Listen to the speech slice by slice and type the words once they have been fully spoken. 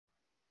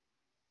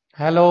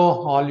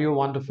Hello, all you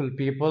wonderful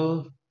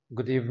people.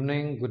 Good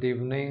evening. Good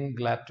evening.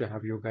 Glad to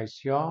have you guys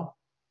here.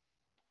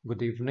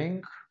 Good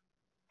evening.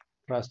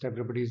 Trust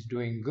everybody is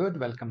doing good.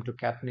 Welcome to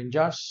Cat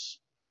Ninjas.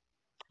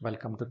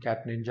 Welcome to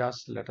Cat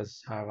Ninjas. Let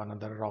us have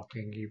another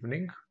rocking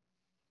evening.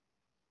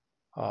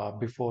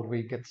 Before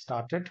we get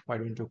started, why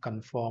don't you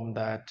confirm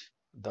that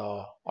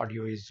the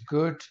audio is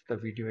good, the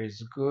video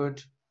is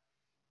good.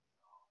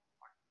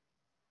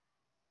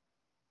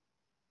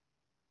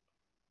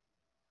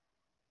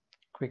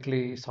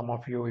 Quickly, some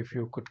of you, if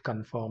you could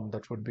confirm,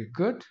 that would be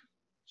good.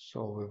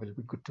 So we will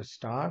be good to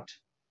start.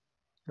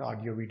 The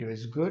audio video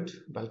is good.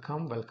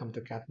 Welcome. Welcome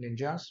to Cat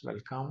Ninjas.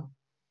 Welcome.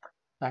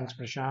 Thanks,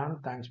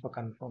 Prashant. Thanks for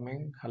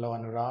confirming. Hello,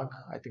 Anurag.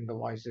 I think the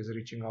voice is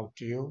reaching out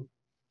to you.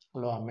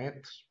 Hello,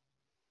 Amit.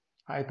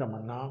 Hi,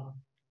 Tamanna.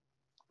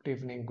 Good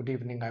evening. Good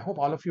evening. I hope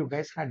all of you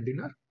guys had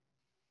dinner.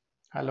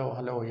 Hello,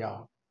 hello. Yeah.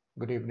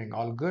 Good evening.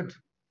 All good.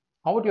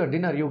 How about your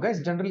dinner? You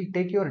guys generally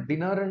take your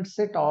dinner and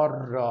sit,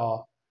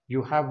 or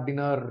you have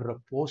dinner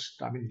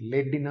post, I mean,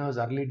 late dinners,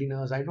 early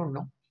dinners? I don't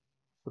know.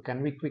 So,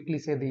 can we quickly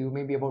say that you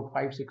may be about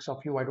five, six of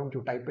you? Why don't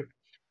you type it?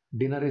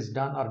 Dinner is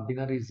done or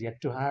dinner is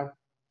yet to have?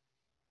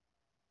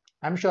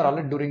 I'm sure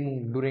Alit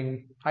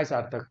during hi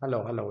Sarthak,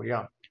 hello,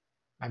 yeah.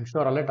 I'm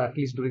sure Alit at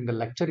least during the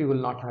lecture you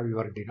will not have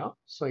your dinner.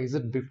 So is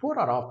it before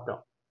or after?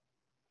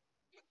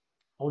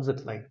 How's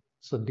it like?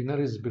 So dinner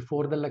is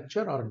before the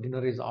lecture or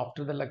dinner is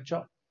after the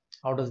lecture?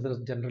 How does this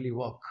generally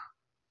work?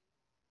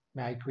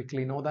 May I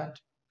quickly know that?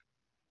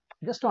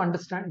 Just to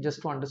understand.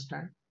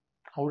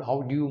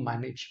 How do you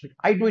manage it?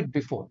 I do it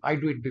before. I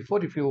do it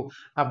before. If you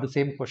have the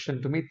same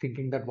question to me,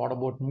 thinking that what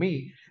about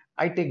me?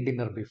 I take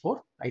dinner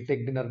before. I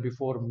take dinner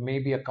before,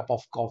 maybe a cup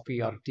of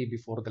coffee or tea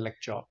before the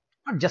lecture.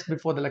 Not just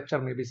before the lecture,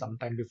 maybe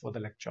sometime before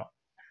the lecture.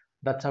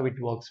 That's how it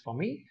works for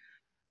me.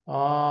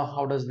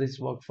 How does this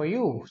work for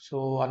you? So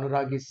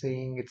Anurag is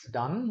saying it's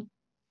done.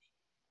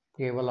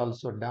 Keval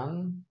also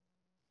done.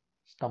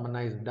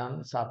 Stamina is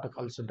done. Sartak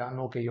also done.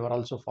 Okay, you are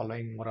also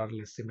following more or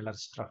less similar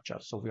structure.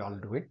 So we all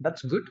do it.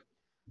 That's good.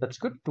 That's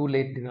good. Too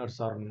late dinners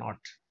are not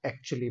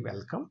actually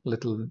welcome.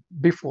 Little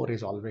before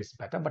is always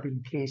better. But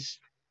in case,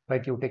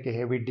 right, you take a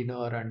heavy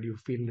dinner and you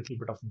feel a little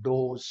bit of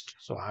dosed,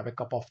 so have a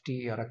cup of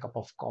tea or a cup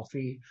of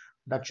coffee.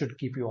 That should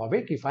keep you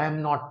awake. If I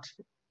am not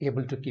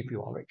able to keep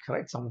you awake,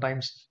 right?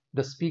 Sometimes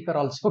the speaker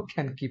also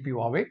can keep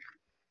you awake.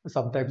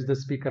 Sometimes the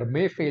speaker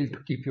may fail to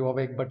keep you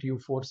awake, but you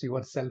force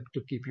yourself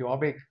to keep you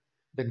awake.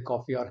 Then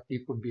coffee or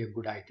tea could be a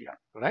good idea,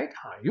 right?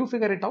 You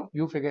figure it out.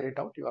 You figure it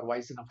out. You are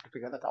wise enough to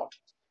figure that out.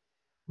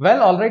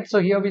 Well, all right. So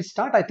here we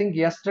start. I think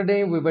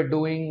yesterday we were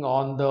doing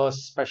on the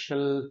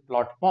special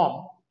plot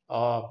form.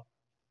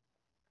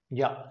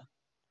 Yeah.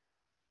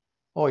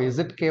 Oh, is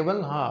it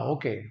Keval?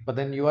 Okay. But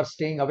then you are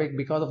staying awake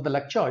because of the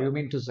lecture, you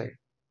mean to say?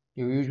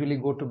 You usually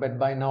go to bed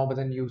by now, but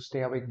then you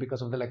stay awake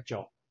because of the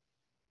lecture.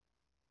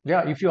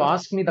 Yeah, if you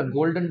ask me, the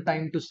golden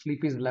time to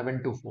sleep is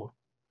 11 to 4.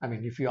 I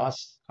mean, if you ask,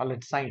 call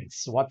it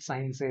science, what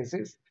science says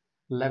is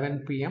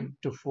 11 p.m.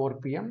 to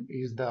 4 p.m.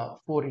 is the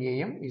 4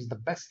 a.m. is the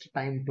best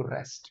time to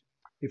rest.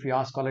 If you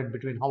ask, call it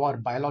between how our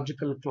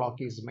biological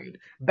clock is made.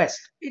 Best.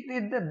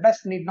 The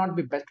best need not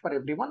be best for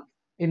everyone.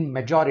 In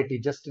majority,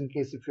 just in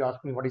case if you ask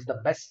me what is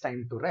the best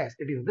time to rest,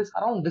 it is this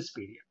around this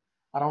period.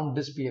 Around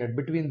this period.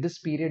 Between this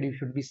period, you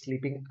should be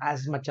sleeping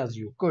as much as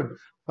you could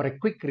for a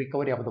quick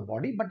recovery of the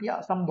body. But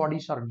yeah, some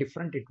bodies are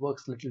different. It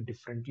works a little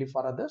differently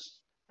for others.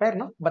 Fair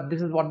enough. But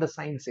this is what the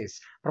science says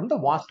from the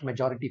vast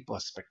majority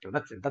perspective.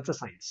 That's it. That's a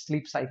science.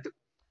 Sleep cycle.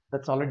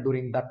 That's all it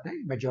during that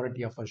time.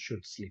 Majority of us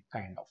should sleep,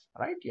 kind of.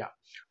 Right? Yeah.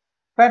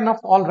 Fair enough.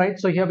 All right.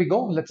 So here we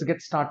go. Let's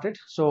get started.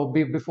 So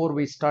before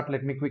we start,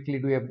 let me quickly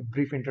do a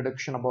brief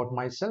introduction about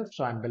myself.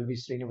 So I'm Belvi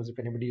Srinivas. If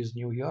anybody is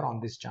new here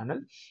on this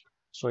channel,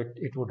 so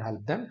it would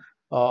help them.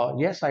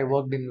 Yes, I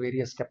worked in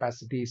various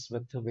capacities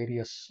with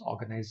various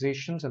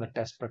organizations in the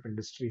test prep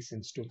industry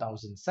since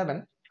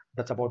 2007.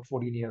 That's about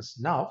 14 years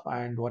now.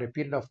 And over a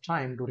period of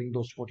time, during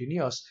those 14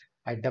 years,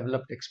 I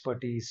developed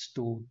expertise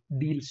to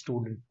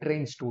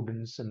train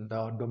students in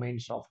the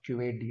domains of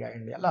QA, DI,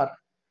 and LR.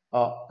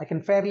 I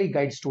can fairly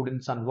guide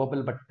students on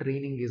verbal, but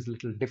training is a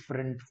little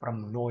different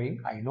from knowing.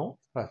 I know,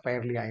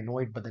 fairly I know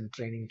it, but then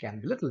training can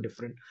be a little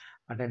different.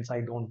 And hence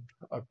I don't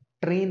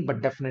train,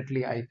 but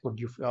definitely I could,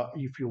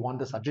 if you want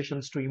the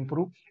suggestions to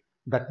improve,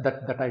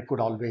 that I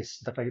could always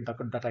that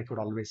I could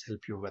always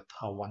help you with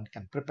how one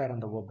can prepare on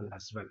the verbal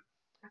as well.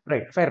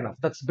 Right, fair enough.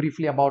 That's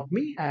briefly about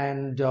me.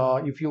 And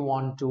if you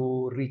want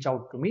to reach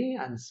out to me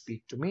and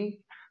speak to me,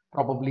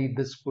 probably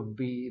this could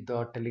be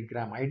the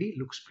Telegram ID.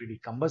 Looks pretty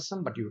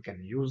cumbersome, but you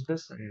can use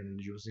this and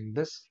using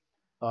this.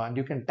 And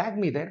you can tag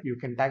me there. You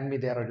can tag me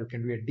there, or you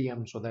can do a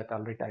DM so that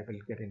all right, I will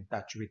get in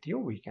touch with you.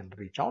 We can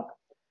reach out.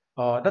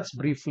 That's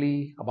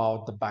briefly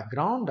about the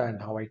background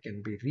and how I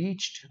can be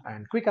reached.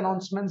 And quick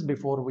announcements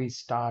before we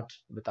start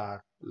with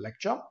our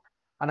lecture.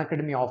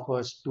 Unacademy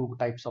offers two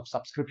types of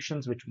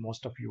subscriptions, which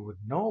most of you would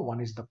know. One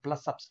is the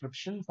Plus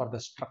subscription for the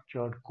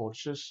structured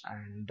courses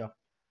and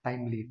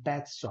timely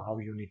tests, so how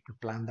you need to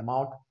plan them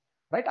out.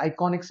 right?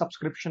 Iconic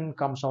subscription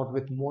comes out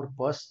with more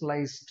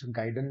personalized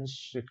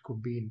guidance. It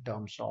could be in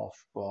terms of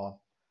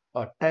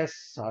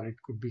tests, or it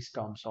could be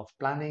in terms of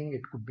planning,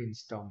 it could be in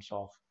terms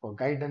of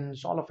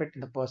guidance, all of it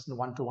in the personal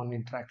one-to-one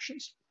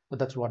interactions. But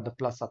that's what the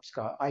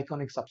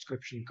iconic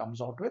subscription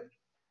comes out with.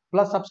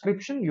 Plus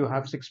subscription, you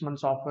have 6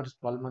 months offers,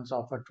 12 months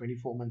offer,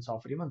 24 months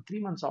offer, even 3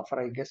 months offer,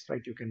 I guess,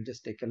 right? You can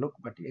just take a look,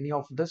 but any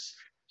of this,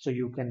 so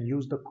you can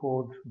use the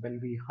code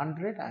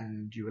Belvi100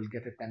 and you will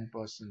get a 10%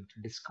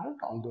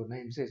 discount. Although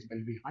name says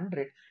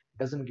Belvi100,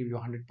 doesn't give you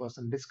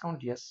 100%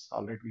 discount. Yes,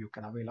 already you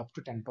can avail up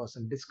to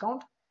 10%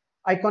 discount.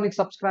 Iconic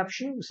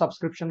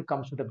subscription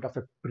comes with a bit of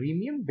a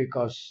premium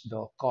because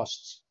the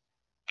costs,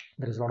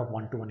 there is a lot of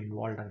one-to-one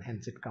involved, and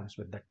hence it comes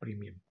with that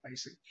premium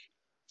pricing.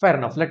 Fair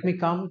enough. Let me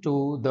come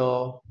to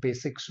the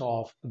basics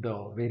of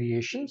the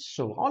variations.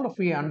 So all of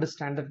we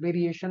understand that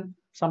variation,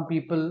 some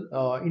people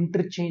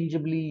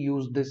interchangeably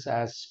use this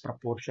as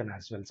proportion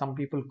as well. Some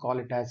people call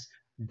it as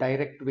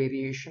direct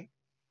variation.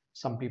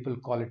 Some people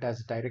call it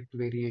as direct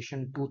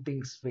variation. Two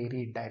things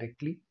vary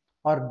directly,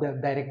 or the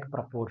direct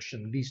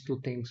proportion. These two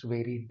things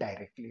vary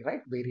directly,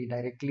 right? Vary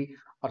directly,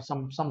 or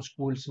some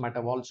schools might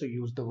have also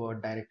used the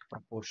word direct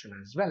proportion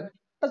as well.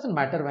 Doesn't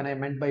matter. When I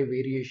meant by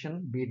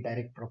variation, be it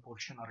direct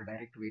proportion or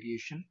direct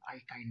variation,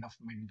 I kind of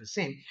meant the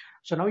same.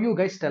 So now you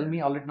guys tell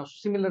me all right now.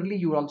 Similarly,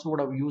 you also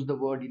would have used the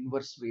word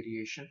inverse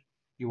variation.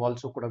 You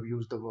also could have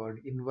used the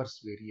word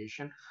inverse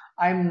variation.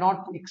 I'm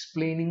not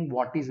explaining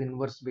what is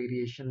inverse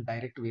variation,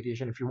 direct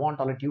variation. If you want,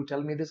 I'll let you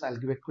tell me this. I'll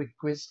give a quick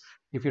quiz.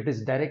 If it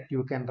is direct,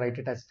 you can write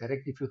it as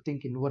direct. If you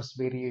think inverse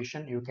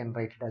variation, you can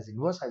write it as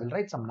inverse. I will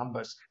write some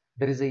numbers.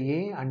 There is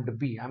a and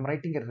B. I'm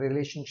writing a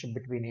relationship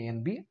between A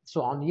and B.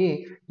 So on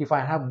A, if I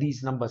have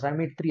these numbers, I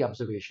made 3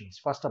 observations.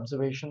 First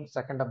observation,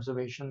 second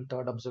observation,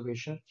 third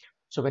observation.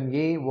 So when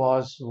A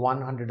was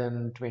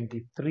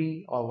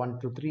 123 or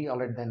 123, all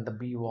right, then the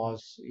B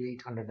was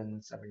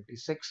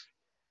 876.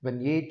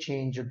 When A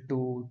changed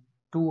to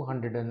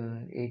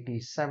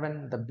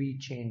 287, the B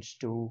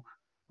changed to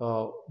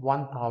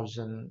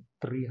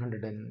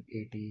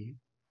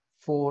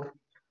 1384.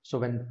 So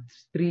when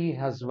 3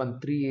 is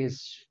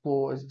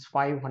 4, it's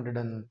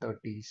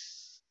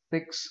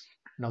 536.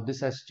 Now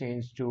this has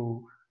changed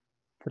to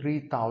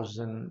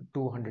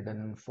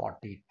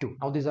 3242.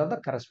 Now these are the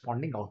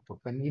corresponding output.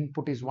 When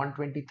input is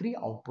 123,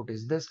 output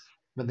is this.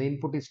 When the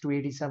input is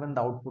 287,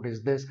 the output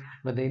is this.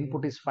 When the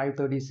input is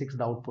 536,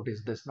 the output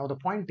is this. Now the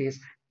point is,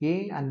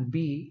 A and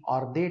B,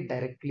 are they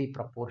directly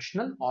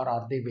proportional, or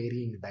are they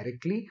varying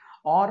directly,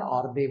 or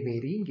are they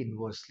varying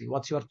inversely?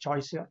 What's your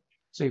choice here?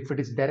 So if it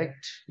is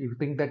direct, you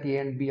think that A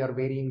and B are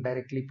varying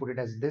directly, put it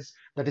as this.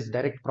 That is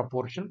direct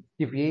proportion.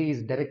 If A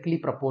is directly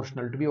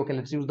proportional to B, okay,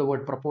 let's use the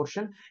word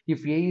proportion.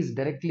 If A is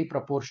directly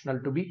proportional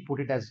to B, put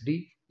it as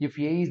D. If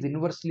A is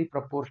inversely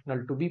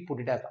proportional to B,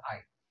 put it as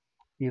I.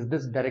 Is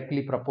this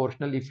directly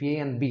proportional? If A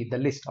and B, the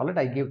list, all right,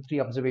 I gave 3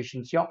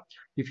 observations here.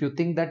 If you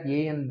think that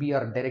A and B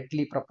are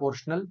directly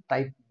proportional,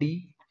 type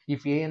D.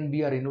 If A and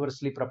B are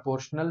inversely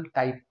proportional,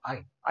 type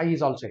I. I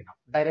is also enough.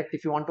 Direct,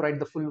 if you want to write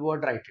the full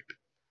word, write it.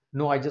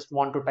 No, I just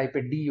want to type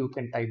a D, you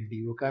can type D.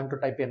 You want to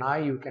type an I,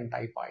 you can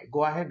type I.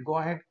 Go ahead,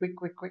 quick,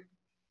 quick, quick.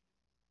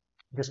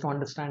 Just to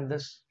understand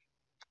this,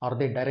 are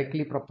they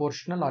directly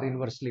proportional or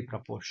inversely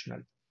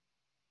proportional?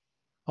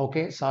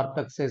 Okay,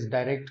 Sarthak says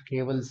direct,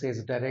 Keval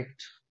says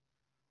direct.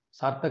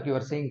 Sarthak, you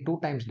are saying 2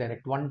 times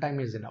direct, 1 time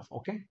is enough.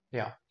 Okay,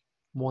 yeah.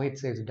 Mohit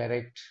says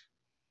direct.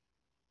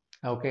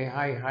 Okay,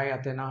 hi,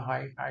 Athena,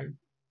 hi.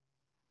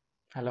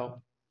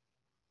 Hello.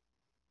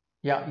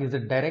 Yeah, is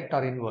it direct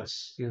or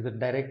inverse? Is it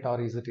direct or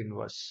is it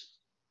inverse?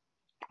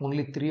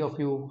 Only 3 of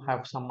you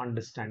have some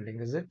understanding,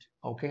 is it?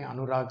 Okay,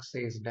 Anurag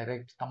says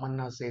direct.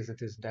 Tamanna says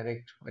it is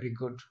direct. Very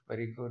good,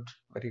 very good,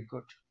 very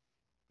good.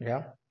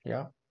 Yeah,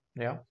 yeah,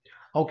 yeah.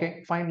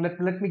 Okay, fine.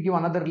 Let me give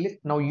another list.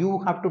 Now you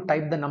have to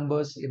type the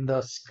numbers in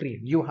the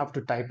screen. You have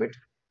to type it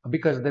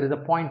because there is a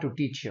point to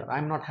teach here.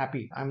 I'm not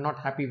happy. I'm not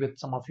happy with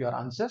some of your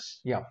answers.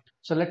 Yeah.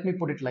 So let me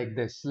put it like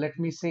this. Let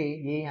me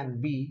say A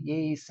and B.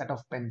 A is set of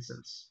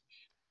pencils.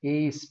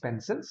 A is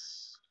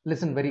pencils.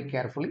 Listen very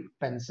carefully.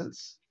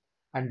 Pencils.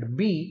 And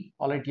B,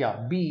 all right,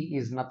 yeah, B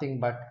is nothing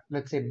but,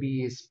 let's say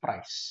B is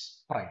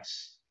price,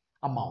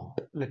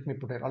 amount. Let me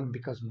put it all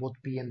because both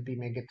P and P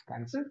may get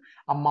cancelled.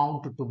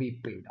 Amount to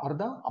be paid, or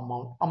the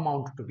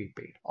amount to be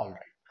paid. All right.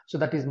 So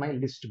that is my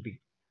list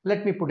B.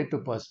 Let me put it to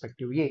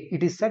perspective. A,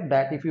 it is said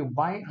that if you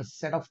buy a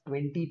set of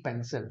 20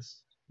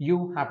 pencils,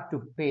 you have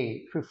to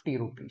pay 50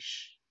 rupees.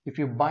 If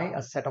you buy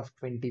a set of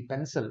 20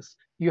 pencils,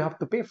 you have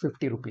to pay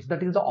 50 rupees.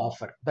 That is the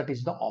offer. That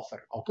is the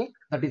offer. Okay.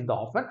 That is the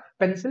offer.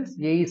 Pencils,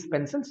 A is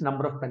pencils,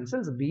 number of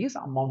pencils, B is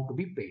amount to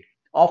be paid.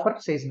 Offer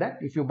says that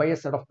if you buy a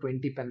set of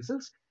 20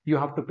 pencils, you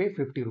have to pay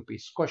 50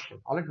 rupees.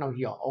 Question. All right, now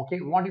here. Okay.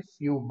 What if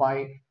you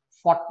buy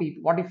 40?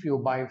 What if you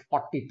buy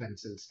 40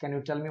 pencils? Can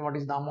you tell me what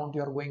is the amount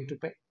you are going to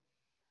pay?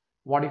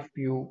 What if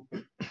you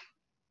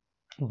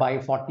buy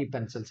 40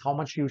 pencils? How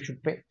much you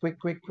should pay?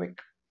 Quick, quick, quick,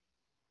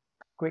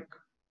 quick.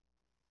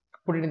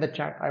 Put it in the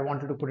chat. I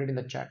wanted to put it in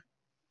the chat.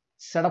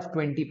 Set of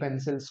 20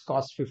 pencils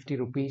cost 50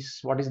 rupees.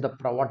 What is the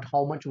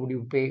how much would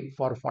you pay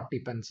for 40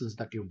 pencils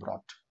that you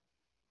brought?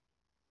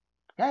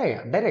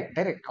 Yeah,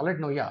 direct. All right,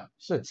 no, yeah.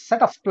 So it's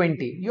set of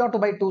 20. You have to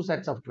buy two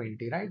sets of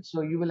 20, right?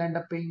 So you will end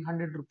up paying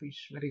 100 rupees.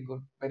 Very good,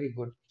 very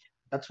good.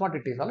 That's what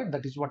it is. All right,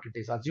 that is what it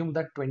is. Assume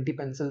that 20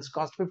 pencils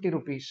cost 50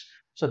 rupees.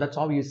 So that's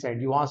how you said.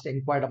 You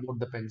inquired about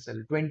the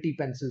pencil. 20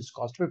 pencils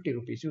cost 50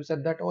 rupees. You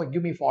said that, oh,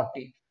 give me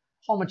 40.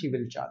 How much he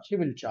will charge? He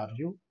will charge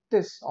you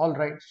this. All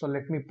right. So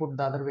let me put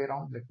the other way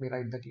around. Let me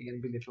write that A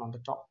and B little on the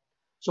top.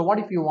 So what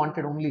if you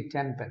wanted only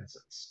 10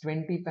 pencils?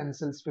 20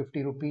 pencils,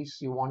 50 rupees.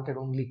 You wanted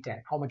only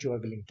 10. How much you are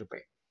willing to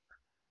pay?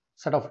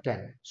 Set of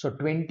 10. So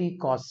 20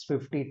 costs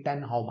 50,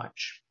 10 how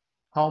much?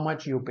 How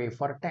much you pay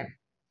for 10?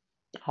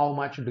 How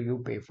much do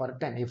you pay for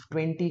 10? If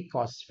 20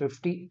 costs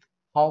 50,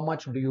 how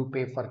much do you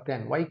pay for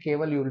 10? Why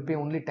Keval you will pay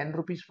only 10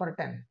 rupees for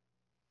 10?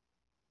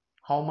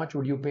 How much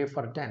would you pay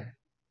for 10?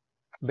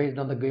 Based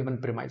on the given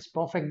premise.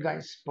 Perfect,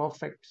 guys.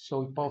 Perfect.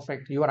 So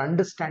perfect. Your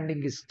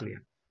understanding is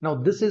clear. Now,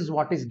 this is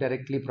what is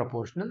directly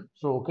proportional.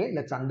 So, okay,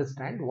 let's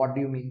understand what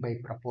do you mean by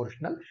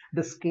proportional.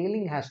 The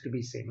scaling has to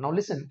be same. Now,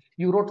 listen,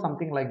 you wrote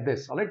something like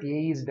this. All right,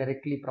 A is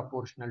directly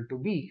proportional to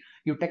B.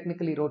 You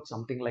technically wrote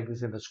something like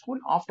this in the school.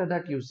 After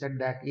that, you said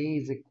that A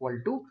is equal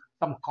to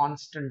some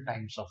constant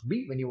times of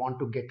B when you want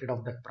to get rid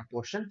of that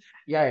proportion.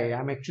 Yeah,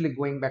 I'm actually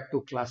going back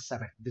to class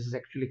 7. This is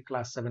actually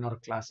class 7 or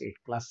class 8.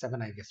 Class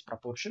 7, I guess,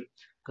 proportion.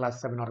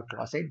 Class 7 or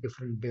class 8,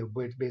 different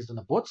based on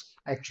the boards.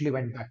 I actually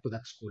went back to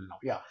that school now.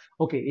 Yeah.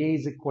 Okay, A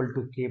is equal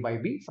to K by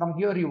B. From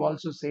here, you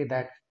also say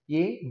that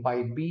A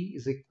by B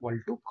is equal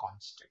to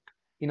constant.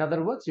 In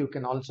other words, you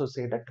can also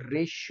say that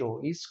ratio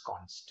is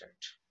constant.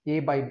 A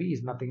by B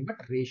is nothing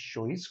but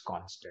ratio is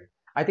constant.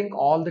 I think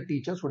all the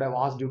teachers would have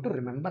asked you to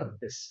remember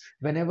this.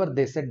 Whenever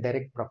they said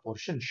direct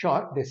proportion,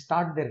 sure, they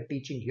start their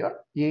teaching here.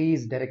 A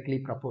is directly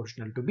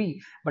proportional to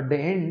B, but they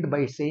end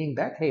by saying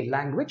that, hey,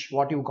 language,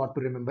 what you got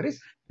to remember is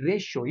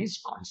ratio is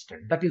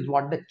constant. That is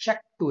what the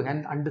check to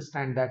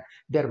understand that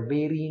they're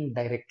varying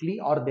directly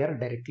or they're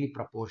directly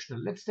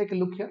proportional. Let's take a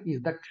look here.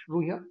 Is that true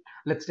here?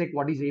 Let's take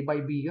what is A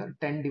by B here.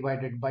 10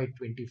 divided by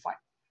 25,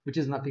 which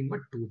is nothing but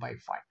 2 by 5.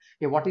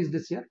 Okay, what is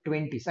this here?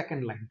 20,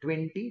 second line.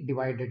 20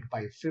 divided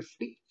by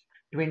 50.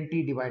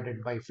 20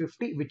 divided by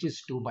 50, which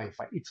is 2 by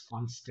 5. It's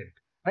constant,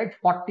 right?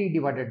 40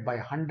 divided by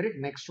 100,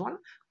 next one,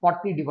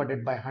 40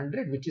 divided by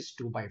 100, which is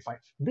 2 by 5.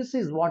 This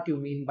is what you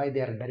mean by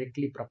they are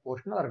directly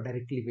proportional or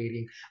directly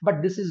varying.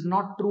 But this is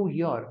not true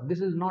here.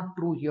 This is not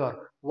true here.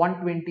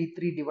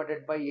 123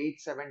 divided by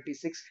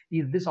 876,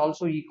 is this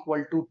also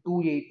equal to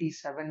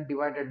 287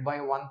 divided by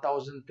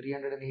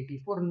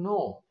 1384?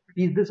 No.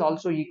 Is this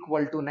also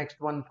equal to next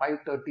one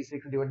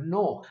 536 divided?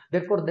 No.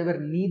 Therefore, they were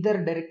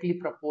neither directly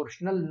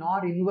proportional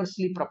nor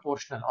inversely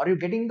proportional. Are you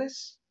getting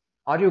this?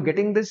 Are you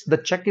getting this? The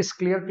check is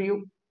clear to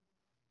you?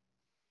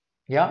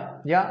 Yeah.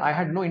 I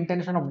had no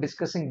intention of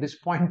discussing this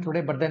point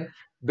today, but then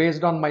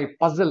based on my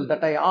puzzle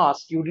that I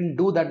asked, you didn't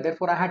do that.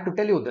 Therefore, I had to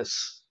tell you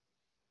this.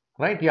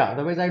 Right? Yeah.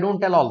 Otherwise, I don't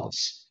tell all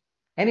this.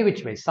 Any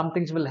which way, some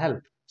things will help.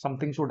 Some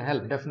things would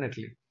help,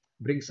 definitely.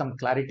 Bring some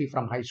clarity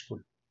from high school.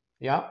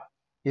 Yeah.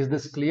 Is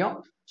this clear?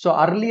 So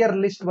earlier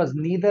list was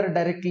neither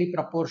directly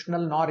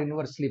proportional nor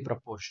inversely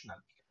proportional.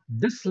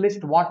 This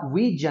list, what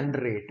we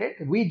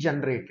generated,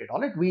 all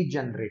right,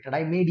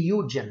 I made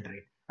you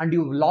generate and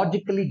you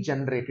logically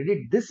generated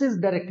it. This is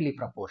directly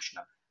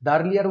proportional. The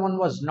earlier one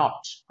was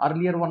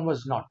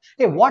not.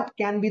 Hey, what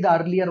can be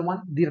the earlier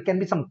one? There can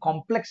be some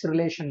complex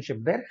relationship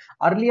there.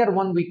 Earlier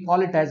one, we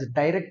call it as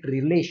direct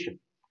relation.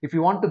 If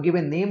you want to give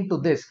a name to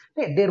this,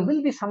 hey, there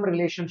will be some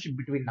relationship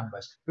between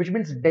numbers, which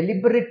means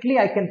deliberately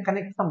I can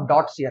connect some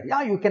dots here.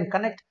 Yeah, you can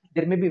connect.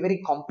 There may be very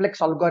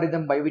complex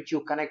algorithm by which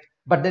you connect.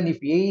 But then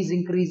if A is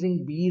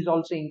increasing, B is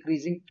also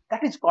increasing,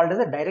 that is called as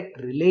a direct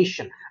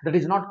relation. That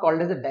is not called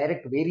as a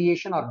direct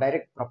variation or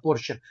direct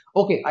proportion.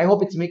 Okay, I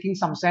hope it's making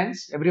some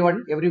sense.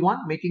 Everyone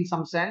making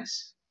some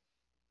sense?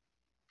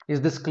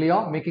 Is this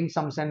clear? Making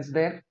some sense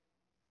there?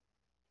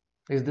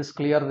 Is this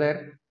clear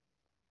there?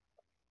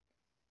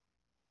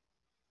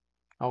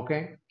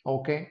 Okay.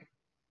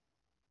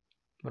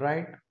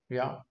 Right.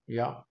 Yeah.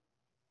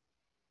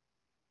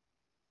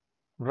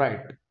 Right.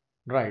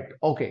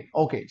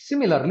 Okay.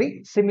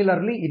 Similarly,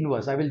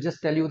 inverse. I will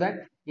just tell you that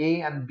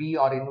A and B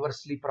are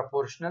inversely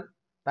proportional.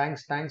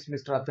 Thanks,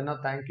 Mr. Athena.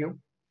 Thank you.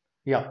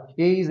 Yeah,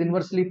 A is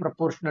inversely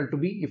proportional to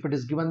B. If it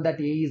is given that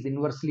A is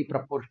inversely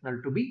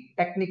proportional to B,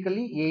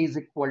 technically A is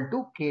equal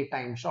to K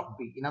times of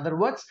B. In other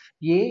words,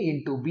 A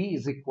into B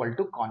is equal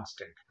to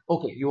constant.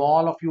 Okay,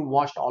 all of you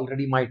watched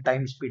already my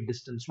time speed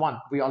distance one.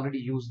 We already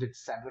used it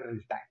several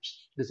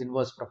times. This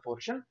inverse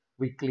proportion,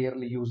 we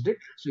clearly used it.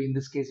 So in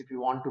this case, if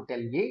you want to tell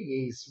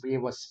A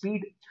was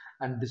speed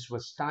and this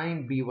was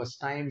time, B was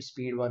time,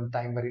 speed one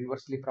time were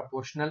inversely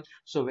proportional.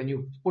 So when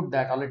you put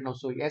that, all right, now,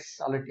 so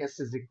S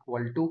is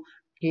equal to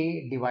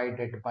k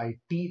divided by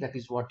t, that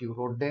is what you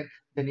wrote there.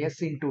 Then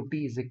s into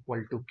t is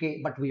equal to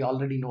k, but we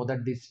already know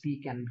that this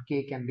k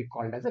can be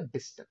called as a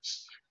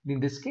distance. In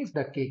this case,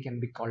 the k can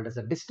be called as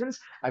a distance.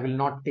 I will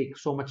not take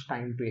so much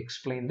time to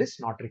explain this,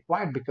 not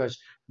required, because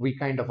we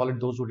kind of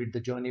followed those who did the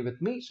journey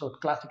with me. So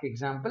classic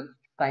example,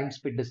 time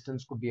speed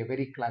distance could be a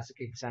very classic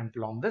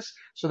example on this.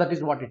 So that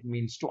is what it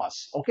means to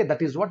us. Okay,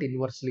 that is what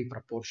inversely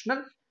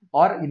proportional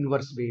or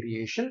inverse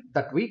variation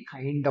that we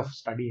kind of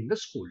study in the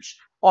schools.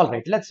 All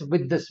right, let's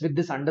with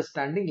this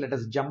understanding, let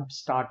us jump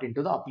start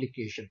into the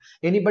application.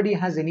 Anybody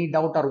has any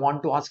doubt or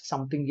want to ask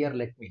something here,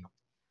 let me know.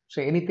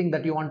 So anything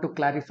that you want to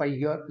clarify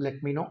here,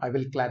 let me know. I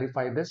will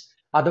clarify this.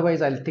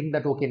 Otherwise, I'll think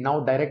that, okay,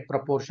 now direct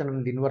proportion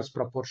and inverse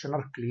proportion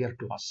are clear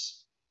to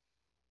us.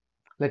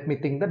 Let me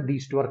think that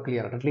these two are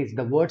clear. At least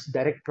the words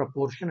direct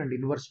proportion and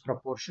inverse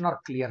proportion are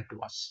clear to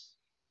us.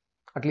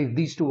 At least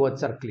these two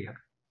words are clear.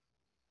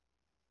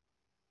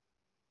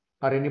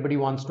 Or anybody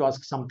wants to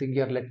ask something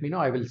here, let me know.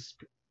 I will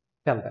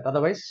tell that.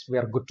 Otherwise, we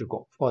are good to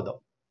go further.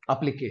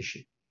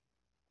 Application.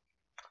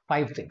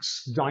 5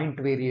 things. Joint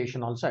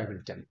variation also I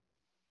will tell you.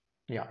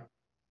 Yeah.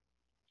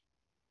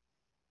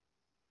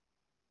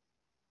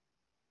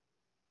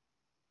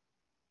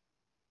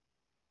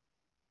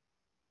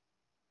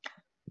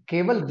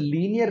 Keval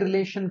linear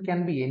relation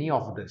can be any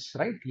of this,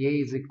 right? A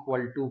is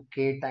equal to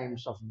k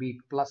times of b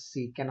plus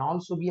c can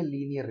also be a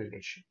linear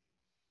relation.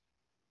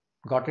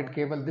 Got it,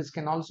 Keval? This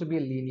can also be a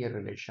linear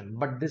relation,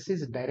 but this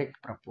is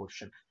direct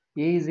proportion.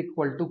 A is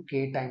equal to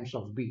k times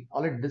of b.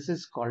 All right, this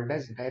is called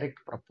as direct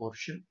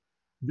proportion.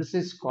 This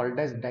is called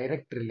as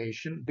direct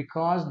relation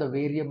because the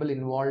variable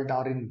involved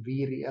are in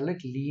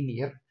like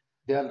linear.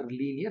 They are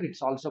linear.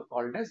 It's also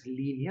called as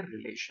linear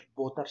relation.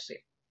 Both are same.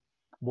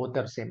 Both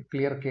are same.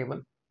 Clear,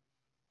 Keval?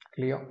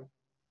 Clear?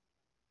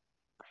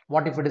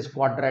 What if it is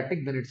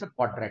quadratic? Then it's a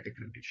quadratic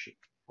relation.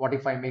 What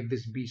if I make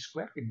this b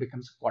square? It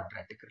becomes a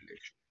quadratic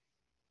relation.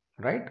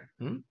 Right?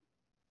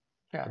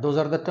 Yeah, those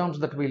are the terms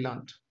that we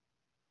learned.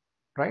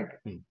 Right?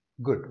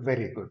 Good,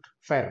 very good.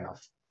 Fair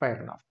enough.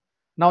 Fair enough.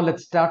 Now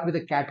let's start with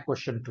the CAT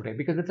question today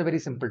because it's a very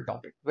simple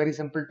topic. Very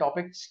simple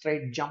topic.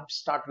 Straight jump,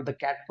 start with the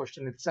CAT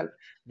question itself.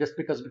 Just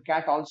because the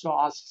CAT also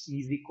asks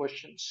easy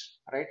questions,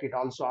 right? It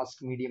also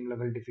asks medium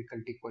level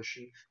difficulty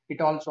question.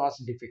 It also asks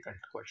difficult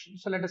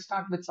questions. So let us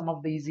start with some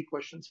of the easy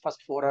questions.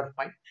 First 4 or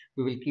 5.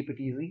 We will keep it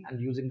easy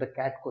and using the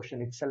CAT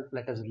question itself,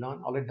 let us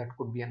learn. All right, that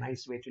could be a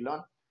nice way to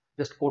learn.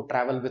 Just go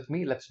travel with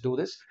me. Let's do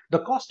this. The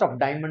cost of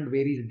diamond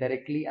varies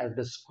directly as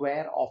the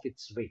square of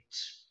its weight.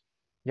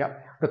 Yeah,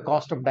 the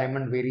cost of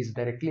diamond varies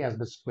directly as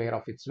the square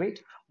of its weight.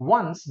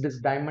 Once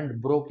this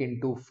diamond broke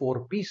into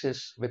 4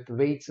 pieces with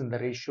weights in the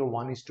ratio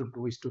 1 is to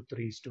 2 is to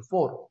 3 is to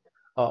 4.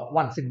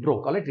 Once it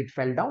broke, all right, it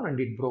fell down and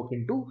it broke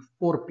into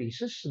 4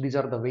 pieces. These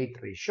are the weight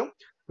ratio.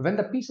 When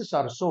the pieces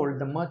are sold,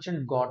 the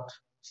merchant got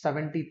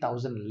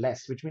 70,000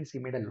 less, which means he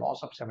made a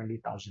loss of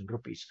 70,000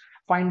 rupees.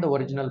 Find the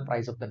original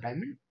price of the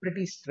diamond.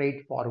 Pretty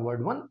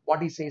straightforward one.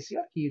 What he says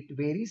here, it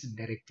varies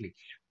directly.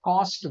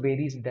 Cost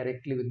varies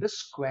directly with the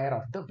square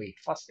of the weight.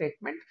 First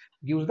statement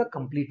gives the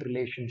complete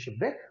relationship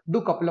there. Do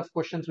a couple of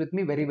questions with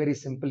me. Very, very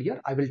simple here.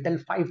 I will tell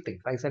 5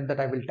 things. I said that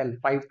I will tell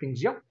 5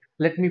 things here.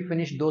 Let me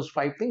finish those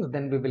 5 things.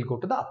 Then we will go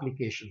to the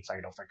application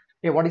side of it.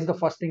 Okay, what is the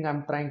first thing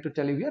I'm trying to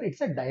tell you here?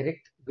 It's a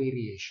direct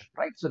variation,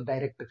 right? So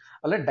direct,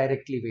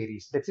 directly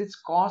varies. That's its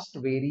cost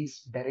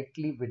varies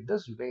directly with the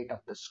weight of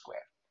the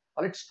square.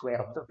 Or its square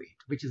of the weight,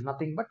 which is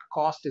nothing but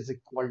cost is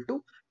equal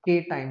to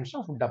k times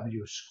of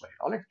w square.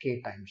 All right,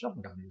 k times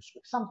of w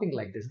square. Something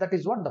like this. That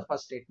is what the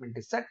first statement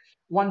is said.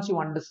 Once you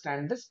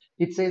understand this,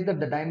 it says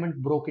that the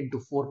diamond broke into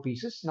 4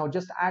 pieces. Now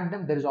just add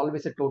them. There is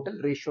always a total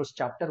ratios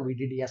chapter we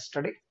did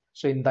yesterday.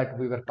 So in that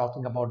we were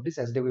talking about this.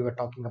 Yesterday we were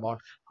talking about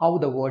how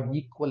the word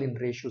equal in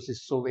ratios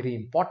is so very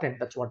important.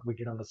 That's what we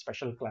did on the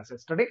special class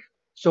yesterday.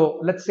 So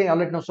let's say, all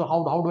right, now, so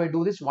how do I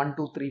do this? 1,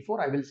 2, 3,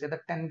 4. I will say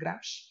that 10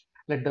 grams.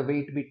 Let the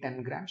weight be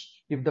 10 grams.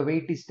 If the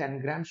weight is 10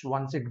 grams,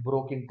 once it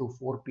broke into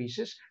 4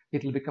 pieces,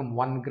 it will become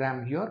 1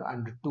 gram here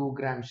and 2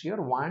 grams here.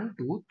 1,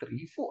 2,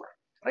 3, 4.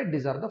 Right?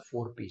 These are the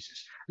 4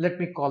 pieces. Let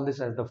me call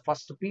this as the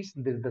first piece.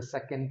 This is the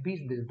second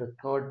piece. This is the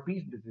third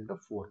piece. This is the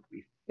fourth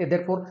piece. Okay,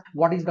 therefore,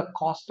 what is the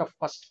cost of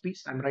first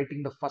piece? I'm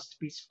writing the first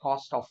piece.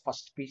 Cost of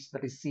first piece.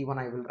 That is C1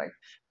 I will write.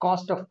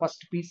 Cost of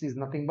first piece is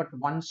nothing but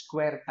 1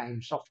 square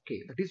times of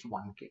K. That is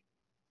 1K.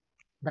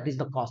 That is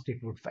the cost it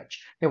would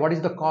fetch. Okay, what is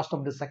the cost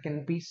of the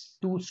second piece?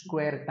 2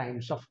 square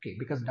times of K,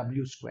 because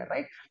W square,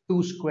 right?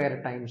 2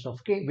 square times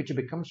of K, which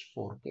becomes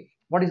 4K.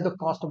 What is the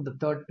cost of the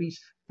third piece?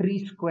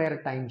 3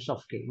 square times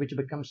of K, which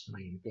becomes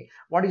 9K.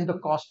 What is the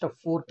cost of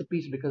fourth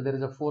piece? Because there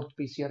is a fourth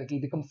piece here, it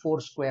will become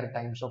 4 square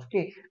times of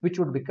K, which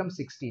would become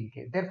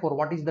 16K. Therefore,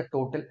 what is the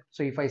total?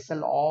 So if I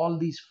sell all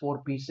these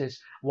 4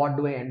 pieces, what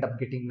do I end up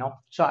getting now?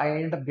 So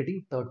I end up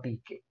getting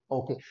 30K.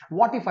 Okay,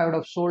 what if I would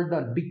have sold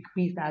the big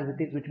piece as it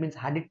is, which means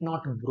had it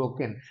not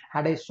broken,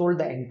 had I sold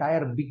the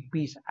entire big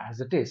piece as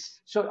it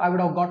is, so I would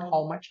have got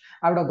how much?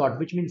 I would have got,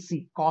 which means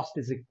C cost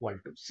is equal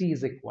to, C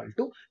is equal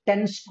to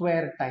 10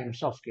 square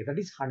times of K, that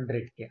is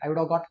 100K. I would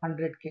have got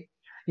 100K.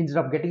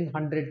 Instead of getting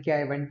 100k,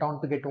 I went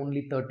on to get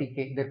only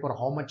 30k. Therefore,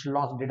 how much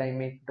loss did I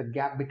make? The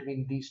gap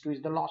between these two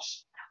is the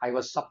loss. I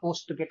was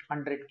supposed to get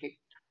 100k.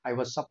 I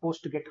was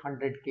supposed to get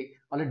 100k.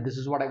 Alright, this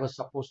is what I was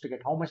supposed to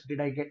get. How much did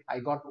I get? I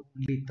got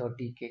only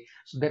 30k.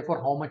 So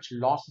therefore, how much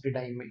loss did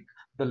I make?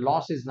 The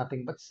loss is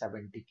nothing but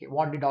 70k.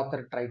 What did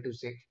author try to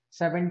say?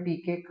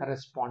 70k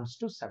corresponds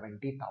to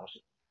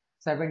 70,000.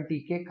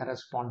 70k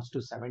corresponds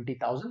to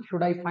 70,000.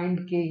 Should I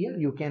find k here?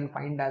 You can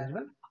find as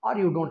well, or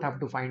you don't have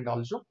to find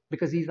also,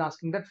 because he's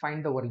asking that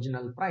find the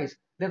original price.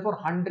 Therefore,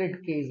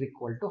 100k is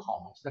equal to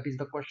how much? That is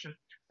the question.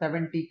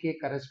 70k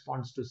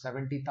corresponds to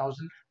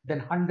 70,000.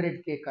 Then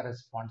 100k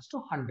corresponds to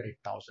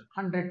 100,000.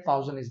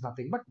 100,000 is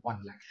nothing but 1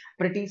 lakh.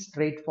 Pretty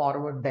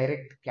straightforward,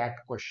 direct CAT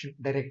question.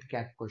 Direct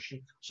CAT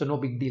question. So no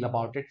big deal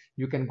about it.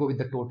 You can go with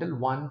the total.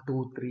 1,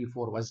 2, 3,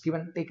 4 was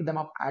given. Take them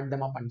up, add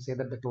them up, and say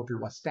that the total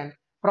was 10.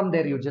 From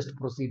there, you just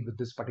proceed with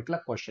this particular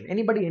question.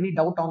 Anybody, any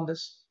doubt on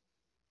this?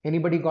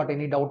 Anybody got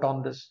any doubt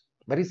on this?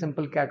 Very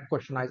simple CAT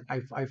question,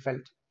 I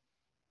felt.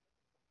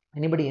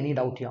 Anybody, any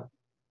doubt here?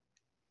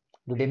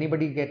 Did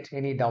anybody get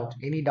any doubt?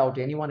 Any doubt?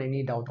 Anyone,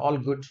 any doubt? All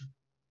good?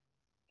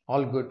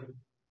 All good?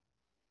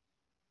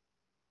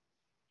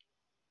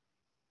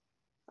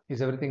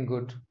 Is everything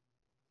good?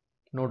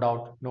 No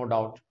doubt, no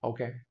doubt.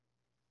 Okay.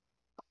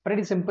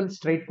 Pretty simple,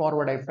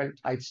 straightforward, I felt.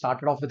 I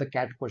started off with a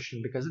CAT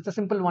question because it's a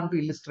simple one to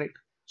illustrate.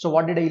 So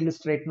what did I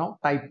illustrate now?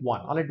 Type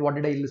 1. All right, what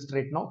did I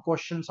illustrate now?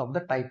 Questions of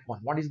the type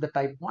 1. What is the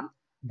type 1?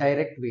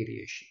 Direct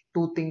variation.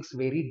 Two things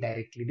vary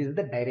directly. This is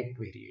the direct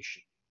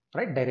variation,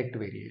 right? Direct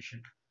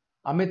variation.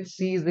 Amit,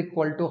 C is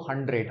equal to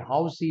 100.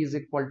 How C is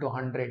equal to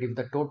 100? If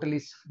the total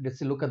is,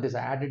 let's look at this.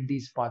 I added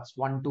these parts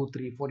 1, 2,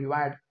 3, 4.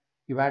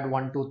 You add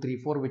 1, 2,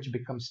 3, 4, which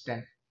becomes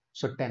 10.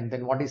 So 10.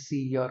 Then what is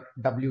C here?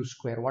 W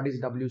square. What is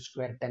W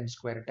square? 10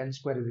 square. 10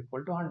 square is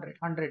equal to 100.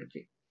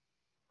 100k.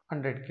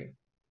 100k.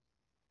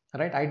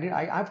 Right?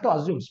 I have to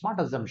assume smart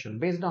assumption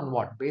based on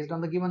what? Based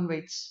on the given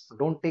weights.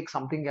 Don't take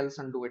something else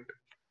and do it.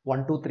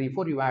 1, 2, 3,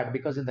 4 you add,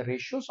 because in the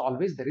ratios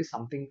always there is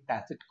something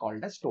tacit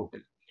called as total.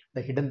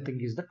 The hidden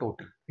thing is the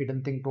total.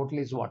 Hidden thing total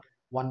is what?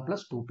 1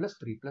 plus 2 plus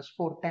 3 plus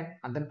 4, 10,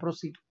 and then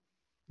proceed.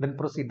 Then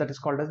proceed. That is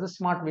called as the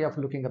smart way of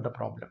looking at the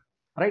problem.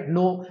 Right?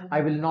 No, I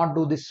will not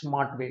do this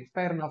smart way.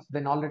 Fair enough.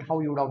 Then already how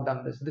you would have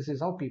done this? This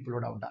is how people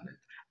would have done it.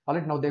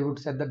 Alright, now they would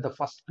say that the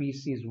first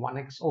piece is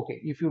 1x.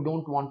 Okay, if you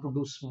don't want to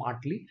do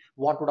smartly,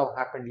 what would have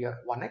happened here?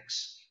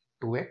 1x,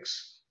 2x,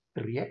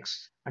 3x,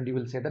 and you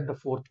will say that the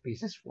fourth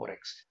piece is 4x.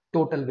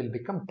 Total will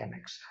become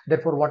 10x.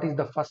 Therefore, what is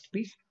the first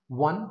piece?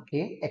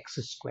 1k x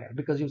square,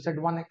 because you said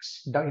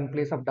 1x. In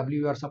place of w,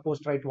 you are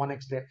supposed to write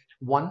 1x there.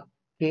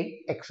 1k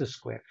x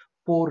square.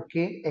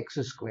 4k x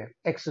square,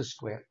 x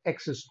square,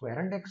 x square,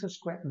 and x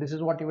square. This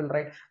is what you will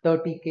write.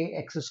 30k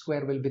x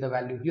square will be the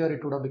value. Here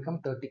it would have become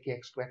 30k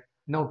x square.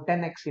 Now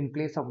 10x, in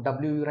place of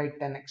w you write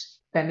 10x.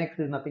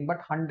 10x is nothing but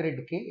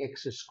 100k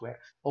x square.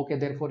 Okay,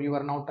 therefore you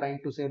are now trying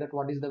to say that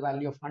what is the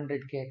value of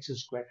 100k x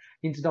square.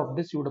 Instead of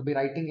this, you would be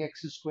writing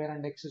x square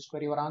and x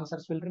square. Your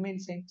answers will remain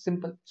same.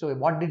 Simple. So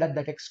what did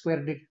that x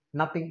square did?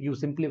 Nothing. You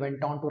simply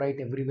went on to write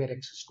everywhere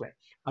x square.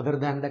 Other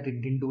than that,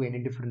 it didn't do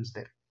any difference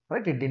there.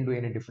 Right? It didn't do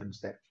any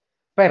difference there.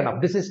 Fair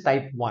enough. This is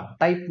type 1.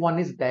 Type 1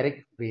 is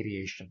direct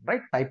variation,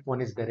 right? Type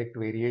 1 is direct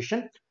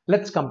variation.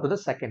 Let's come to the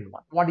second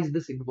one. What is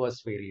this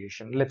inverse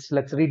variation? Let's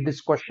read this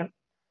question.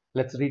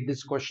 Let's read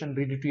this question.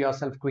 Read it to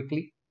yourself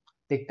quickly.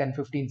 Take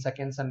 10-15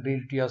 seconds and read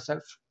it to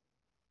yourself.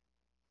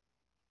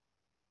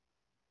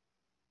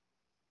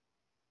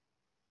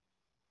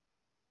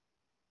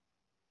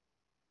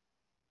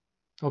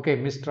 Okay,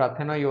 Mr.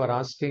 Athena, you are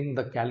asking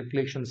the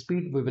calculation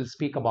speed. We will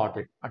speak about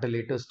it. At a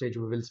later stage,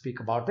 we will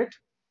speak about it.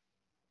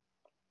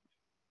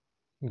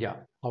 Yeah,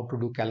 how to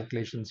do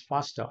calculations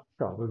faster.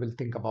 So we will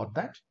think about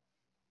that.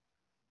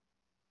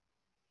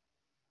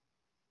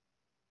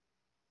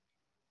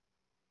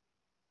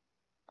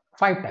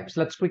 Five types.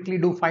 Let's quickly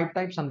do 5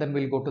 types and then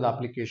we'll go to the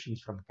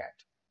applications from CAT.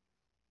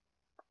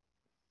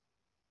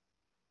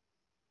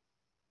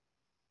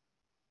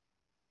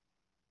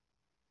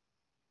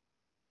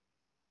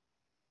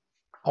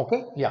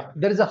 Okay, yeah,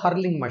 there is a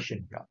hurling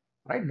machine here,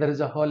 right? There is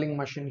a hurling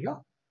machine here.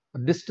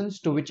 The distance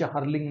to which a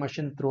hurling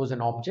machine throws an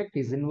object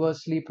is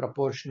inversely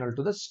proportional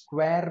to the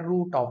square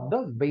root of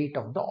the weight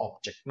of the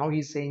object. Now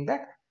he's saying that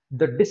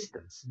the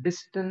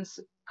distance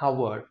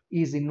covered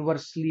is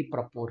inversely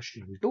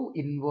proportional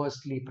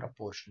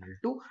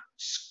to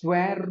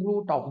square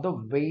root of the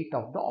weight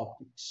of the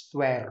object.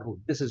 Square root.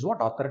 This is what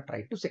author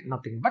tried to say.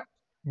 Nothing but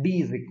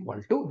d is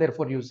equal to,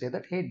 therefore you say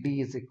that, hey,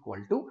 d is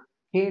equal to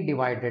k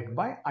divided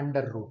by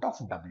under root of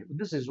w.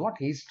 This is what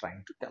he is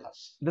trying to tell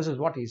us. This is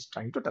what he is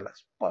trying to tell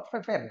us.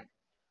 Perfect, fair enough.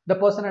 The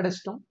person had a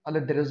stone, or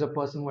there is a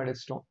person who had a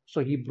stone.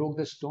 So he broke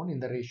the stone in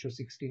the ratio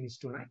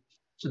 16:9.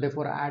 So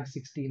therefore add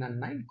 16 and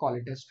 9, call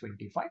it as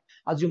 25.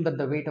 Assume that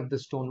the weight of the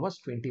stone was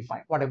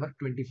 25, whatever,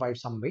 25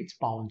 some weights,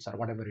 pounds or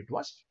whatever it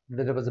was.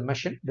 There was a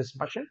machine, this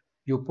machine,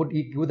 you put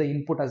it, give the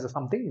input as a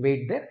something,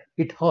 weight there,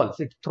 it hurls,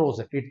 it throws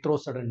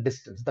certain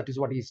distance. That is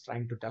what he is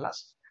trying to tell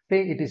us.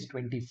 Say it is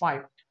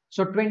 25.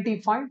 So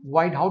 25,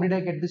 why, how did I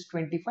get this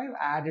 25?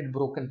 I added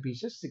broken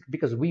pieces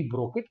because we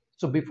broke it.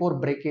 So before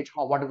breakage,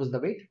 what was the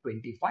weight?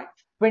 25.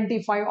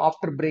 25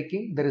 after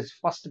breaking, there is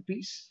first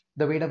piece.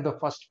 The weight of the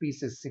first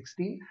piece is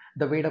 16.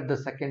 The weight of the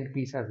second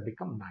piece has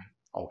become 9.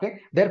 Okay,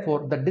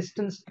 therefore the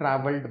distance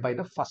traveled by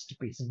the first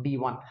piece,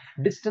 D1,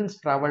 distance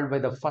traveled by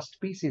the first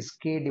piece is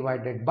k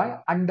divided by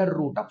under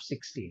root of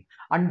 16.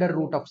 Under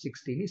root of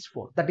 16 is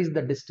 4. That is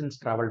the distance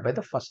traveled by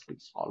the first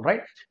piece. All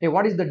right. Hey,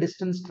 what is the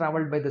distance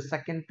traveled by the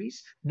second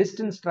piece?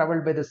 Distance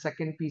traveled by the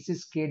second piece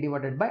is k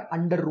divided by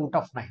under root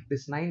of 9.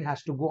 This 9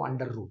 has to go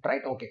under root,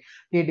 right? Okay,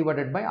 k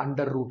divided by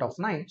under root of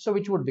 9, so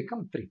which would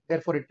become 3.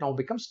 Therefore it now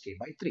becomes k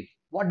by 3.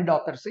 What did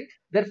author say?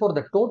 Therefore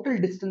the total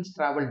distance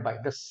traveled by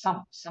the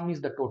sum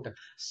is the total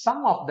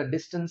sum of the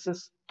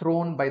distances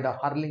thrown by the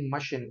hurling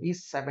machine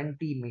is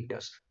 70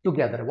 meters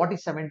together. What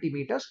is 70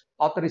 meters?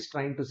 Author is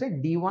trying to say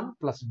D1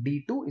 plus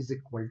D2 is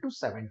equal to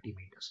 70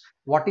 meters.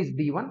 What is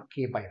D1?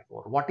 K by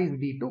 4. What is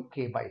D2?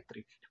 K by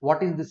 3.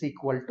 What is this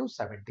equal to?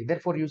 70.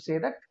 Therefore you say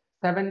that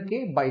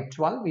 7k by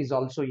 12 is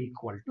also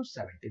equal to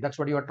 70. That's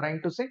what you are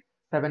trying to say.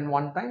 7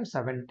 1 times,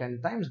 7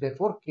 10 times,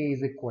 therefore k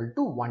is equal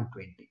to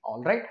 120.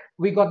 All right,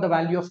 we got the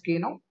value of k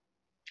now.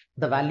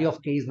 The value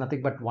of k is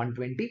nothing but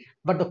 120.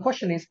 But the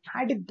question is,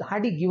 had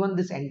he given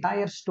this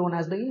entire stone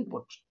as the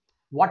input?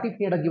 What if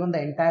he had given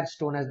the entire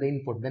stone as the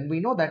input? Then we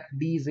know that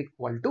d is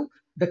equal to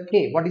the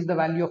k. What is the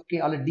value of k?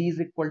 D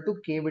is equal to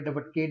k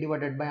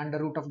divided by under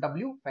root of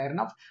w. Fair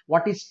enough.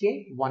 What is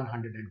k?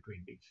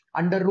 120.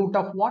 Under root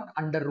of what?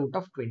 Under root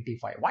of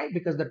 25. Why?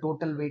 Because the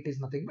total weight is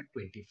nothing but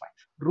 25.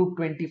 Root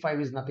 25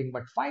 is nothing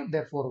but 5.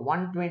 Therefore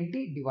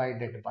 120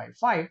 divided by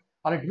 5,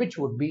 which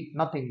would be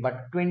nothing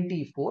but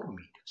 24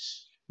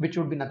 meters. Which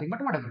would be nothing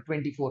but whatever,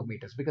 24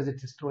 meters, because it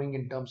is throwing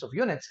in terms of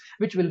units,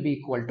 which will be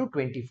equal to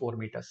 24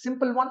 meters.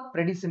 Simple one,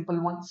 pretty simple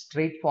one,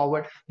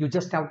 straightforward. You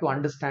just have to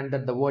understand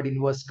that the word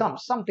inverse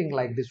comes. Something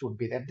like this would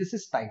be there. This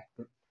is type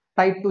 2.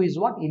 Type 2 is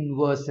what?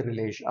 Inverse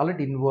relation,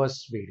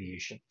 inverse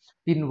variation.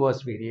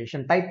 Inverse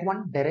variation. Type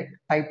 1, direct.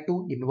 Type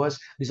 2, inverse.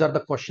 These are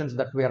the questions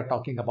that we are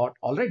talking about.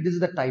 All right, this is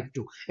the type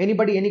 2.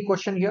 Anybody, any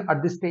question here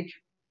at this stage?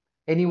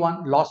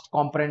 Anyone lost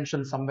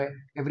comprehension somewhere?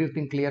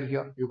 Everything clear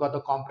here? You got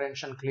the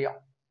comprehension clear?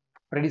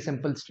 Pretty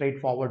simple,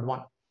 straightforward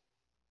one.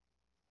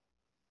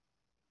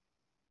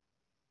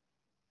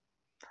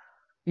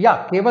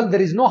 Yeah, Keval,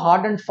 there is no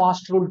hard and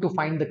fast rule to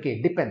find the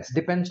k.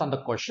 Depends on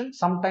the question.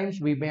 Sometimes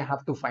we may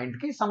have to find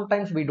k,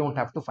 sometimes we don't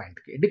have to find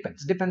k.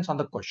 Depends on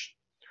the question.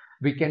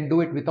 We can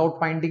do it without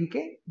finding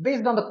k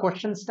based on the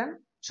question stem.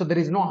 So there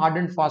is no hard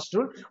and fast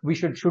rule.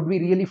 Should we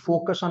really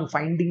focus on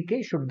finding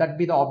k? Should that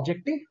be the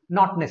objective?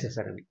 Not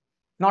necessarily.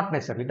 Not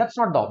necessarily. That's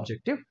not the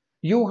objective.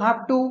 You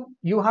have to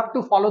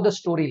follow the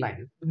storyline.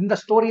 In the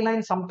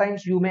storyline,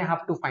 sometimes you may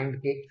have to find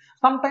k,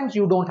 sometimes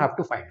you don't have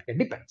to find k.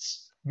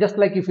 Depends. Just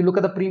like if you look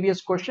at the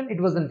previous question,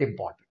 it wasn't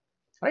important,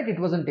 right? It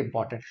wasn't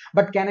important.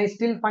 But can I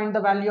still find the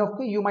value of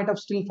k? You might have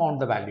still found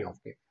the value of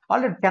k.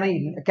 Alright, can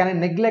I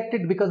neglect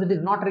it because it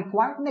is not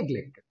required?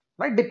 Neglect it,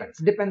 right?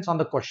 Depends on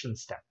the question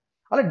step.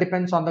 Alright,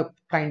 depends on the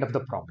kind of the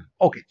problem.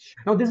 Okay.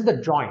 Now this is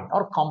the joint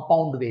or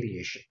compound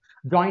variation.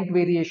 Joint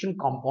variation,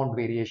 compound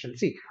variation.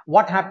 See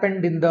what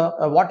happened in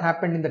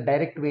the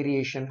direct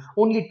variation.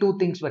 Only two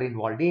things were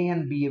involved. A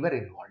and B were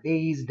involved.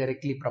 A is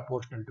directly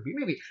proportional to B,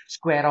 maybe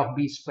square of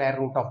B, square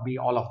root of B,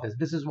 all of this.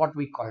 This is what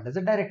we call it as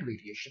a direct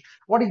variation.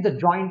 What is the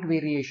joint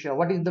variation?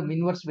 What is the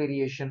inverse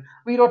variation?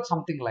 We wrote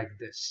something like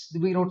this.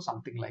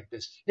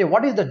 Yeah,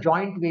 what is the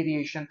joint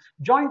variation?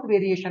 Joint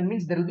variation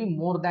means there will be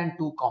more than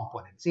two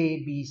components,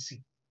 A, B,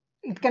 C.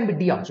 It can be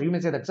D also. You may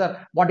say that,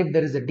 sir, what if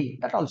there is a D?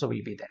 That also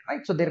will be there,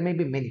 right? So there may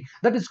be many.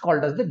 That is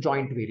called as the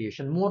joint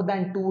variation. More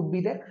than two would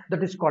be there.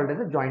 That is called as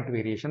a joint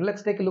variation.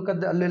 Let's take a look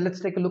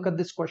at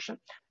this question.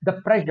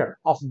 The pressure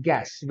of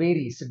gas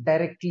varies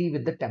directly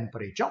with the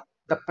temperature.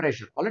 The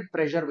pressure,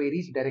 pressure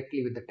varies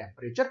directly with the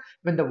temperature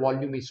when the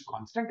volume is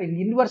constant. And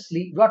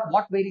inversely,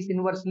 what varies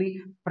inversely?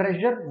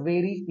 Pressure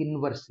varies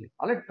inversely.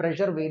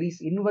 Pressure varies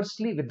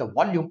inversely with the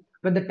volume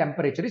when the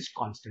temperature is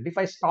constant. If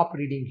I stop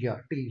reading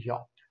here till here,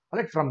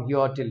 from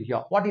here till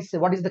here, what is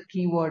the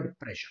keyword?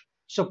 Pressure.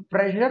 So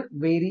pressure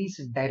varies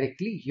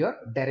directly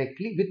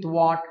with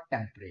what?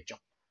 Temperature.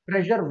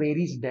 Pressure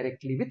varies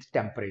directly with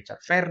temperature.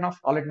 Fair enough.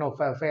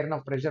 Fair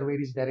enough. Pressure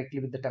varies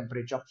directly with the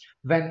temperature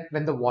when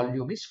the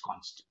volume is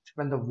constant.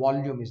 When the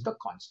volume is the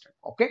constant.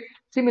 Okay.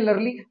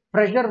 Similarly,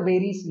 pressure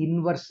varies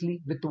inversely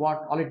with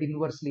what?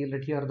 Inversely.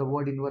 Let here the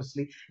word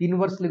inversely.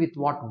 Inversely with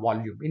what?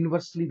 Volume.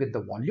 Inversely with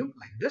the volume,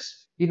 like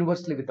this.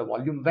 Inversely with the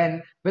volume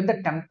when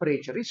the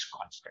temperature is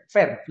constant.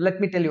 Fair enough. Let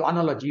me tell you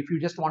analogy. If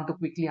you just want to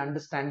quickly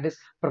understand this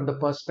from the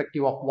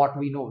perspective of what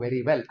we know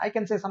very well, I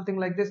can say something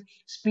like this.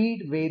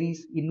 Speed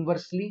varies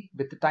inversely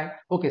with the time.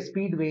 Okay,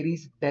 speed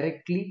varies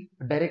directly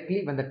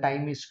when the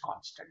time is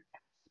constant.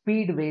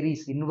 Speed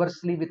varies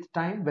inversely with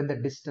time when the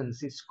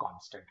distance is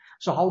constant.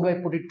 So how do I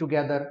put it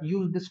together?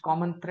 Use this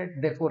common thread.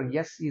 Therefore,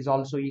 S is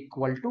also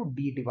equal to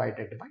D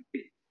divided by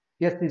T.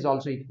 S is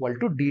also equal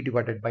to D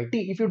divided by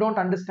T. If you don't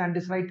understand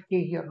this, write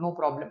K here, no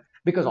problem.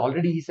 Because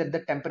already he said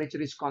that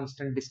temperature is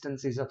constant,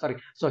 distance is sorry.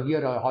 So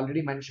here I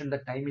already mentioned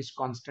that time is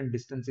constant,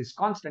 distance is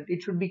constant.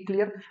 It should be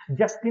clear.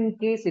 Just in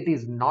case it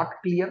is not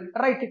clear,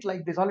 write it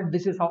like this. Already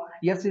this is how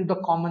S is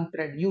the common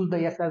thread. Use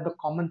the S as the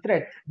common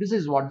thread. This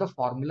is what the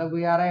formula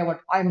we arrive at.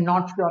 I'm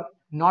not sure.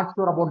 Not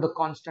sure about the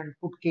constant,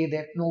 put k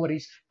there, no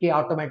worries, k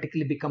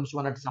automatically becomes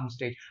 1 at some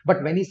stage.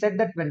 But when he said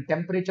that when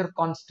temperature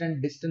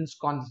constant, distance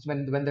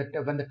constant, when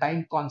the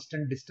time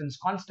constant, distance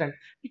constant,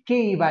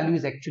 k value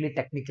is actually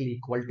technically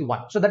equal to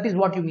 1. So that is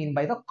what you mean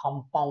by the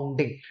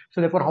compounding.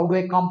 So therefore, how do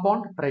I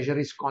compound? Pressure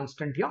is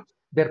constant here.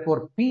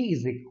 Therefore, P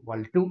is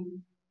equal to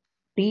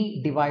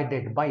T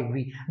divided by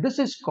V. This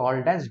is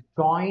called as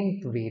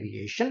joint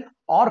variation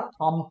or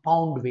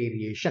compound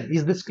variation.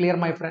 Is this clear,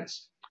 my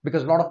friends?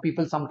 Because a lot of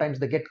people sometimes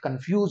they get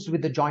confused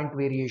with the joint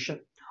variation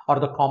or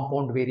the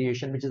compound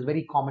variation, which is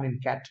very common in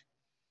CAT.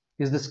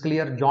 Is this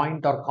clear?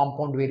 Joint or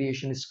compound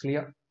variation is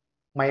clear.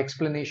 My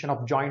explanation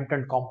of joint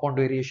and compound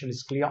variation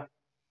is clear.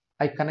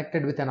 I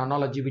connected with an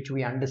analogy which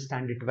we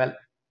understand it well.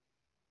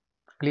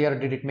 Clear?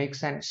 Did it make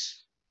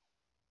sense?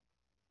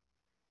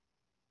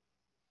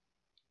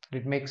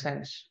 Did it make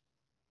sense?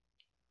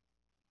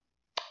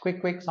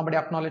 Quick, somebody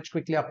acknowledge,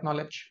 quickly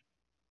acknowledge.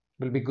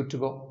 We'll be good to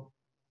go.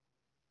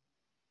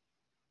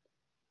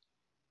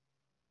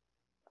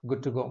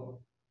 Good to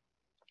go.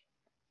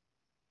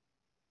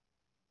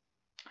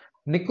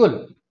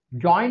 Nikul,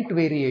 joint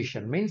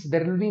variation means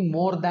there will be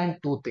more than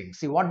two things.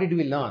 See, what did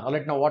we learn? All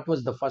right, now what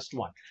was the first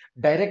one?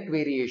 Direct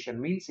variation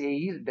means A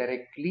is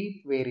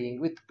directly varying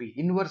with B.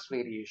 Inverse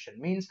variation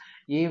means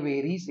A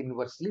varies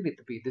inversely with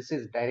B. This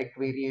is direct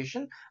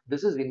variation.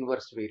 This is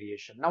inverse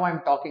variation. Now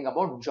I'm talking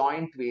about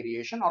joint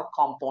variation or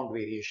compound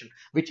variation,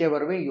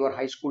 whichever way your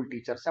high school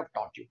teachers have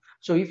taught you.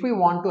 So if we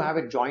want to have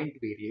a joint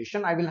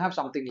variation, I will have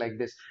something like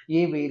this.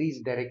 A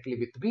varies directly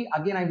with B.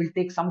 Again, I will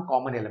take some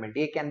common element.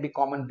 A can be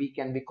common, B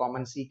can be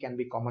common, C can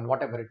be common,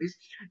 whatever it is.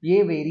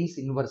 A varies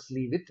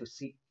inversely with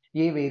C.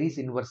 A varies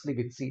inversely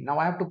with C. Now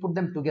I have to put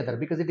them together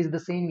because it is the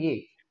same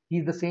A.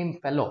 He's the same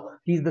fellow.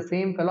 He's the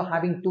same fellow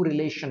having two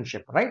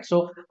relationship, right?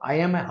 So I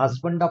am a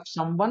husband of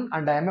someone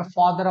and I am a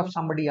father of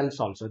somebody else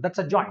also. That's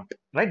a joint,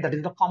 right? That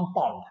is the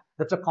compound.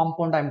 That's a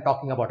compound I'm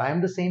talking about. I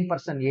am the same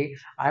person A.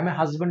 I am a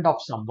husband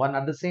of someone.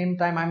 At the same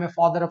time, I'm a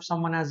father of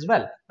someone as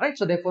well, right?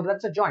 So therefore,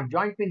 that's a joint.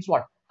 Joint means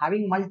what?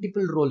 Having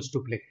multiple roles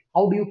to play.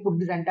 How do you put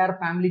this entire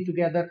family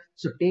together?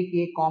 So take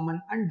A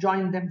common and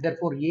join them.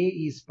 Therefore, A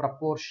is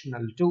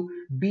proportional to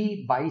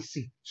B by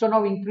C. So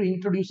now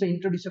introduce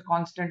a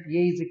constant. A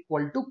is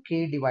equal to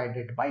K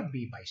divided by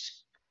B by C.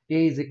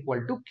 A is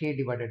equal to K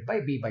divided by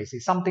B by C.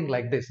 Something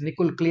like this.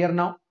 Nikul, clear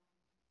now?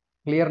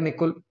 Clear,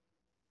 Nikul?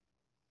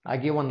 I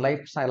give one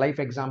life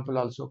example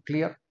also.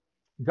 Clear?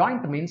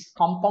 Joint means,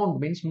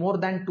 compound means more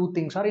than two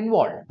things are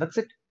involved. That's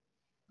it.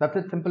 That's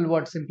a simple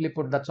word. Simply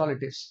put, that's all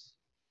it is.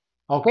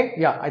 Okay,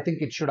 yeah, I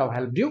think it should have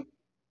helped you.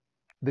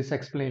 This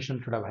explanation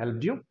should have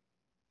helped you.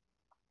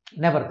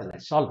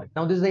 Nevertheless, all right.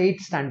 Now, this is the 8th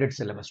standard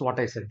syllabus. What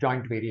I said,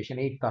 joint variation,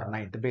 8th or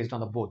 9th, based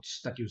on the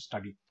boards that you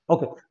study.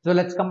 Okay, so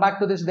let's come back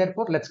to this.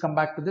 Therefore, let's come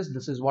back to this.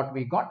 This is what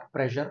we got.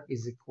 Pressure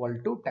is equal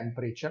to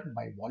temperature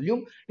by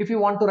volume. If you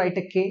want to write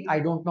a K, I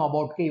don't know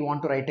about K. You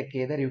want to write a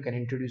K there, you can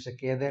introduce a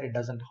K there. It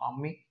doesn't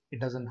harm me. It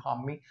doesn't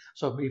harm me.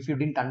 So if you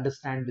didn't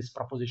understand this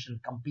proposition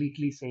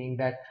completely, saying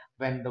that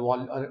when the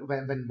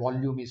when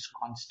volume is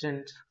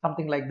constant,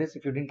 something like this,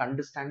 if you didn't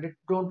understand it,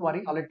 don't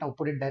worry. I'll now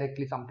put it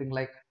directly, something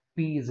like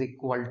P is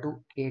equal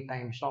to K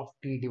times of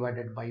T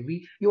divided by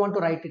V. You want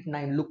to write it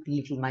look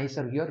little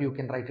nicer here. You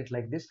can write it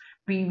like this.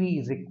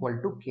 PV is equal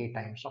to K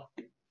times of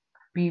T.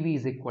 PV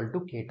is equal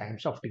to K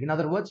times of T. In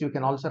other words, you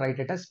can also write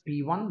it as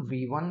P1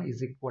 V1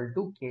 is equal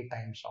to K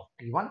times of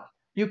T1.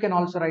 You can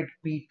also write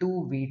P2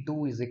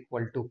 V2 is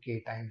equal to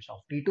K times of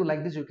T2.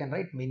 Like this, you can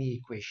write many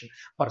equation.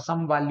 For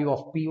some value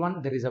of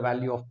P1, there is a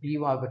value of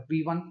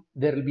P1.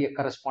 There will be a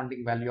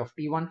corresponding value of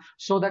T1,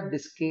 so that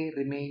this K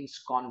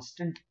remains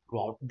constant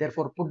throughout.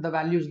 Therefore, put the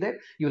values there.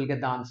 You will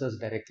get the answers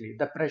directly.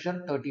 The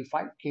pressure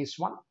 35, case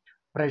 1.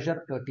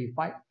 Pressure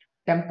 35.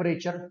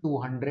 Temperature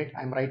 200.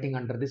 I'm writing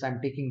under this.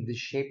 I'm taking this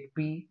shape.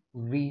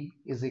 PV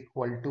is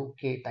equal to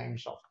K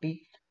times of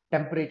T.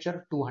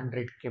 Temperature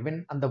 200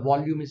 Kelvin, and the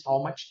volume is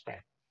how much?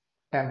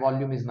 10.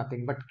 Volume is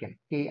nothing but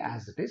K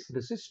as it is.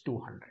 This is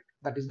 200.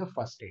 That is the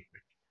first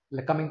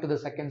statement. Coming to the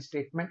second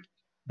statement,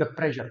 the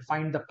pressure.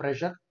 Find the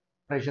pressure.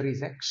 Pressure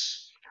is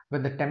X.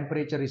 When the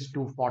temperature is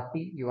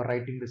 240, you are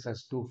writing this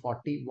as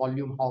 240.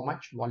 Volume how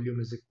much? Volume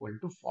is equal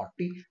to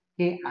 40.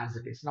 K as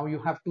it is. Now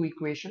you have two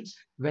equations.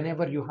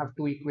 Whenever you have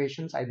two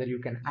equations, either you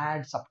can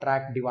add,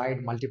 subtract,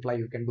 divide, multiply.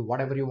 You can do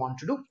whatever you want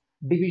to do.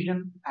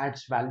 Division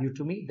adds value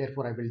to me.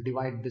 Therefore, I will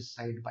divide this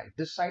side by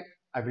this side.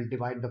 I will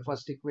divide the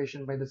first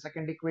equation by the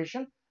second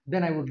equation.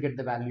 Then I would get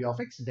the value of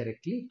X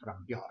directly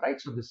from here,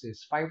 right? So this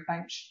is 5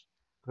 times,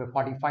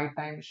 45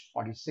 times,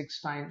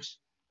 46 times,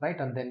 right?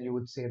 And then you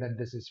would say that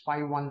this is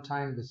 5 1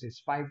 time, this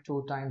is 5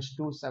 2 times,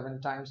 2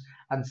 7 times,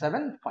 and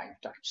 7 5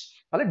 times.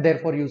 All right.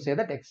 Therefore, you say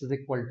that X is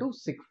equal to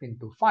 6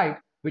 into 5,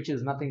 which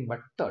is nothing but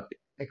 30.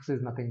 X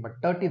is nothing but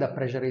 30. The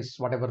pressure is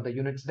whatever the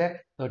units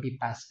there. 30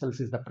 pascals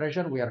is the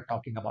pressure we are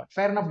talking about.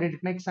 Fair enough. Did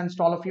it make sense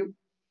to all of you?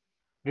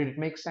 Did it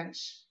make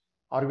sense?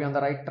 Are we on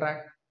the right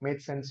track? Made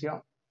sense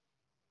here?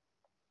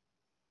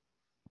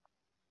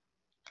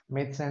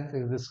 Made sense?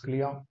 Is this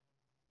clear?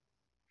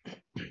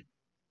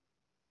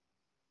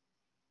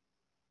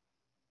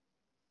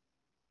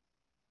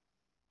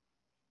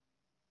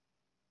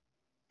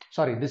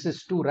 Sorry, this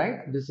is 2,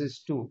 right? This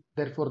is 2.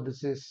 Therefore,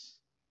 this is,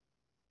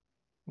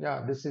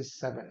 yeah, this is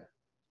 7.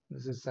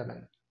 This is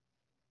 7.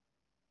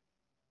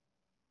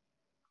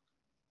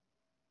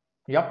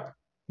 Yep.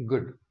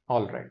 Good.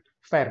 All right.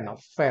 Fair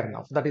enough. Fair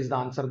enough. That is the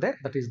answer there.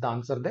 That is the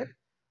answer there.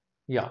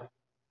 Yeah.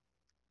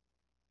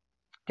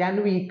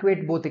 Can we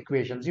equate both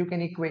equations? You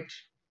can equate.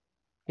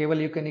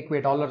 Keval, you can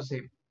equate, all are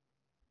same.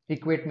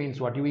 Equate means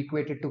what? You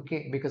equate it to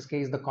k because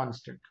k is the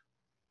constant.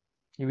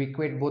 You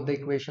equate both the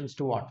equations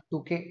to what?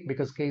 To k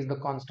because k is the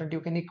constant.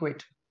 You can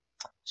equate.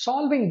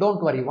 Solving,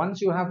 don't worry.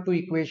 Once you have two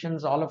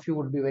equations, all of you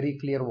would be very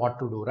clear what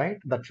to do, right?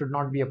 That should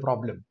not be a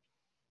problem.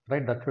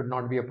 Right? That should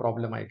not be a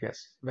problem, I guess.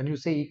 When you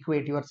say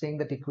equate, you are saying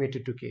that equate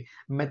it to k.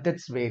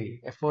 Methods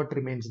vary. Effort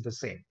remains the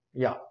same.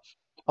 Yeah.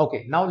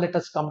 Okay. Now let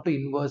us come to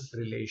inverse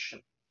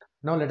relation.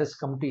 Now let us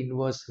come to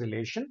inverse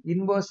relation.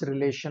 Inverse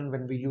relation,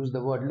 when we use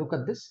the word, look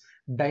at this,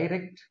 let's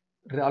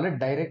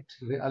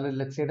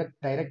say the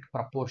direct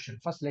proportion.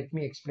 First, let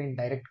me explain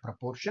direct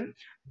proportion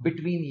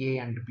between A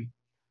and B.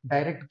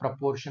 Direct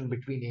proportion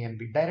between A and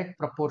B. Direct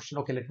proportion,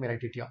 okay, let me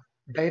write it here.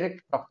 Direct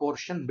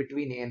proportion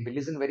between A and B.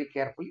 Listen very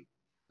carefully.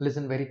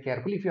 Listen very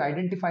carefully. If you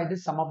identify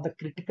this, some of the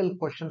critical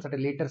questions at a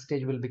later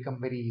stage will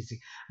become very easy.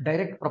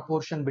 Direct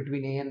proportion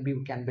between A and B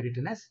can be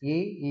written as A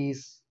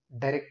is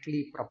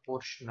directly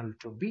proportional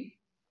to B.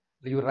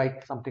 You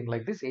write something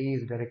like this: A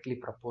is directly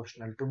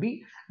proportional to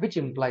B, which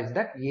implies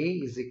that A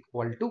is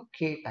equal to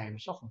K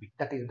times of B.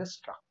 That is the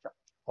structure.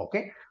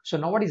 Okay. So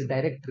now what is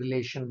direct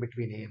relation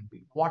between A and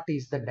B? What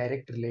is the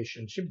direct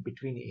relationship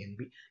between A and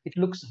B? It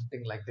looks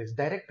something like this.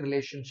 Direct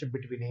relationship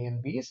between A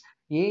and B is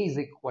A is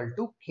equal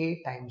to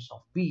K times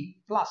of B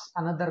plus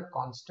another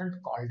constant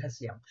called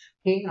as M.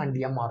 K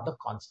and M are the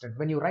constant.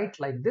 When you write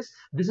like this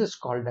is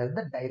called as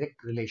the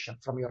direct relation.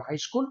 From your high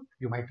school,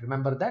 you might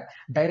remember that.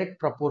 Direct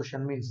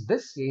proportion means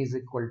this, A is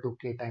equal to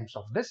K times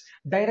of this.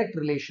 Direct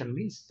relation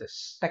means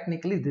this.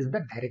 Technically, this is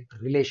the direct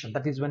relation.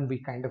 That is when we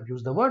kind of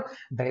use the word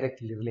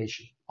direct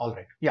relation. All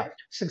right. Yeah.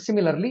 So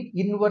similarly,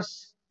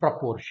 inverse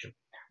proportion.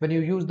 When you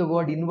use the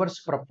word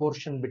inverse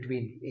proportion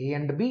between A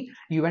and B,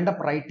 you end up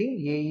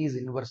writing A is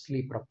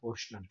inversely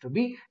proportional to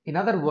B. In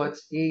other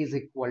words, A is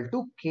equal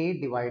to K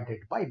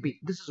divided by B.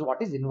 This is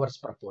what is inverse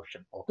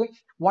proportion. Okay.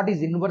 What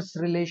is inverse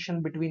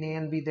relation between A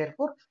and B?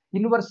 Therefore,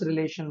 inverse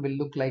relation will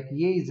look like A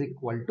is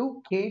equal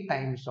to K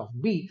times of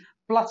B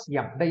plus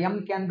M. The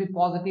M can be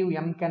positive,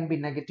 M can be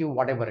negative,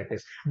 whatever it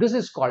is. This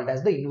is called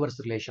as the inverse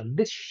relation.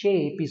 This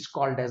shape is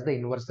called as the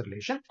inverse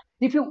relation.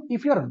 If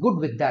you are good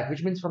with that,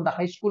 which means from the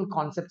high school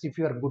concepts, if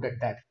you are good at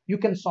that, you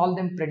can solve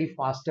them pretty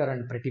faster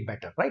and pretty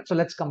better, right? So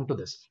let's come to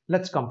this.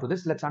 Let's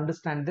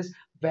understand this,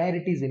 where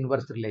it is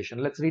inverse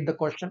relation. Let's read the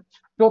question.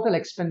 Total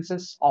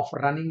expenses of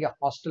running a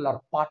hostel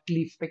are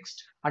partly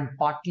fixed and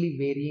partly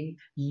varying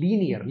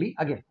linearly.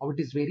 Again, how it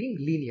is varying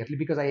linearly,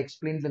 because I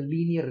explained the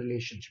linear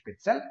relationship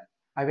itself.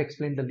 I've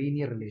explained the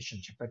linear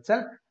relationship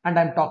itself, and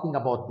I'm talking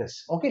about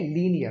this, okay,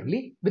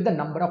 linearly with the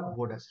number of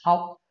boarders.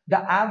 How? The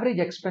average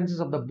expenses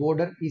of the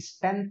boarder is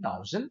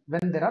 10,000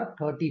 when there are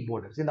 30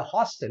 boarders. In the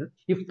hostel,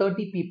 if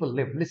 30 people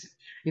live, listen,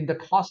 in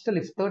that hostel,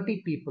 if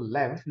 30 people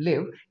live,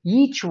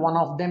 each one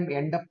of them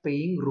end up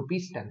paying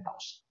rupees 10,000.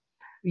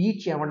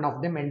 Each one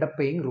of them end up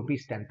paying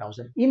rupees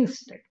 10,000.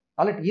 Instead,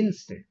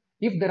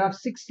 if there are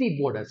 60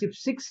 boarders, if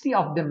 60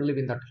 of them live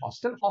in that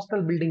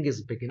hostel building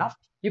is big enough.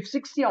 If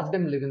 60 of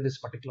them live in this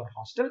particular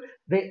hostel,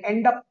 they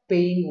end up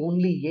paying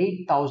only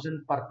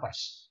 8,000 per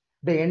person.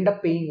 They end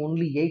up paying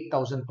only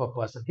 8,000 per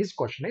person. His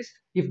question is,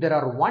 if there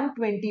are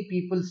 120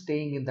 people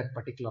staying in that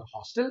particular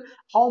hostel,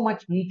 how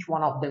much each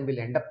one of them will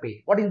end up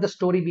paying? What is the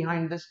story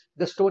behind this?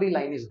 The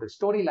storyline is this.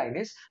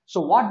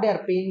 So what they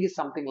are paying is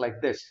something like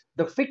this.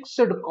 The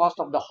fixed cost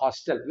of the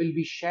hostel will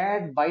be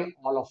shared by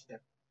all of them.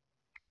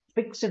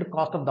 Fixed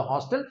cost of the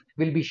hostel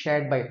will be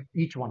shared by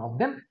each one of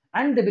them,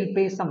 and they will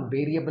pay some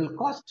variable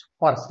cost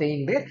for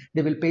staying there.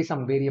 They will pay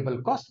some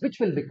variable cost, which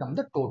will become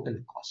the total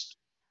cost.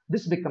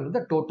 This becomes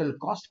the total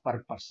cost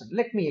per person.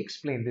 Let me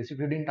explain this. If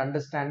you didn't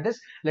understand this,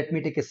 let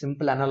me take a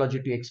simple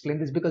analogy to explain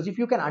this, because if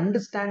you can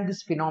understand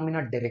this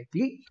phenomena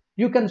directly,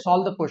 you can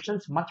solve the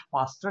questions much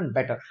faster and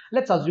better.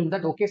 Let's assume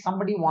that, okay,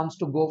 somebody wants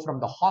to go from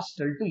the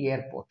hostel to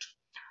airport.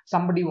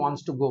 Somebody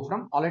wants to go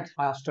from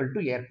hostel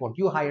to airport.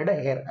 You hired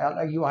a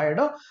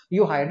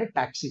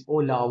taxi,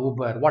 Ola,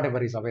 Uber,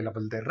 whatever is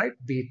available there, right?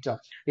 Be it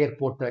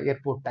airport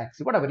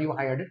taxi, whatever. You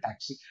hired a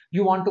taxi.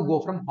 You want to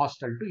go from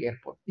hostel to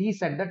airport. He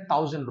said that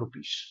 1,000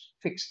 rupees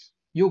fixed.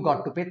 You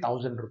got to pay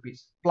 1,000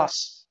 rupees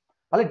plus.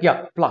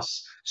 Yeah,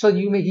 plus. So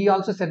he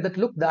also said that,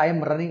 look, we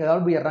are running an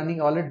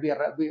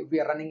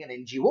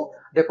NGO.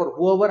 Therefore,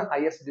 whoever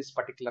hires this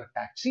particular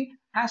taxi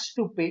has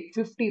to pay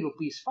 50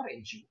 rupees for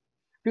NGO.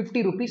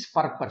 50 rupees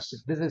per person.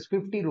 This is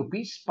 50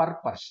 rupees per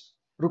person.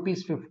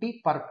 Rupees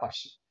 50 per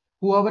person.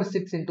 Whoever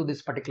sits into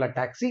this particular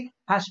taxi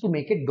has to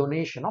make a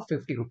donation of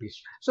 50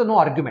 rupees. So no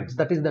arguments.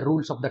 That is the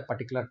rules of that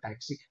particular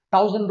taxi.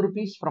 1000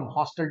 rupees from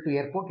hostel to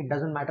airport. It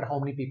doesn't matter how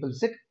many people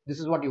sit. This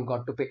is what you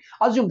got to pay.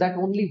 Assume that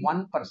only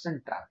one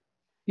person travel.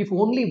 If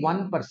only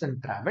one person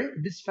travel,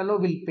 this fellow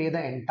will pay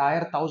the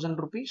entire 1000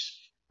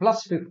 rupees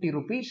plus 50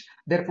 rupees.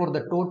 Therefore,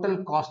 the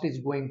total cost is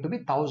going to be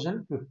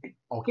 1050.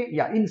 Okay.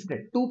 Yeah.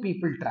 Instead, two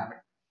people travel.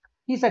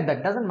 He said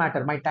that doesn't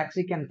matter. My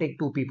taxi can take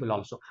two people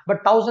also.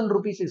 But 1000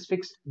 rupees is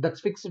fixed.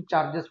 That's fixed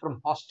charges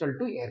from hostel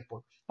to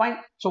airport. Fine.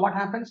 So what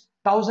happens?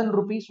 1000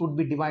 rupees would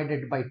be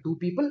divided by two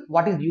people.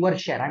 What is your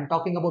share? I'm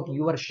talking about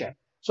your share.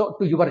 So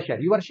to your share.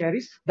 Your share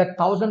is that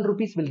 1000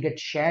 rupees will get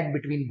shared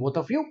between both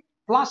of you.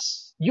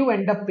 Plus you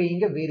end up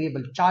paying a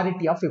variable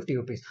charity of 50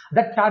 rupees.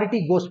 That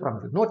charity goes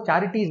from you. No,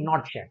 charity is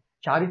not shared.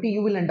 Charity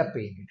you will end up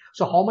paying it.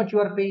 So how much you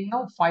are paying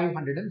now?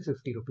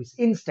 550 rupees.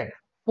 Instead,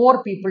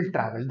 four people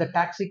travel, the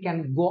taxi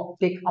can go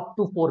take up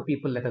to four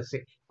people. Let us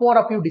say four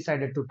of you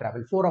decided to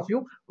travel, four of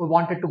you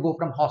wanted to go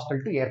from hostel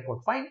to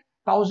airport. Fine,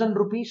 1000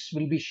 rupees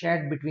will be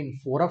shared between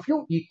four of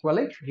you,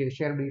 equally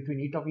shared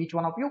between each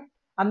one of you,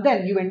 and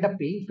then you end up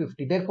paying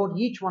 50. Therefore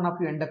each one of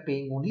you end up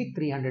paying only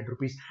 300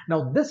 rupees.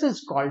 Now this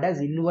is called as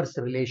inverse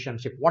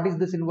relationship. What is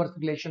this inverse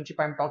relationship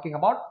I'm talking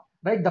about?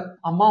 Right, the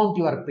amount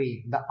you are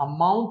paying, the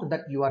amount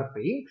that you are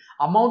paying,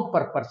 amount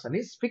per person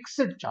is fixed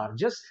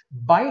charges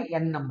by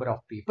n number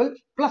of people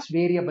plus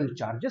variable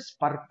charges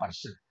per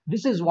person.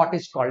 This is what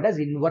is called as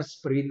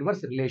inverse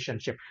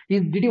relationship.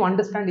 Did you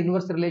understand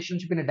inverse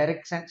relationship in a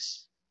direct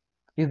sense?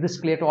 Is this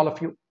clear to all of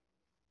you?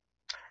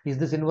 Is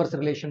this inverse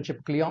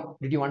relationship clear?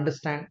 Did you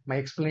understand? My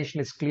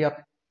explanation is clear.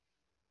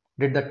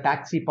 Did the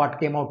taxi part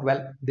came out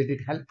well? Did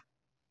it help?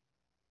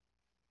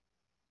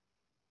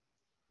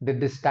 Did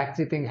this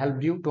taxi thing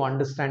help you to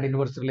understand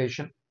inverse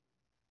relation?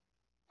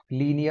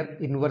 Linear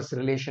inverse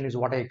relation is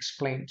what I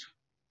explained.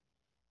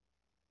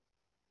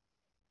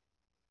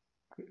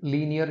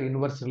 Linear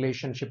inverse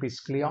relationship is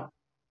clear.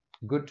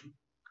 Good.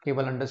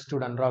 Keval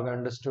understood, Anurag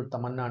understood,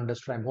 Tamanna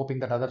understood. I'm hoping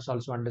that others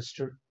also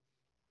understood.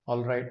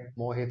 All right.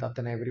 Mohit,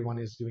 Atana, everyone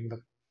is doing the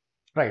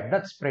right.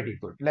 That's pretty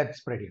good.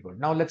 That's pretty good.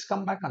 Now let's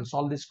come back and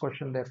solve this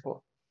question.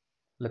 Therefore,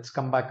 let's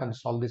come back and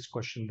solve this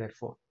question.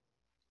 Therefore,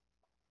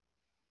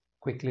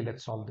 quickly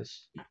let's solve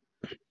this.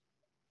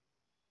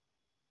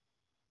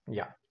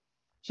 Yeah.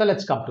 So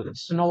let's come to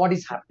this. So now what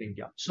is happening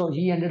here? So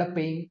he ended up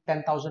paying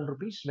 10,000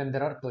 rupees when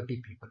there are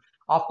 30 people.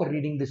 After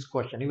reading this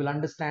question, you will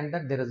understand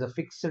that there is a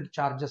fixed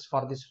charges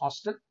for this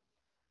hostel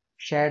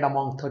shared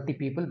among 30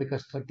 people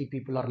because 30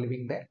 people are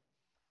living there.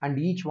 And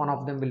each one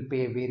of them will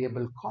pay a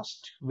variable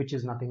cost, which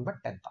is nothing but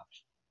 10,000.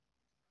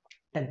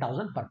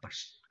 10,000 per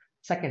person.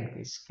 Second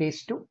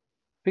case 2,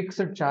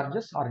 fixed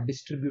charges are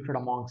distributed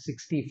among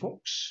 60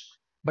 folks,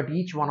 but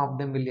each one of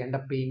them will end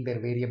up paying their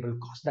variable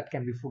cost. That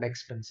can be food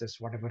expenses,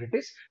 whatever it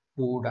is,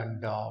 food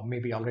and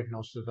maybe already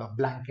knows the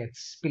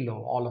blankets,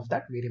 pillow, all of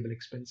that variable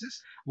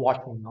expenses,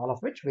 washing, all of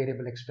which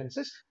variable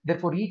expenses.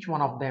 Therefore, each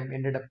one of them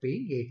ended up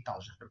paying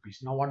 8,000 rupees.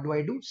 Now, what do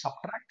I do?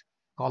 Subtract.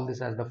 Call this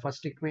as the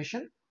first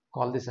equation.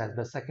 Call this as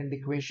the second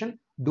equation.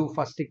 Do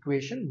first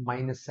equation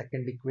minus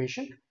second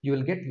equation. You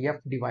will get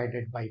f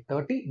divided by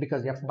 30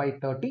 because f by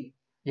 30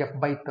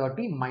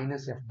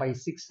 minus f by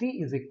 60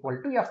 is equal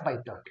to f by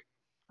 30.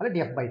 Alright,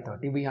 f by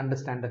 30. We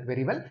understand that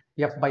very well.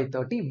 F by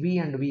 30, v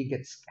and v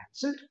gets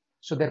cancelled.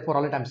 So therefore,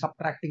 alright, I'm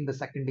subtracting the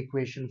second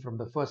equation from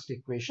the first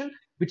equation,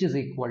 which is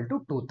equal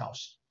to 2000.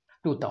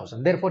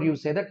 2000. Therefore, you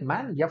say that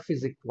man, f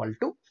is equal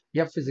to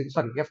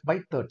f by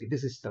 30.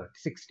 This is 30,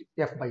 60,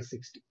 f by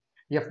 60.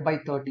 F by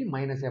 30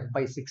 minus f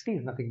by 60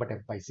 is nothing but f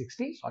by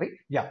 60. Sorry.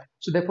 Yeah.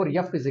 So therefore,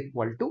 f is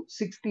equal to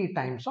 60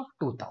 times of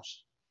 2000.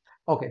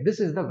 Okay.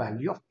 This is the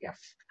value of f.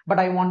 But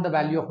I want the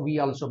value of v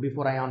also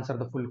before I answer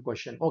the full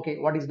question. Okay.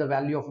 What is the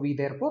value of v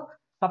therefore?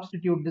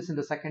 Substitute this in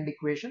the second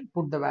equation.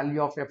 Put the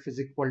value of f is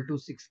equal to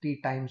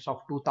 60 times of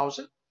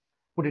 2000.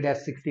 Put it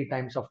as 60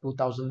 times of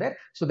 2000 there.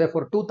 So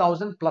therefore,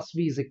 2000 plus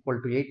v is equal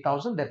to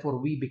 8000.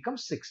 Therefore, v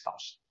becomes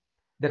 6000.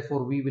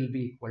 Therefore, v will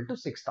be equal to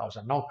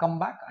 6000. Now come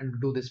back and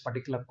do this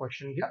particular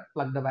question here.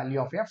 Plug the value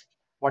of f.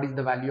 What is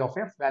the value of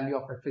f? Value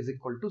of f is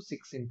equal to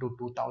 6 into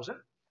 2000.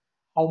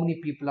 How many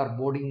people are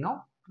boarding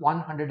now?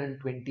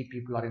 120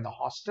 people are in the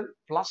hostel.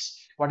 Plus,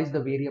 what is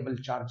the variable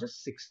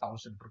charges?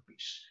 6,000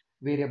 rupees.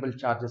 Variable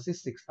charges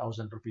is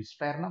 6,000 rupees.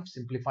 Fair enough.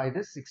 Simplify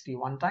this.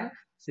 61 times,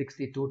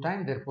 62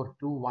 times. Therefore,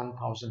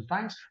 1,000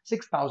 times.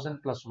 6,000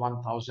 plus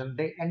 1,000.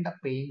 They end up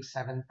paying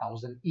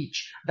 7,000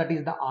 each. That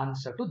is the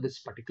answer to this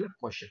particular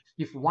question.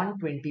 If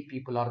 120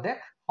 people are there,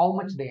 how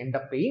much they end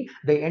up paying?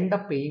 They end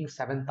up paying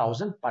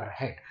 7,000 per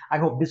head. I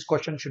hope this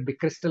question should be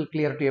crystal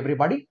clear to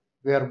everybody.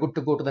 We are good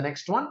to go to the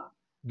next one.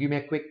 Give me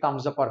a quick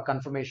thumbs up or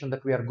confirmation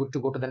that we are good to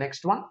go to the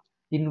next one.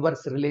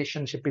 Inverse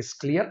relationship is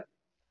clear.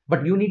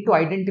 But you need to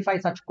identify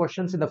such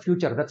questions in the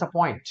future. That's a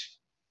point.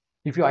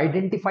 If you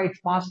identify it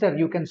faster,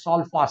 you can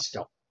solve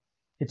faster.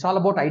 It's all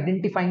about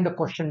identifying the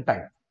question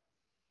type.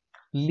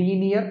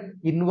 Linear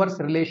inverse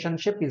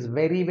relationship is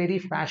very, very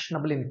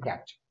fashionable in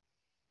CAT.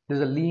 This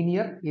is a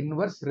linear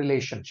inverse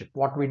relationship.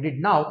 What we did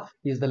now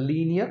is the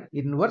linear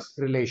inverse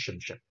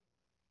relationship.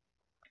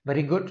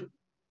 Very good.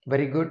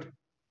 Very good.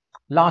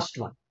 Last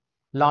one.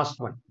 Last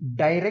one.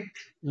 Direct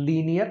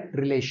linear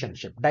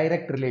relationship.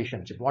 Direct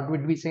relationship. What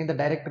would we say in the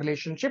direct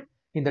relationship?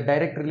 In the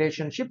direct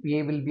relationship,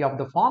 A will be of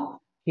the form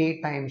K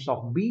times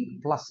of B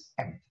plus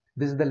M.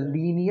 This is the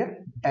linear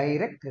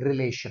direct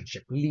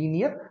relationship.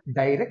 Linear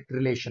direct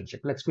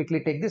relationship. Let's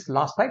quickly take this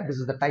last type. This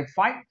is the type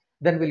 5.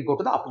 Then we'll go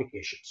to the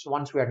applications.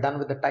 Once we are done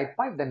with the type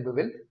 5, then we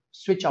will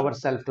switch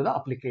ourselves to the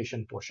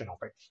application portion of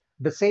it.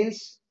 The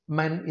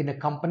salesman in a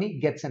company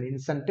gets an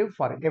incentive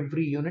for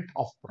every unit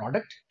of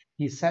product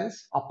he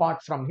sells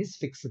apart from his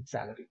fixed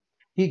salary.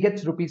 He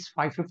gets rupees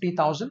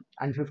 550,000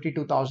 and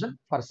 52,000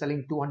 for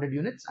selling 200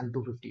 units and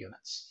 250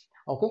 units.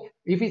 Okay,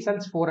 if he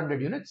sells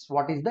 400 units,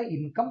 what is the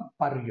income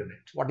per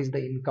unit? What is the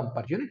income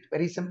per unit?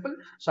 Very simple.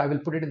 So I will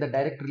put it in the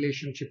direct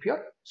relationship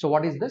here. So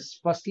what is this?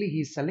 Firstly,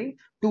 he is selling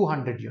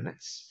 200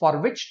 units, for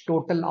which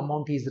total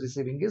amount he is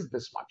receiving is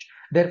this much.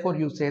 Therefore,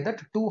 you say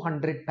that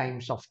 200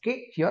 times of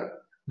K here.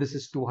 This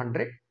is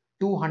 200.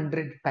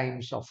 200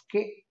 times of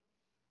K.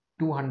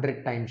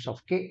 200 times of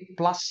K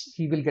plus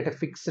he will get a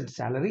fixed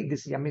salary.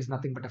 This M is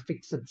nothing but a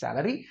fixed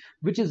salary,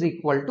 which is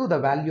equal to the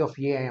value of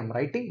A I am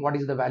writing. What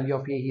is the value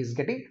of A he is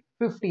getting?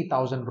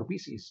 50,000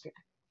 rupees he is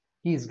getting.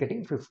 He is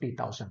getting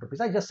 50,000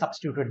 rupees. I just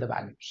substituted the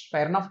values.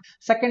 Fair enough.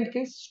 Second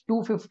case,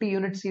 250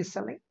 units he is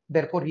selling.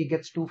 Therefore, he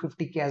gets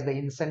 250K as the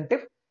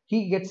incentive.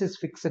 He gets his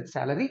fixed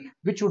salary,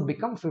 which would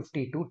become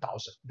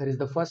 52,000. There is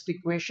the first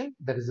equation.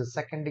 There is the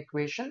second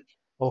equation.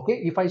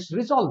 Okay, if I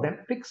resolve them,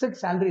 fixed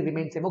salary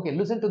remains same. Okay,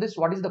 listen to this.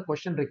 What is the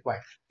question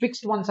required?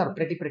 Fixed ones are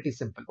pretty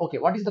simple. Okay,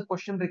 what is the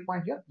question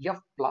required here? F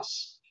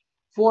plus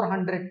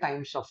 400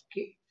 times of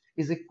K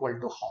is equal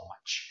to how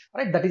much?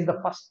 Right, that is the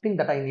first thing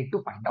that I need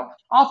to find out.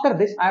 After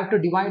this, I have to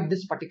divide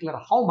this particular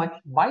how much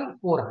by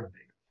 400.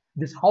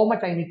 This how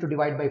much I need to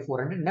divide by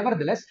 400.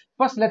 Nevertheless,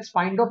 first let's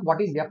find out what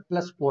is F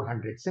plus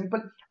 400.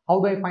 Simple. How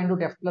do I find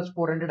out F plus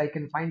 400? I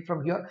can find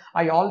from here.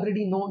 I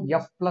already know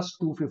F plus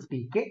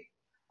 250K.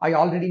 I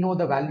already know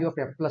the value of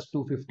F plus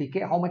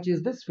 250K. How much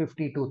is this?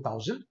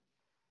 52,000.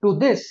 To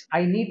this,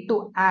 I need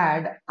to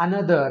add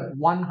another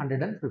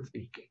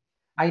 150K.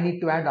 I need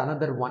to add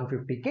another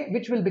 150K,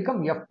 which will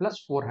become F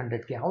plus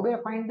 400K. How do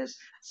I find this?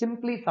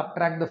 Simply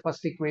subtract the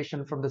first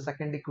equation from the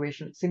second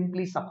equation.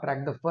 Simply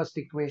subtract the first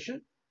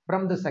equation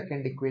from the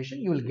second equation.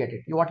 You will get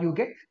it. What you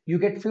get? You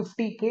get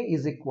 50K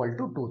is equal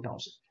to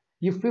 2,000.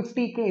 If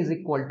 50K is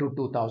equal to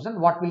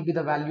 2000, what will be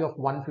the value of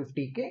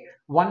 150K?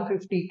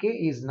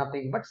 150K is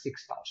nothing but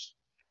 6000.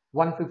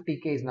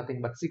 150K is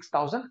nothing but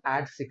 6000.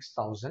 Add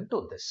 6000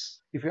 to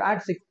this. If you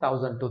add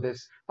 6000 to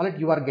this,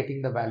 you are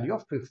getting the value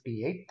of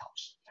 58,000.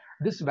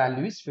 This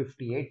value is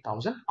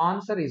 58,000.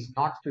 Answer is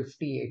not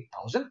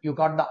 58,000. You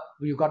got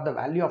the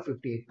value of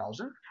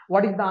 58,000.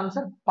 What is the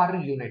answer? Per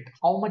unit.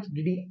 How much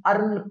did he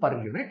earn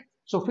per unit?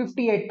 So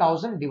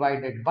 58,000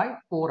 divided by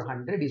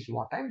 400 is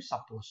what I am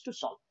supposed to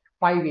solve.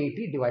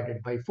 580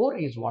 divided by 4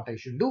 is what I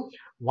should do.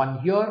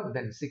 1 year,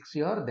 then 6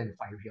 year, then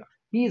 5 year.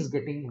 He is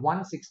getting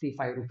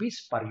 165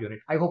 rupees per unit.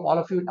 I hope all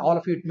of you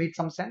it made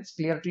some sense,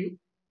 clear to you?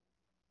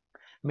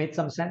 Made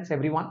some sense,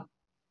 everyone?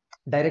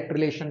 Direct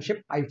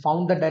relationship. I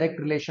found the direct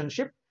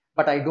relationship,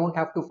 but I don't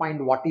have to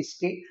find what is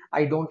K.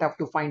 I don't have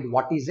to find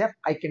what is F.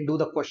 I can do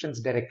the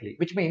questions directly,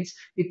 which means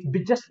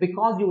just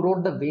because you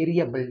wrote the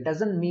variable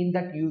doesn't mean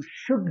that you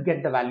should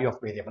get the value of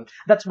variable.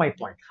 That's my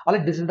point. All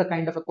right, this is the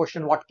kind of a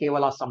question what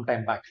Keval asked some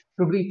time back.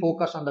 Should we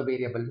focus on the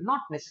variable? Not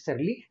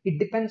necessarily. It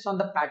depends on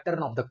the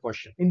pattern of the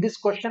question. In this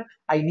question,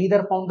 I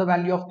neither found the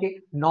value of K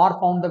nor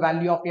found the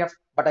value of F,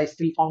 but I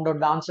still found out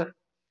the answer.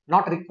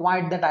 Not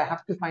required that I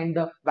have to find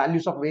the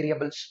values of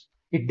variables.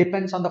 It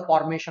depends on the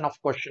formation of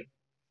question.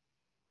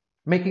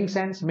 Making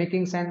sense?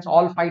 Making sense?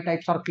 All 5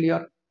 types are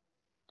clear.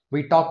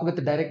 We talked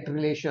with direct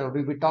relation.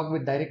 We talked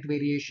with direct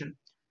variation,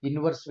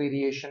 inverse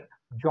variation,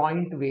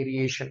 joint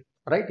variation,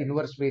 right?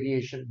 Inverse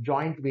variation,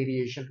 joint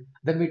variation.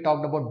 Then we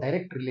talked about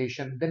direct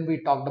relation. Then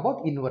we talked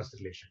about inverse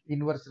relation.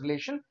 Inverse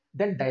relation,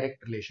 then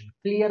direct relation.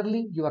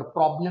 Clearly, your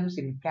problems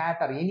in CAT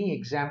or any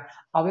exam,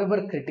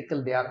 however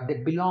critical they are,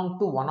 they belong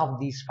to one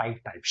of these 5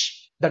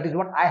 types. That is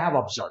what I have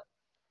observed.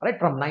 Right,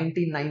 from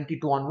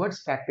 1992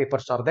 onwards, CAT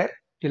papers are there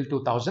till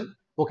 2000.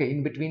 Okay,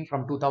 in between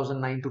from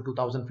 2009 to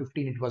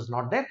 2015, it was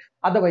not there.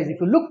 Otherwise, if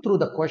you look through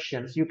the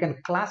questions, you can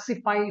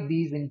classify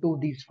these into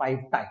these 5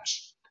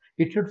 types.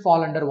 It should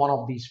fall under one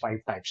of these 5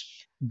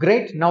 types.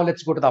 Great. Now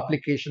let's go to the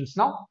applications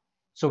now.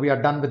 So we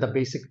are done with the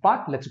basic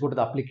part. Let's go to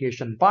the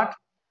application part.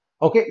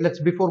 Okay,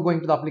 before going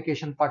to the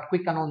application part,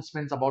 quick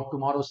announcements about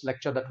tomorrow's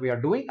lecture that we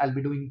are doing. I'll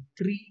be doing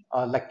 3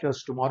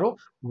 lectures tomorrow,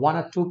 one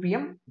at 2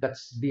 p.m.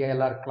 That's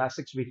DILR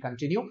Classics. We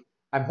continue.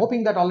 I'm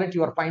hoping that already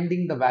you are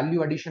finding the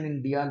value addition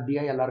in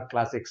DILR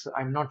Classics.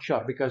 I'm not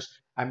sure because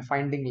I'm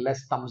finding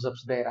less thumbs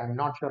ups there. I'm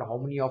not sure how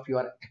many of you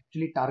are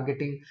actually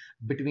targeting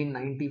between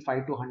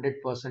 95 to 100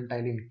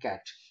 percentile in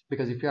CAT.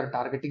 Because if you are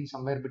targeting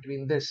somewhere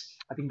between this,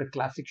 I think the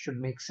Classics should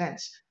make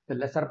sense. The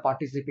lesser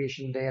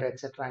participation there,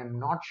 etc. I'm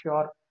not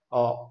sure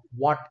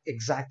what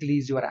exactly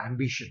is your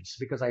ambitions,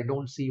 because I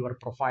don't see your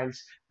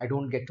profiles. I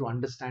don't get to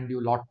understand you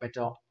a lot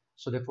better.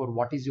 So therefore,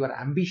 what is your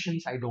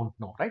ambitions? I don't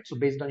know, right? So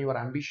based on your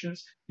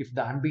ambitions, if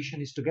the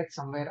ambition is to get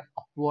somewhere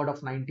upward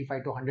of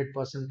 95 to 100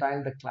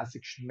 percentile, the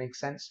classic should make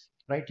sense,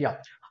 right? Yeah.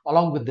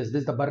 Along with this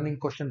is the burning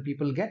question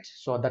people get.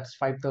 So that's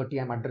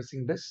 5:30. I'm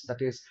addressing this.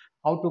 That is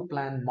how to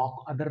plan mock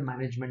other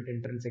management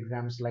entrance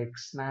exams like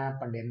SNAP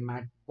and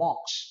NMAT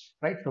mocks,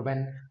 right? So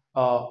when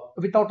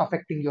without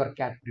affecting your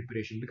CAT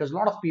preparation, because a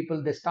lot of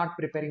people, they start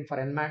preparing for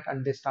NMAT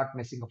and they start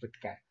messing up with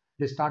CAT.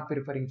 They start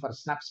preparing for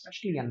SNAP,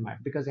 especially NMAT,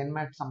 because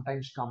NMAT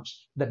sometimes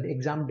comes, the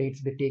exam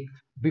dates they take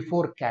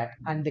before CAT,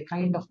 and they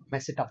kind of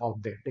mess it up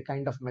out there. They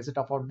kind of mess it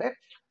up out there.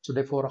 So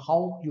therefore,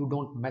 how you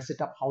don't mess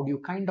it up, how do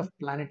you kind of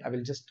plan it? I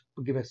will just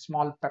give a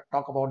small pep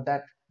talk about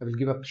that. I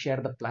will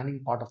share the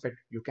planning part of it.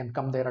 You can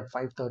come there at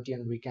 5:30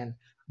 and we can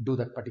do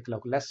that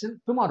particular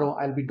lesson. Tomorrow,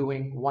 I'll be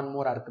doing one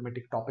more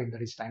arithmetic topic,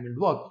 that is time and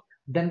work.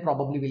 Then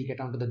probably we'll get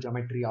onto the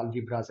geometry,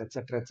 algebras,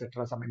 etc.,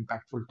 some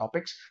impactful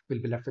topics.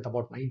 We'll be left with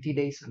about 90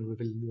 days and we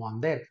will move on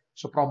there.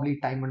 So probably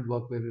time and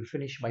work we will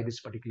finish by this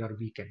particular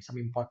weekend. Some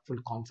impactful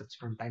concepts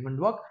from time and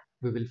work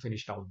we will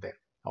finish out there.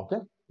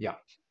 Okay. Yeah.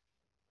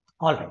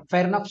 All right,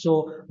 fair enough.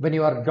 So when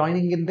you are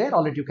joining in there,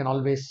 all right, you can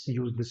always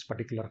use this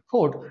particular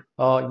code.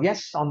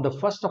 Yes, on the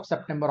 1st of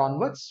September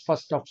onwards,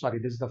 this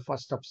is the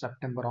 1st of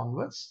September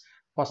onwards.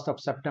 1st of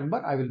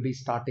September, I will be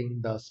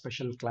starting the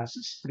special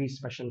classes, 3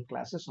 special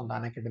classes on the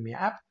Unacademy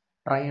app.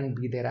 Try and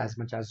be there as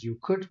much as you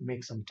could,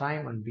 make some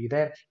time and be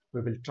there.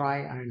 We will try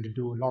and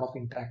do a lot of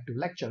interactive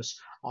lectures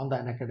on the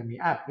Unacademy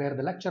app where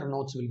the lecture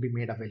notes will be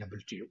made available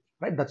to you,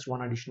 right? That's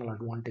one additional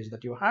advantage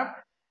that you have.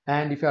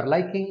 And if you are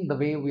liking the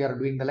way we are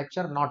doing the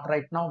lecture, not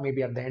right now,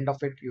 maybe at the end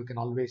of it, you can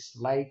always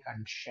like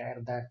and share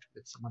that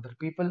with some other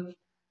people.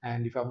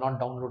 And if you have not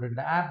downloaded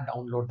the app,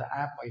 download the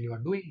app. While you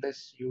are doing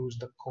this, use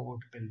the code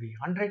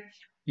Belvi100.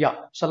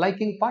 Yeah, so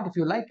liking part, if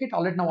you like it,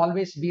 all right, now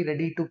always be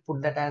ready to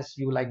put that as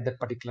you like that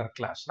particular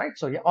class, right?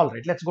 So yeah, all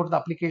right, let's go to the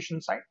application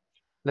side.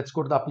 Let's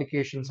go to the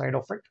application side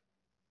of it.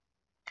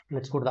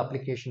 Let's go to the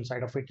application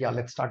side of it. Yeah,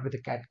 let's start with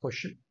a CAT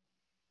question.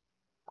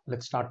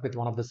 Let's start with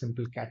one of the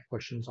simple CAT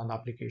questions on the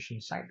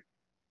application side.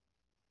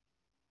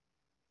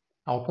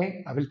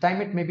 Okay, I will time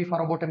it maybe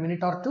for about a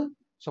minute or two.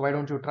 So why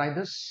don't you try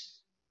this?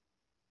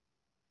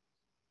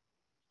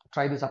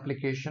 Try this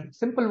application,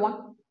 simple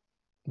one,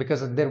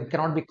 because there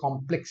cannot be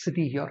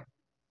complexity here.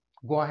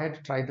 Go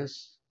ahead, try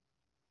this.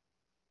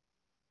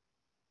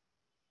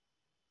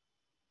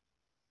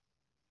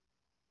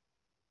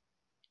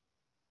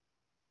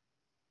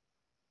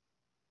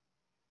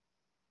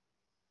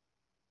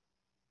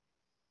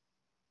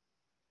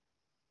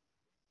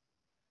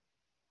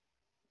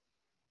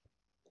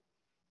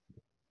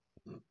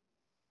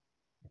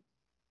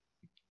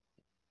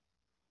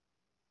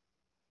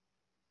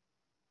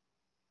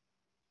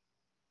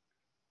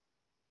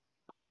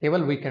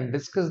 Well, we can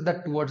discuss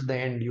that towards the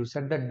end. You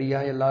said that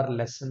DILR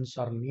lessons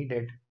are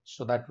needed,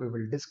 so that we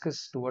will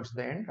discuss towards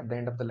the end, at the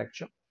end of the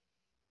lecture.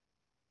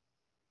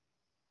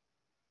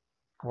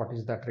 What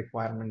is that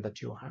requirement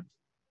that you have?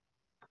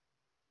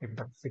 If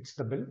that fits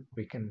the bill,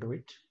 we can do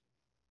it.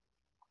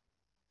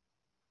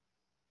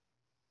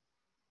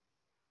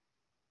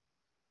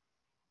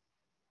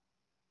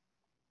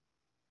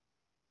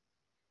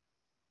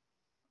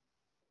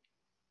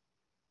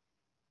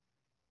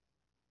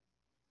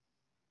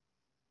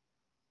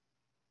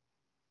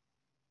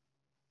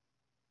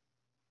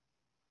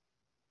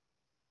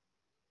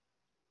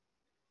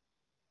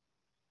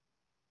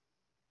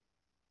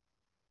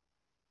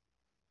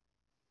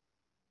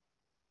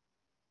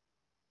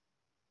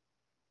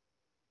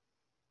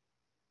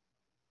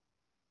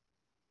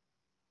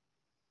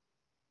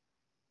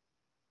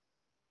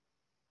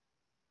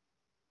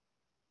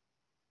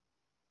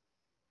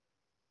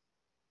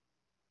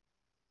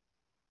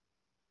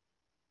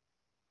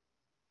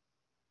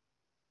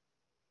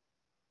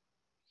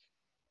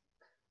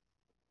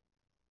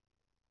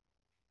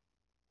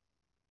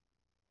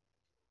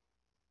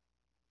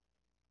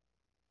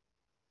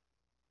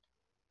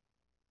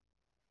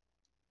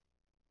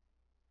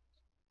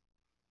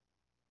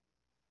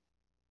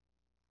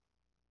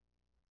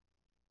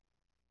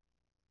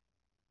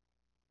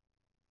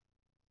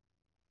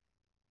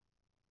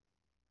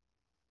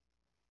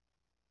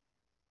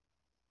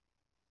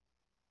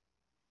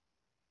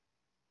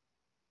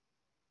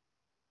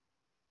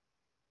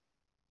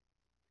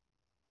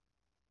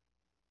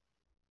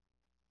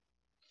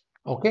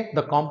 Okay,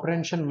 the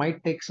comprehension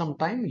might take some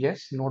time.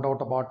 Yes, no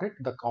doubt about it.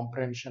 The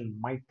comprehension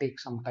might take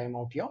some time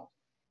out here.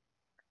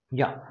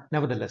 Yeah,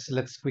 nevertheless,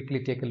 let's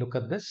quickly take a look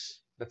at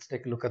this. Let's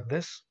take a look at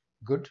this.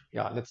 Good.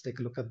 Yeah, let's take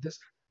a look at this.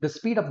 The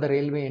speed of the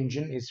railway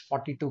engine is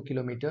 42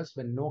 kilometers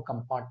when no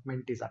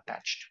compartment is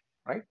attached,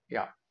 right?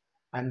 Yeah.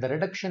 And the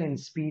reduction in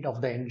speed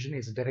of the engine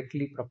is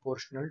directly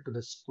proportional to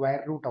the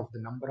square root of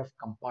the number of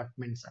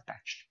compartments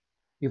attached.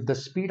 If the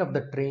speed of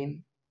the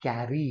train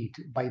carried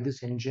by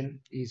this engine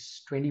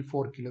is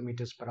 24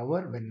 kilometers per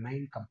hour when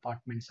 9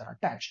 compartments are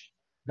attached,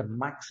 The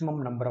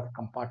maximum number of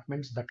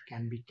compartments that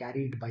can be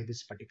carried by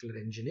this particular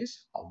engine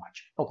is how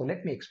much? Okay,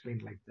 let me explain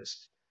like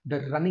this.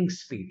 The running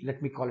speed,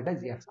 let me call it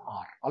as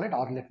SR, all right,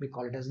 or let me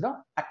call it as the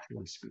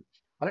actual speed.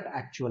 All right,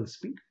 actual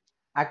speed.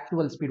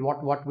 Actual speed,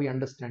 what we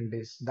understand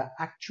is the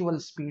actual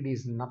speed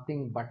is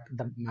nothing but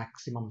the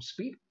maximum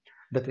speed,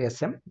 the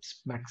SM,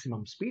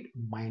 maximum speed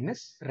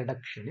minus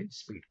reduction in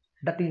speed.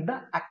 That is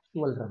the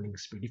actual running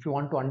speed. If you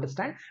want to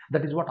understand,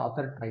 that is what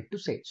author tried to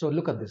say. So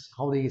look at this,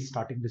 how he is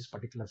starting this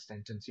particular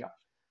sentence here.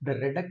 The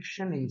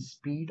reduction in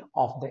speed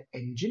of the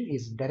engine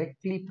is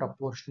directly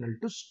proportional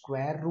to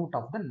square root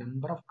of the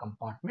number of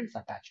compartments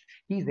attached.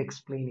 He is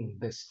explaining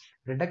this.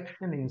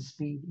 Reduction in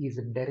speed is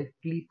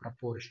directly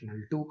proportional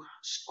to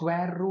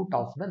square root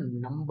of the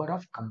number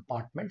of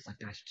compartments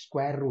attached,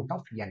 square root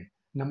of n,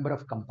 number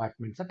of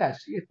compartments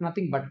attached. It's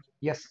nothing but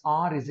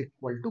SR is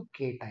equal to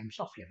K times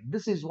of n.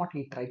 This is what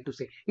he tried to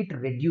say. It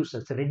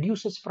reduces.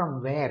 Reduces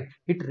from where?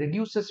 It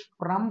reduces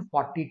from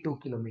 42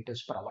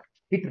 kilometers per hour.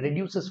 It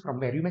reduces from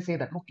where? You may say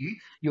that, okay,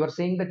 you are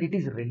saying that it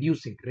is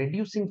reducing.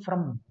 Reducing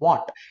from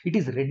what? It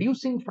is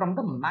reducing from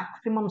the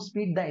maximum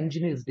speed the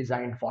engine is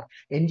designed for.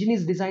 Engine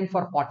is designed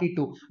for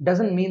 42.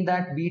 Doesn't mean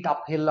that be it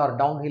uphill or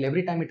downhill,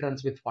 every time it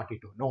runs with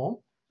 42.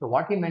 No. So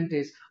what he meant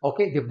is,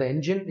 okay, if the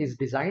engine is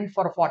designed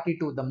for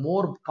 42, the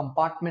more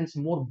compartments,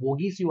 more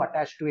bogies you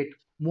attach to it,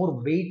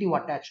 more weight you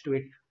attach to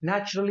it,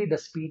 naturally the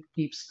speed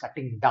keeps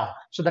cutting down.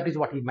 So that is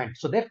what he meant.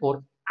 So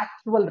therefore,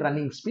 actual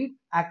running speed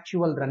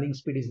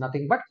is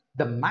nothing but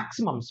the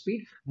maximum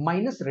speed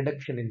minus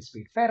reduction in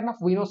speed. Fair enough.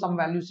 We know some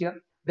values here.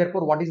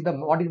 Therefore, what is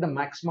the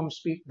maximum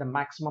speed? The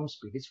maximum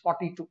speed is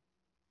 42.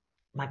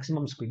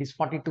 Maximum speed is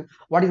 42.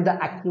 What is the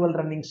actual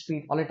running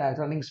speed? All it as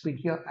running speed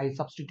here, I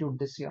substitute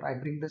this here, I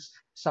bring this,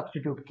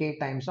 substitute K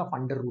times of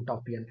under root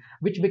of n,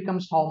 which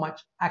becomes how much?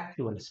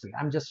 Actual speed.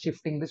 I'm just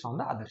shifting this on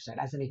the other side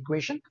as an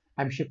equation.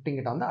 I'm shifting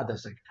it on the other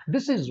side.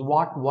 This is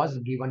what was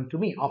given to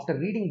me. After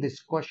reading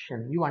this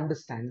question, you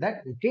understand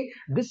that, okay,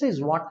 this is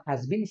what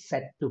has been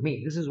said to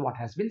me. This is what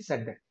has been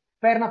said there.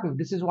 Fair enough, if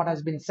this is what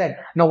has been said.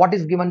 Now what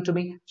is given to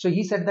me? So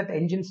he said that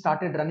engine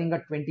started running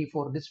at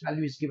 24. This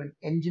value is given.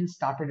 Engine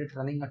started it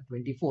running at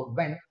 24.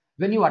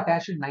 When you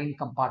attached 9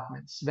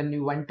 compartments. When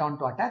you went on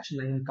to attach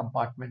 9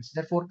 compartments.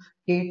 Therefore,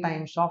 K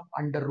times of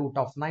under root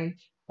of 9,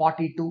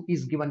 42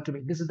 is given to me.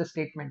 This is the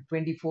statement,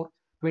 24.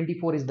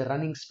 24 is the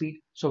running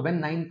speed. So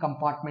when 9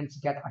 compartments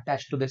get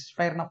attached to this,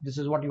 fair enough, this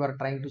is what you are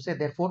trying to say.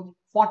 Therefore,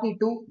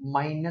 42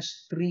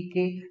 minus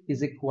 3K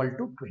is equal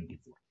to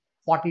 24.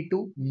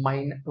 42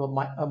 minus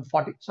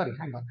 40, sorry,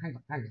 hang on.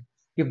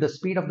 If the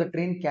speed of the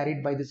train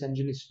carried by this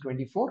engine is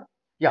 24,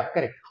 yeah,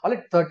 correct. All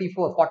right,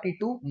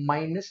 42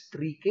 minus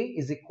 3K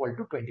is equal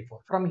to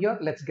 24. From here,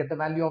 let's get the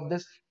value of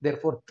this.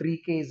 Therefore,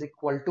 3K is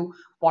equal to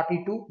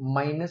 42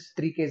 minus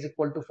 3K is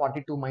equal to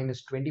 42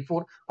 minus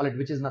 24, all right,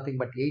 which is nothing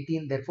but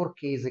 18. Therefore,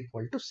 K is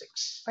equal to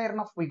 6. Fair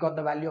enough, we got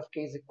the value of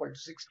K is equal to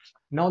 6.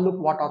 Now look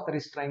what author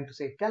is trying to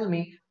say. Tell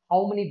me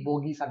how many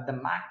bogies at the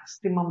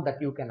maximum that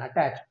you can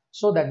attach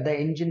so that the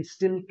engine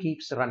still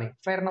keeps running.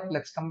 Fair enough.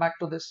 Let's come back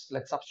to this.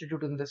 Let's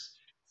substitute in this.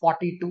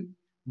 42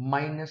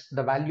 minus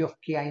the value of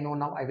K I know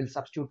now. I will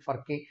substitute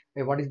for K.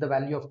 What is the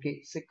value of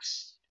K?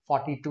 6.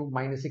 42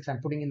 minus 6.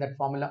 I'm putting in that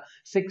formula.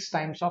 6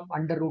 times of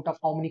under root of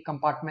how many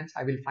compartments?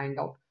 I will find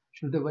out.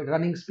 Should the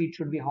running speed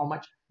should be how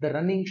much? The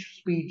running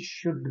speed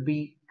should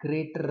be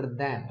greater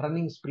than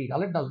running speed.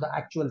 All right, now the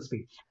actual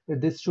speed.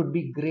 This should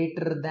be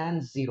greater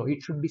than 0.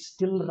 It should be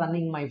still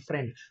running, my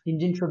friend.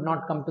 Engine should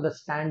not come to the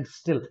stand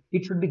still.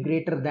 It should be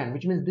greater than,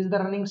 which means this is the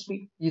running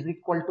speed is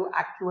equal to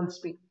actual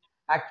speed.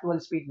 Actual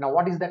speed. Now,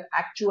 what is that?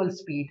 Actual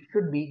speed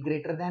should be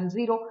greater than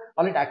 0.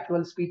 All right,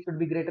 actual speed should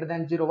be greater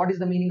than 0. What is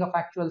the meaning of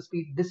actual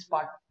speed? This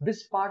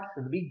part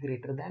should be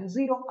greater than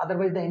 0.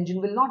 Otherwise, the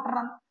engine will not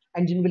run.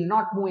 Engine will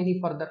not move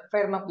any further.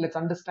 Fair enough. Let's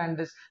understand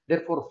this.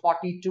 Therefore,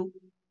 42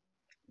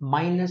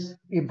 minus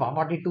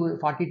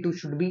 42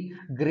 should be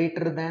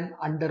greater than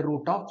under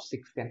root of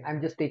 6n.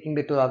 I'm just taking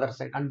it to the other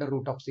side. Under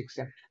root of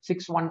 6n.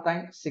 6 one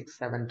time, 6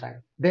 7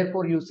 times.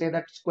 Therefore, you say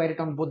that square it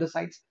on both the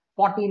sides.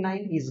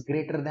 49 is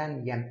greater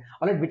than n.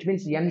 All right, which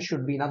means n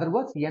should be, in other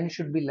words, n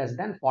should be less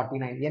than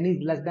 49. N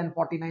is less than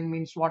 49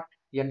 means what?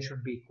 N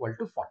should be equal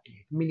to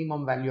 48.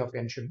 Minimum value of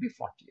n should be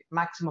 48.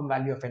 Maximum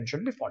value of n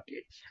should be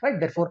 48. Right?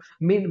 Therefore,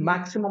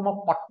 maximum of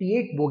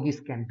 48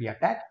 bogies can be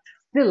attached.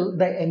 Still,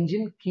 the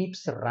engine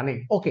keeps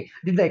running. Okay,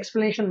 did the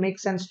explanation make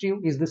sense to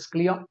you? Is this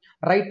clear?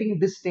 Writing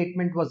this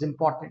statement was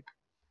important.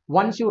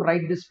 Once you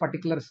write this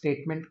particular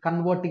statement,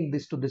 converting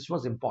this to this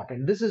was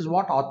important. This is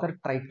what author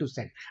tried to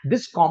say.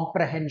 This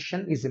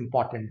comprehension is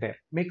important there.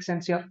 Make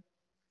sense here?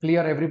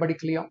 Clear? Everybody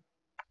clear?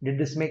 Did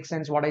this make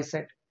sense what I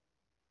said?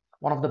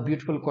 One of the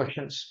beautiful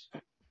questions.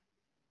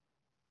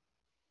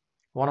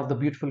 One of the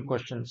beautiful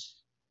questions.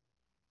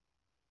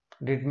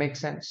 Did it make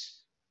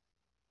sense?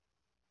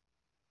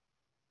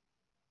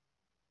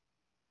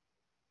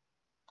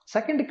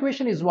 Second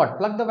equation is what?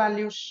 Plug the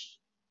values.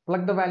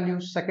 Plug the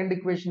values. Second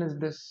equation is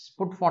this.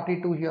 Put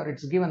 42 here.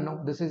 It's given.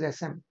 No, this is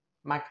SM.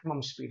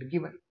 Maximum speed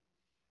given.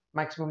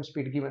 Maximum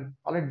speed given.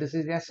 All right, this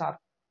is SR.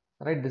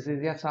 Right, this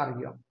is SR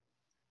here.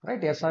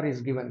 right? SR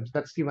is given,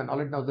 that's given. All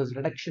right, now there's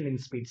reduction in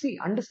speed. See,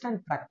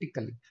 understand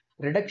practically.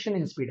 Reduction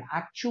in speed,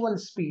 actual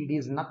speed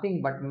is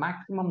nothing but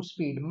maximum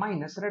speed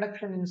minus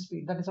reduction in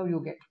speed. That is how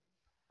you get.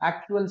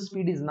 Actual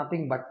speed is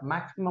nothing but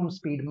maximum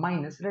speed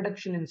minus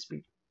reduction in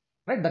speed,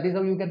 right? That is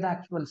how you get the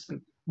actual speed.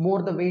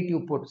 More the weight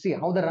you put. See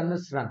how the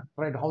runners run,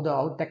 right?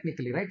 How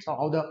technically, right? So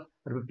how the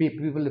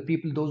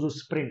people those who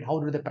sprint, how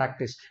do they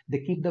practice? They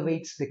keep the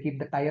weights, they keep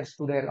the tires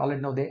to their, all right,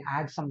 now they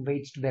add some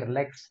weights to their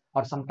legs,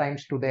 or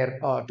sometimes to their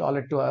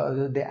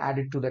they add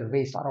it to their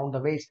waist. Around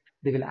the waist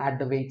they will add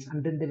the weights,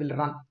 and then they will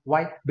run.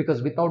 Why?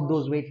 Because without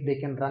those weights they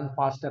can run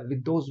faster.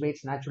 With those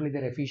weights naturally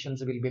their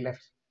efficiency will be less.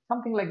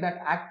 Something like that.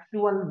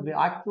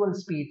 Actual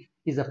speed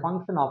is a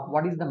function of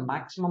what is the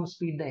maximum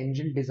speed the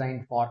engine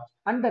designed for,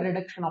 and the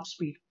reduction of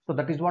speed. So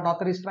that is what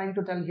author is trying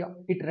to tell here.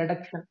 It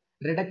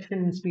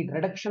reduction in speed.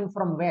 Reduction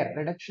from where?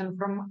 Reduction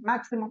from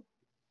maximum.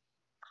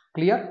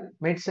 Clear?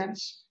 Made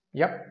sense?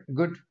 Yep.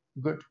 Good.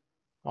 Good.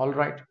 All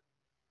right.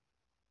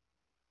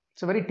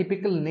 It's a very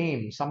typical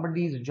name.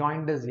 Somebody is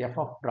joined as F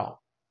of Brown.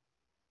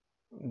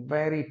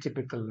 Very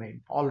typical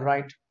name. All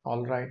right.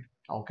 All right.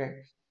 Okay.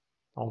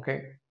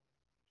 Okay.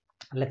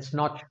 Let's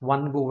notch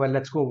one go. Well,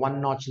 let's go one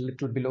notch a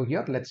little below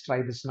here. Let's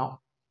try this now.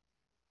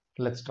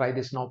 Let's try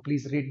this now.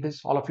 Please read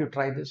this. All of you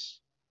try this.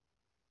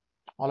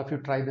 All of you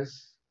try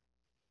this.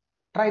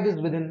 Try this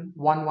within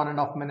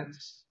 1.5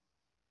 minutes.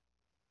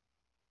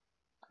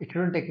 It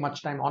shouldn't take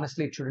much time.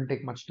 Honestly, it shouldn't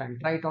take much time.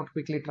 Try it out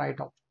quickly. Try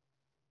it out.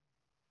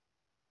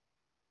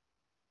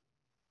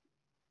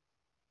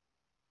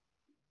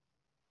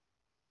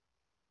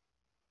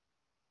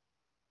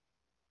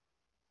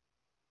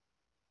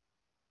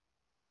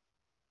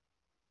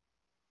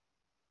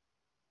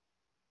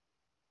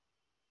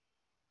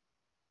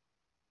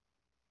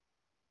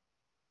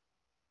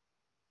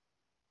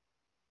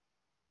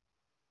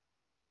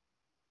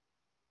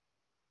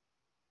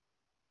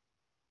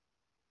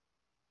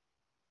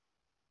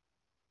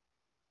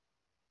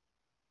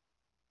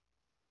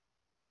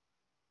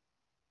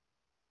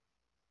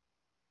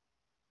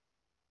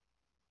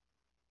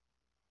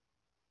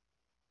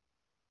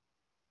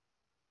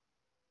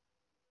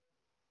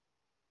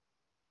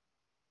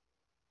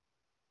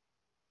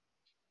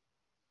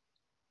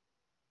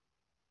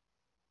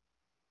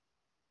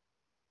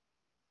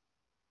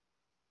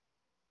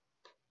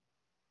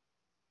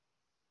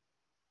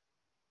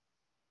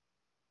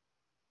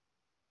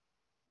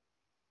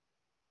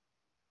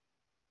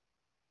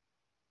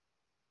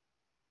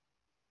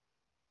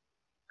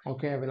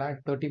 Okay, I will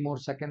add 30 more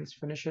seconds.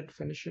 Finish it.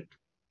 Finish it.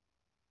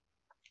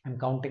 I'm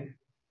counting.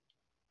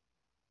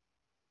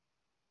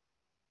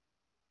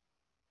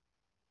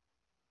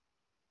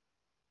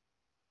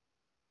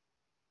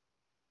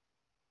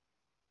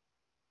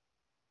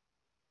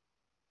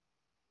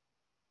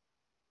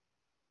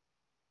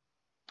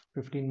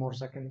 15 more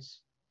seconds.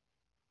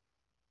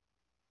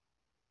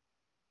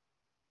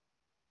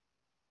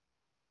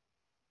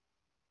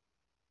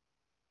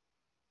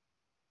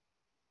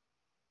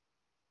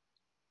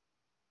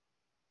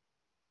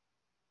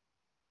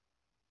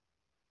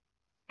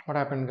 What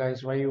happened,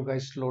 guys? Why you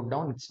guys slowed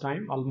down? It's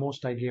time.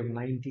 Almost I gave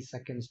 90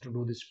 seconds to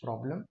do this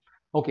problem.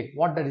 Okay,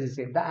 what does it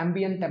say? The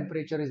ambient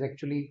temperature is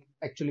actually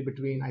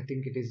between, I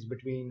think it is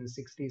between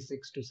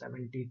 66 to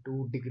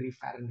 72 degree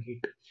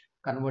Fahrenheit.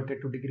 Converted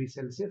to degree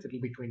Celsius, it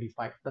will be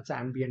 25. That's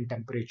ambient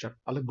temperature,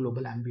 or the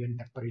global ambient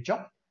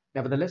temperature.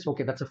 Nevertheless,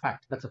 okay, that's a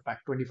fact. That's a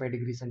fact. 25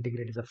 degrees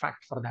centigrade is a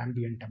fact for the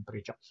ambient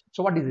temperature.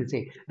 So what does it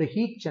say? The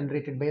heat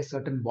generated by a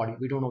certain body.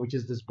 We don't know which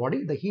is this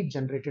body. The heat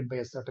generated by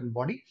a certain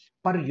body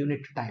per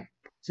unit time.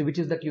 So which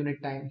is that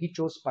unit time? He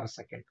chose per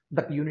second.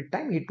 That unit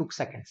time he took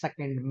second,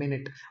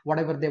 minute,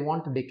 whatever they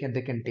want, they can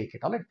take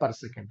it. All right, per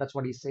second. That's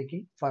what he's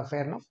taking.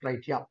 Fair enough, right?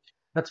 Yeah.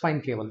 That's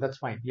fine, Keval. That's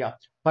fine. Yeah.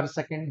 Per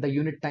second, the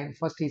unit time.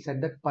 First he said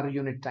that per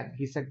unit time.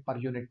 He said per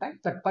unit time.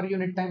 That per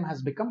unit time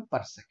has become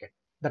per second.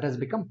 That has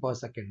become per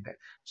second there.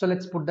 So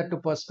let's put that to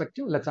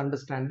perspective. Let's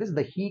understand this.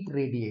 The heat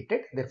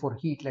radiated, therefore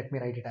heat, let me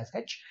write it as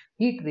H.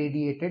 Heat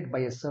radiated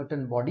by a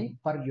certain body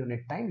per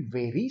unit time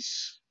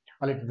varies.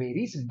 Well, it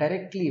varies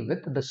directly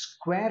with the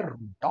square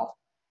root of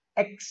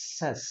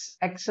excess.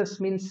 Excess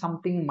means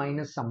something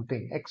minus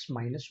something. X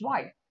minus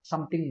Y.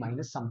 Something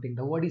minus something.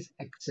 The word is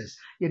excess.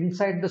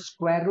 Inside the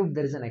square root,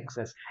 there is an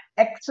excess.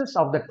 Excess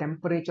of the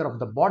temperature of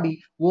the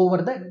body over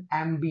the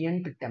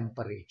ambient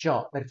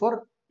temperature.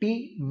 Therefore,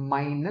 T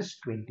minus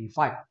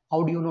 25.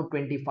 How do you know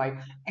 25?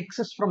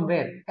 Excess from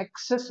where?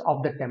 Excess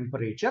of the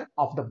temperature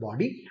of the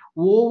body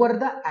over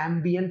the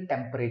ambient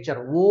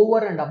temperature.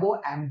 Over and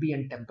above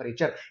ambient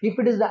temperature. If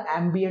it is the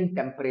ambient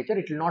temperature,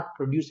 it will not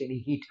produce any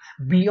heat.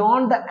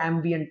 Beyond the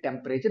ambient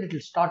temperature, it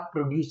will start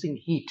producing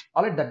heat.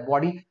 Alright, that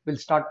body will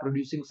start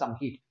producing some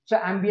heat. So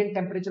ambient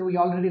temperature, we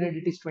already read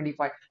it is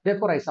 25.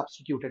 Therefore, I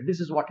substituted. This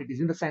is what it is.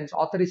 In the sense,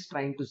 author is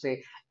trying to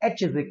say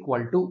H is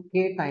equal to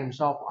K times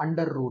of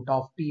under root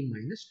of T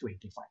minus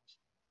 25.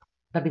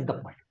 That is the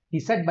point. He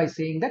said by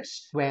saying that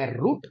square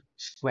root,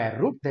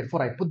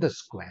 therefore I put the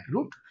square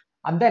root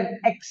and then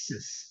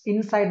excess.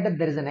 Inside that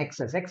there is an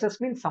excess. Excess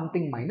means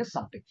something minus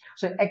something.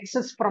 So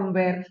excess from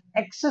where?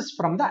 Excess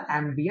from the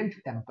ambient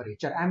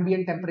temperature.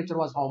 Ambient temperature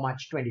was how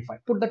much? 25.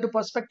 Put that to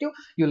perspective,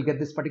 you will get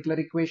this particular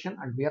equation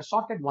and we are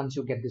sorted. Once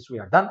you get this, we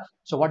are done.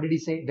 So what did he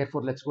say?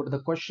 Therefore, let's go to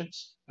the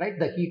questions, right?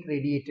 The heat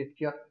radiated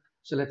here.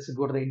 So let's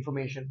go to the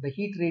information. The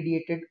heat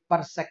radiated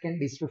per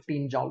second is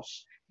 15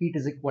 joules. Heat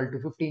is equal to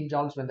 15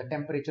 joules when the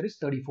temperature is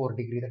 34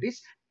 degree. That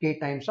is K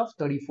times of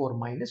 34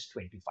 minus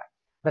 25.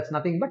 That's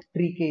nothing but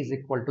 3K is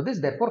equal to this.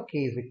 Therefore, K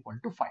is equal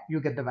to 5.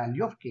 You get the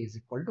value of K is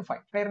equal to 5.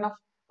 Fair enough.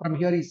 From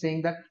here, he's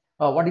saying that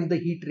what is the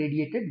heat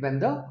radiated when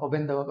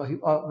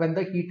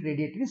the heat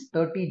radiated is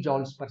 30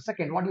 joules per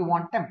second. What do you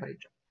want?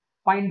 Temperature.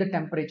 Find the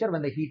temperature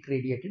when the heat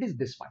radiated is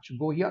this much.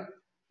 Go here.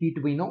 Heat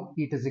we know.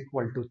 Heat is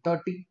equal to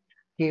 30.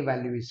 K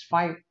value is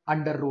 5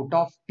 under root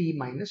of T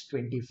minus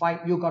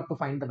 25. You got to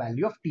find the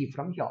value of T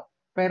from here.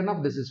 Fair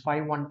enough. This is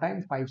 5 one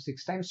time, 5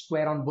 6 times,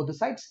 square on both the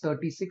sides.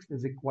 36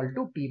 is equal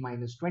to T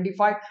minus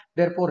 25.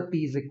 Therefore, T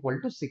is equal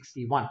to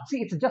 61.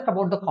 See, it's just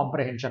about the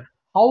comprehension.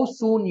 How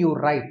soon you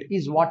write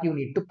is what you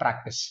need to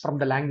practice from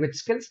the language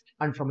skills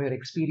and from your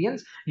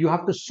experience. You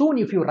have to soon,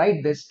 if you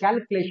write this,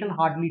 calculation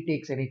hardly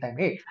takes any time.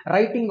 Hey,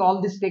 writing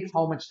all this takes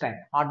how much time?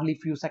 Hardly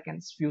few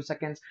seconds, few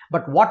seconds.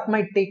 But what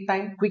might take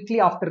time?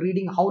 Quickly after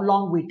reading, how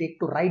long we take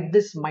to write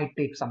this might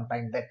take some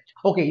time then.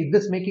 Okay, is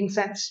this making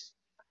sense?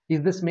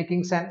 Is this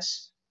making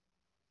sense?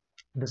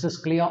 This is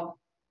clear.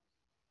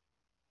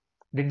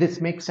 Did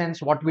this make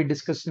sense? What we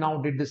discussed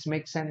now, did this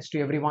make sense to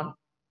everyone?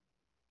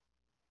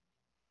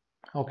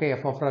 Okay,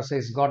 Afofra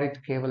says got it.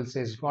 Keval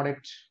says got it.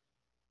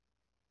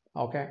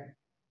 Okay.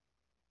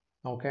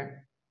 Okay.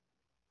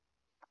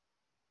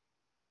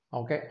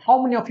 Okay.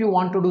 How many of you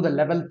want to do the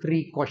level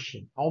 3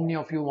 question? How many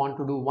of you want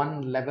to do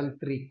one level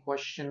 3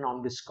 question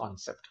on this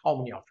concept? How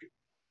many of you?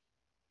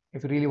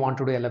 If you really want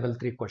to do a level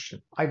 3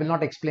 question. I will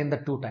not explain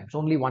that 2 times,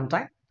 only one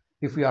time.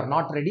 If you are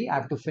not ready, I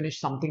have to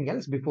finish something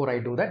else before I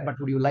do that. But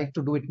would you like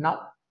to do it now?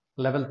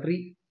 Level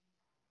 3.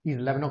 Is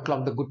 11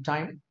 o'clock the good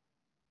time?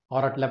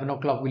 Or at 11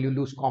 o'clock, will you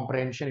lose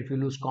comprehension? If you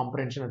lose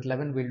comprehension at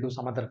 11, we'll do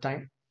some other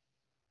time.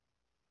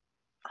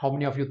 How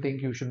many of you think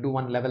you should do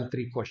one level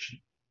 3 question?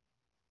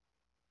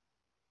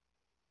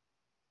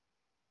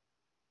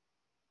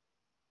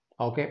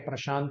 Okay,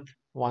 Prashant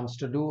wants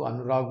to do,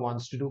 Anurag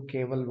wants to do,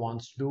 Keval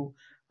wants to do,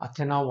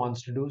 Athena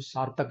wants to do,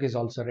 Sarthak is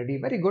also ready.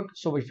 Very good.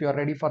 So if you are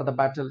ready for the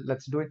battle,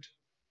 let's do it.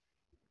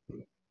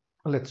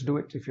 Let's do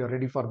it. If you're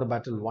ready for the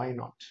battle, why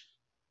not?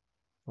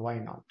 Why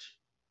not?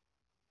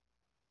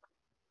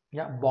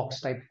 Yeah,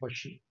 box type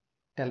question.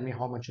 Tell me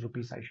how much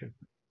rupees I should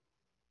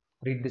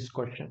read this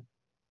question.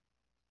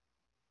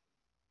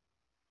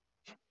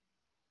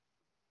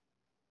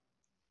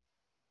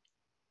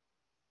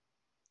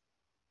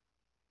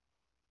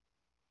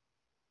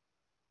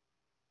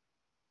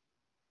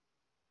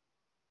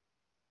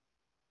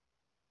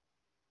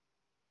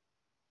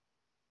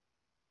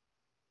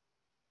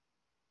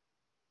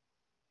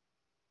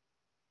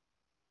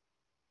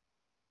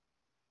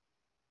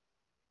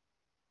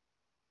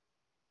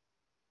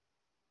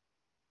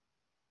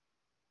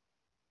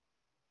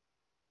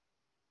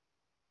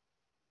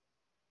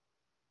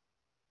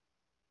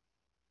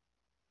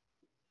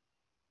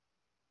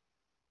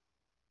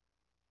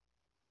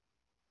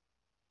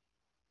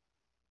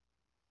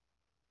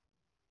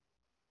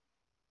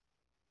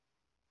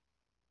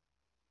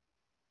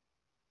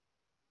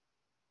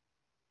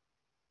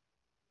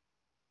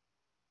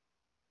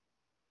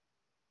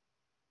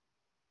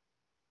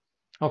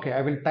 Okay,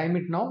 I will time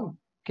it now.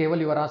 Keval,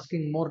 you are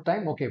asking more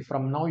time. Okay,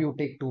 from now you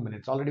take 2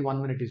 minutes. Already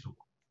 1 minute is over.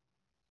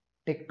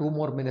 Take 2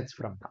 more minutes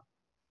from now.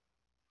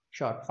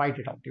 Sure, fight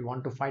it out. You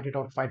want to fight it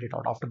out, fight it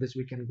out. After this,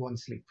 we can go and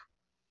sleep.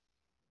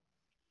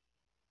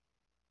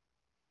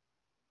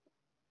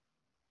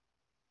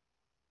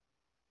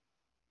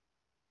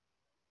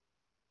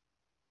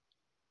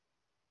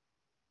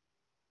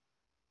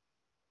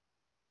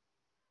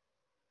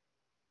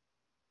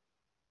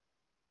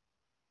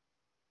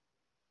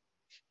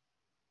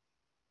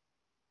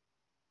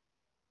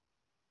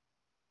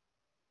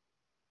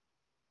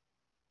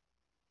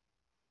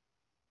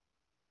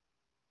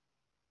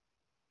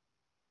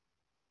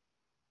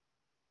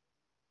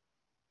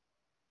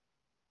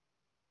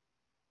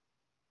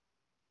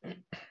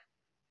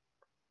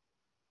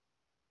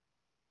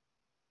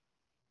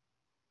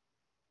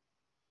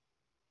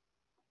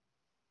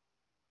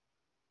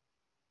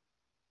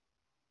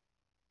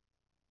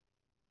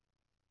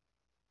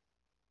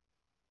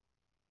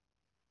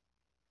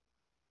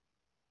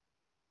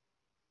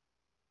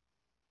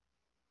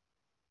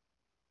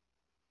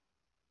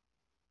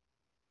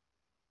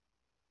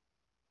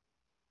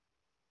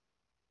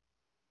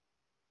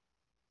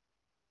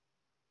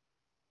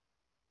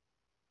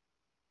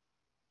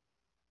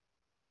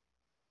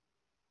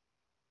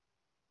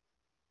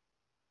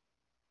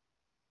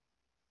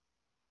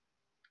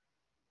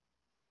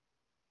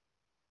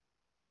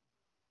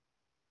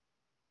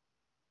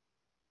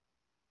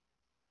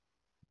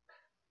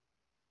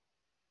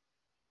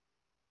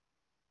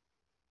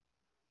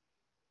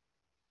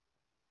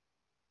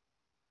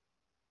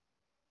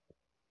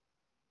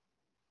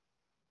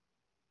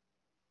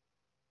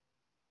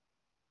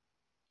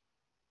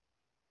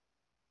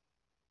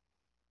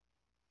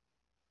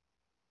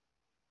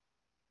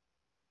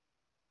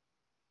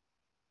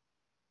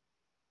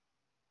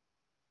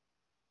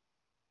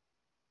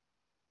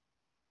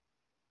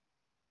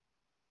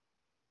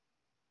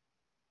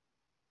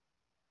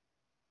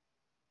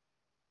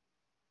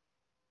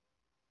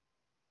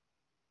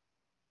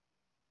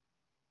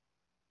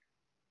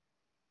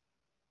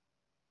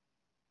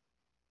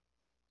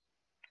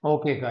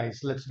 Okay,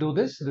 guys, let's do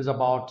this. This is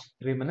about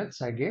 3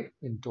 minutes I gave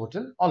in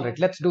total. All right,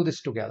 let's do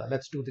this together.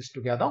 Let's do this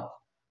together.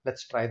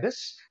 Let's try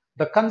this.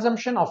 The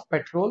consumption of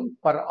petrol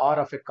per hour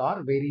of a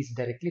car varies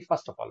directly.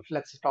 First of all,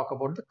 let's talk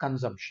about the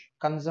consumption.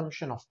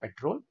 Consumption of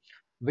petrol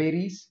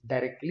varies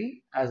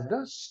directly as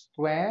the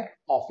square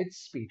of its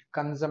speed.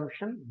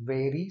 Consumption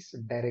varies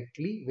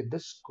directly with the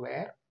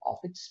square of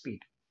its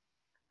speed.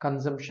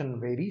 Consumption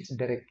varies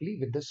directly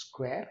with the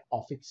square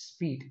of its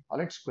speed. All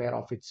right, square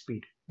of its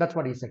speed. That's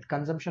what he said.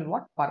 Consumption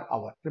what? Per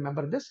hour.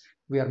 Remember this?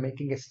 We are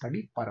making a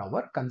study per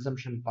hour.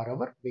 Consumption per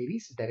hour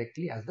varies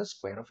directly as the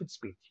square of its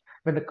speed.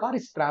 When the car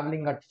is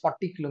traveling at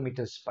 40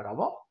 kilometers per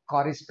hour,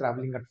 car is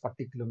traveling at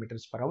 40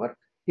 kilometers per hour,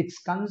 its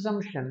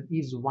consumption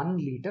is 1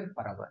 liter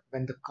per hour.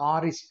 When the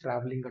car is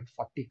traveling at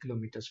 40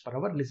 kilometers per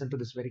hour, listen to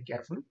this very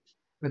carefully.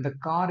 When the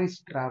car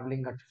is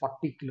traveling at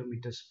 40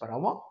 kilometers per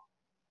hour,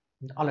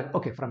 all right,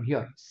 okay, from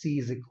here, C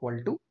is equal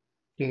to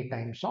K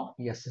times of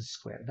S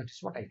square. That is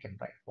what I can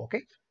write.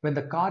 Okay. When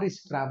the car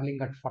is traveling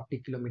at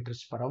 40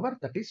 kilometers per hour,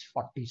 that is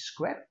 40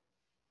 square.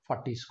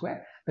 40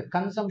 square. The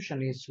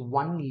consumption is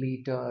 1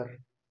 liter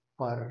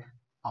per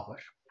hour.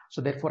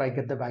 So therefore, I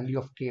get the value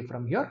of K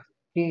from here.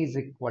 K is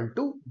equal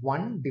to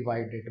 1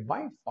 divided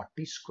by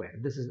 40 square.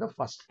 This is the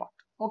first part.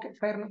 Okay,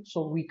 fair enough.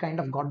 So we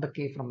kind of got the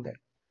K from there.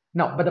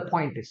 Now, but the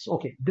point is,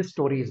 okay, this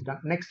story is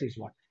done. Next is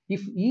what?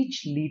 If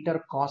each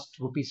liter cost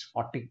rupees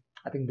 40,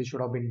 I think this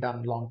should have been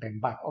done long time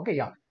back. Okay,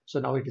 yeah.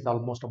 So now it is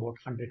almost about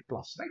 100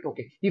 plus, right?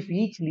 Okay. If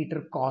each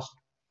liter cost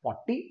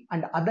 40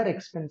 and other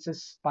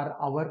expenses per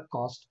hour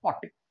cost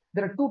 40.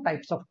 There are two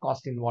types of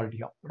cost involved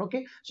here.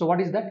 Okay. So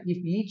what is that? If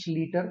each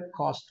liter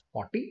cost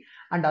 40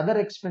 and other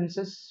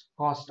expenses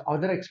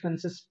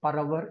per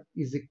hour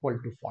is equal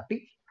to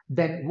 40,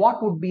 then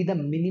what would be the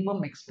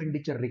minimum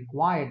expenditure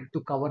required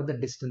to cover the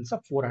distance of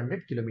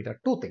 400 kilometers?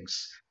 Two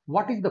things.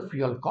 What is the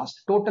fuel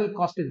cost? Total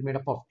cost is made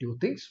up of two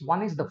things.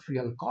 One is the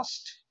fuel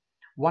cost.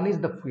 One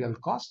is the fuel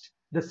cost.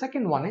 The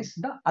second one is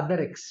the other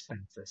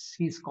expenses.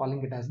 He is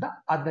calling it as the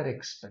other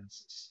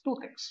expenses. Two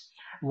things.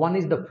 One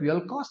is the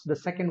fuel cost. The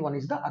second one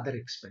is the other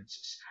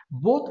expenses.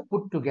 Both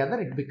put together,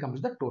 it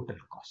becomes the total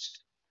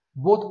cost.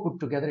 Both put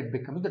together, it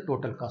becomes the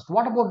total cost.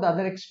 What about the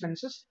other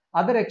expenses?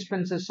 Other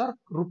expenses are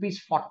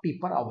rupees 40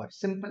 per hour.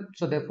 Simple.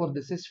 So therefore,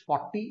 this is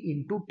 40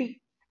 into T.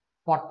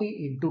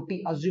 40 into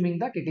T, assuming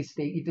that it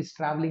is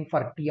traveling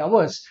for T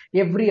hours.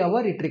 Every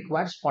hour it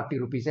requires 40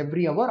 rupees.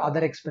 Every hour other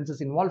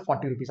expenses involve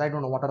 40 rupees. I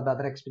don't know what are the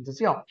other expenses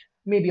here.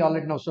 Maybe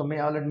already know. So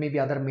maybe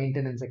other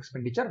maintenance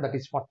expenditure, that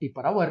is 40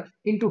 per hour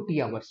into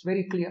T hours.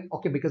 Very clear.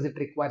 Okay, because it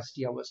requires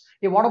T hours.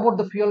 Hey, what about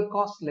the fuel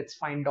cost? Let's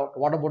find out.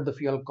 What about the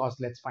fuel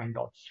cost? Let's find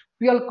out.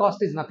 Fuel cost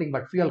is nothing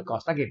but fuel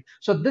cost again.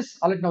 So this,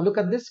 now look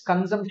at this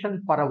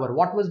consumption per hour.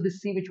 What was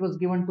this C which was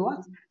given to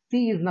us?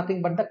 C is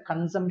nothing but the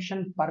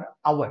consumption per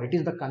hour. It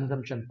is the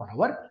consumption per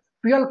hour.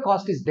 Fuel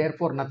cost is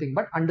therefore nothing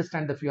but,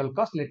 understand the fuel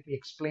cost. Let me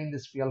explain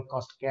this fuel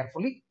cost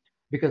carefully,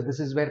 because this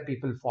is where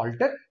people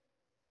falter.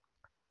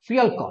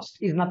 Fuel cost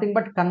is nothing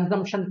but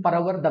consumption per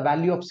hour. The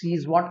value of C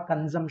is what?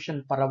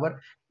 Consumption per hour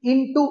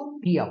into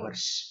T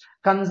hours.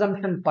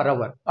 Consumption per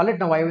hour. All right,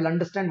 now I will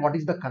understand what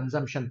is the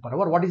consumption per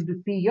hour. What is the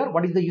C here?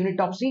 What is the unit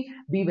of C?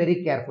 Be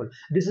very careful.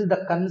 This is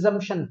the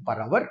consumption per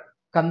hour.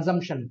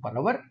 Consumption per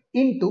hour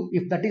into,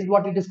 if that is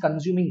what it is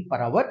consuming per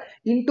hour,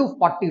 into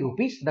 40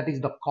 rupees, that is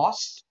the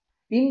cost,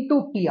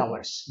 into T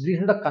hours.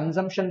 This is the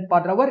consumption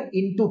per hour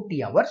into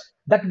T hours.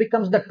 That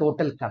becomes the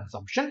total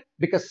consumption,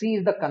 because C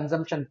is the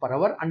consumption per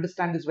hour.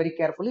 Understand this very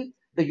carefully.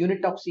 The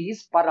unit of C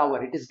is per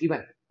hour. It is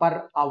given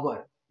per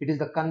hour. It is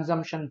the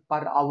consumption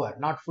per hour,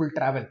 not full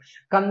travel.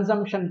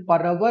 Consumption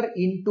per hour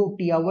into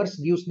T hours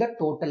gives the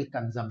total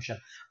consumption.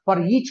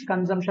 For each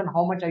consumption,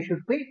 how much I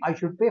should pay? I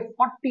should pay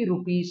 40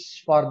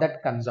 rupees for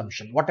that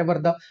consumption. Whatever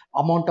the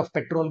amount of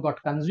petrol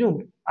got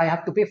consumed, I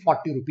have to pay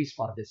 40 rupees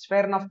for this.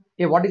 Fair enough.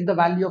 Okay, what is the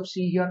value of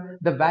C here?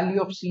 The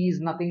value of C is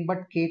nothing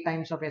but K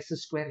times of S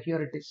square.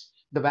 Here it is.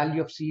 The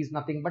value of C is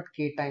nothing but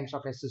K times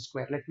of S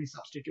square. Let me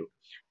substitute.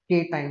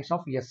 K times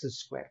of S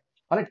square.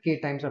 All right, K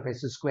times of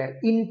S square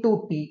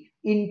into T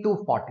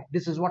into 40.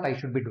 This is what I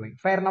should be doing.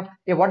 Fair enough.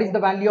 Okay, what is the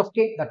value of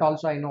K? That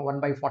also I know, 1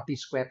 by 40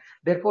 square.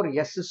 Therefore,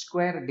 S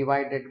square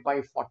divided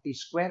by 40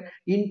 square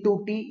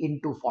into T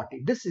into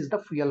 40. This is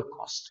the fuel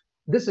cost.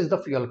 This is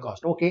the fuel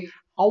cost. Okay.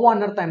 How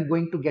on earth I'm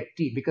going to get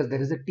T? Because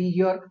there is a T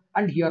here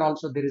and here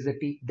also there is a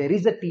T. There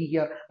is a T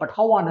here. But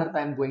how on earth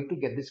I'm going to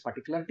get this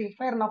particular T?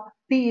 Fair enough.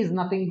 T is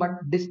nothing but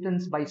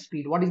distance by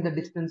speed. What is the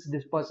distance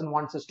this person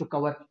wants us to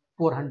cover?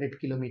 400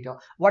 kilometer.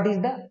 What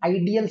is the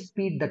ideal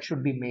speed that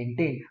should be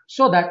maintained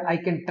so that I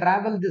can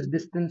travel this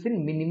distance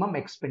in minimum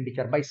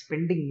expenditure? By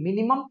spending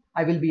minimum,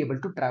 I will be able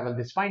to travel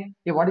this. Fine.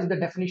 Okay, what is the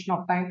definition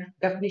of time?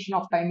 Definition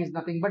of time is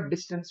nothing but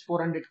distance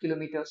 400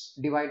 kilometers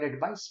divided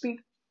by speed.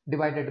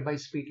 Divided by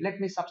speed. Let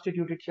me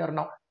substitute it here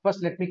now.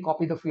 First, let me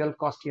copy the fuel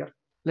cost here.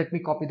 Let me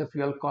copy the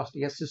fuel cost.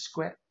 S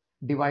square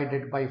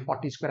divided by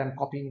 40 square. I'm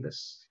copying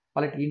this.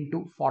 Call it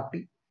into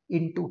 40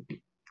 into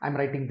T. I'm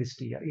writing this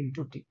t here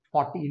into t.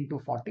 40 into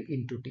 40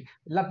 into t.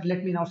 Let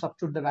me now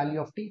substitute the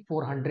value of t.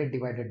 400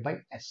 divided by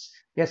s.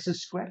 S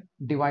square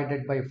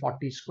divided by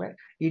 40 square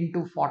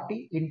into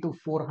 40 into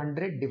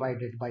 400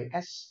 divided by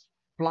s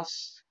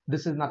plus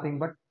this is nothing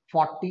but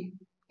 40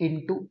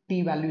 into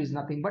t value is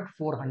nothing but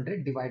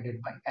 400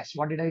 divided by s.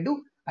 What did I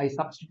do? I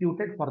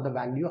substituted for the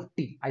value of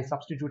t. I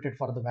substituted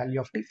for the value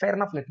of t. Fair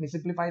enough. Let me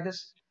simplify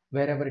this.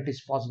 Wherever it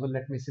is possible,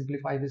 let me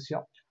simplify this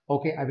here.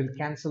 Okay, I will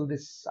cancel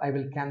this. I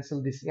will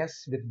cancel this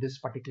s with this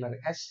particular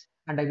s,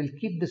 and I will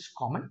keep this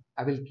common.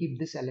 I will keep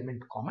this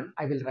element common.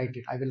 I will write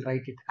it. I will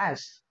write it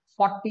as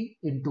 40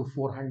 into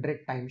 400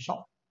 times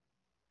of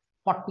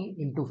 40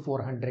 into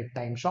 400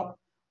 times of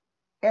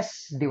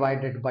s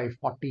divided by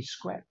 40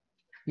 square.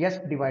 S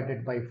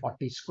divided by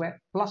 40 square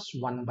plus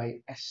 1 by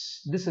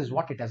s. This is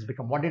what it has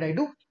become. What did I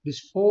do?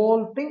 This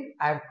whole thing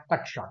I have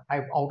cut short.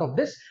 Out of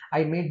this,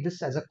 I made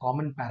this as a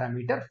common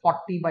parameter.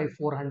 40 by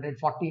 400,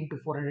 40 into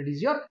 400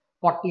 is here.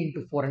 40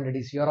 into 400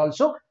 is here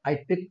also. I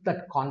took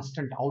that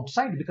constant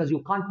outside because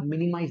you can't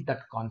minimize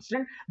that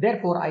constant.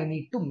 Therefore, I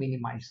need to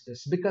minimize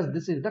this because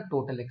this is the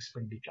total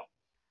expenditure.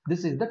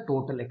 This is the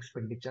total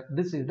expenditure.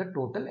 This is the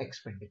total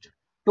expenditure.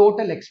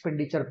 Total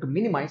expenditure to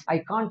minimize,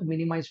 I can't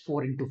minimize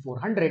 4 into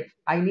 400.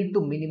 I need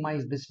to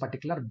minimize this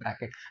particular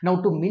bracket.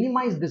 Now to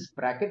minimize this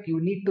bracket, you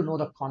need to know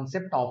the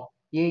concept of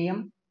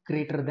AM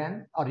greater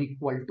than or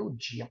equal to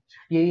GM.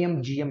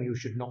 AM, GM you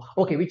should know.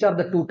 Okay, which are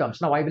the two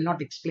terms? Now I will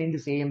not explain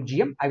this AM,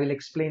 GM. I will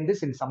explain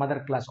this in some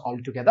other class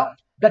altogether.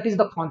 That is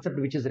the concept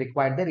which is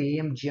required there.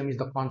 AM, GM is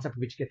the concept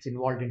which gets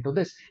involved into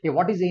this. Hey,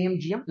 what is AM,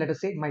 GM? Let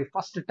us say my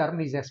first term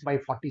is S by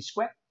 40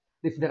 square.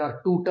 If there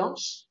are two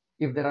terms,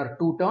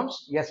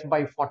 s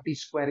by 40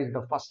 square is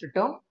the first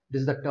term.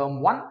 This is the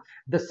term 1.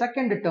 The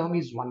second term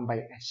is 1 by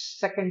s.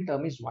 Second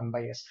term is 1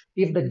 by s.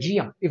 If the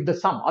GM, if the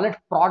sum, all right,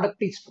 product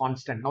is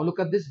constant. Now look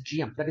at this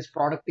GM, that is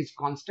product is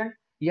constant.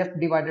 S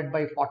divided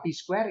by 40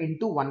 square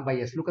into 1 by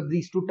s. Look at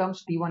these two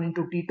terms, T1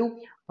 into T2.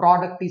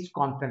 Product is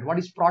constant. What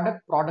is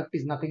product? Product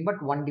is nothing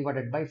but 1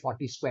 divided by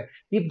 40 square.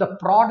 If the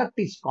product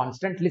is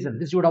constant, listen,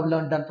 this you would have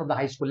learned done from the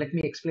high school. Let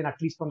me explain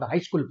at least from the high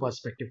school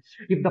perspective.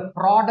 If the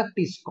product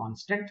is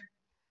constant,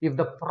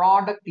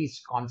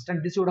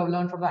 this you would have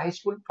learned from the high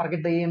school.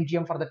 Forget the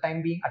AMGM for the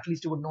time being. At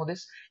least you would know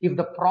this. If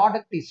the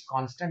product is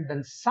constant,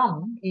 then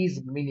sum is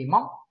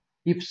minimum.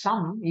 If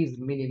sum is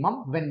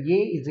minimum, when A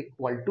is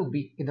equal to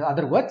B. In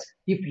other words,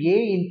 if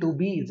A into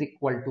B is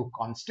equal to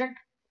constant,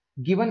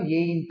 given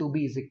A into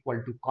B is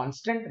equal to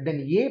constant,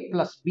 then A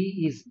plus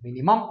B is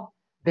minimum.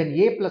 Then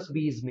A plus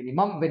B is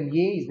minimum when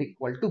A is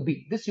equal to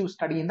B. This you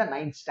study in the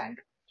 9th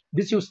standard.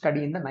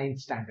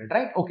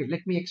 Right? Okay, let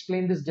me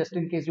explain this just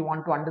in case you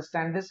want to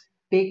understand this.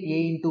 Take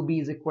A into B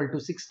is equal to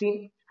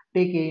 16.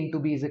 Take A into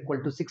B is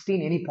equal to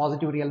 16. Any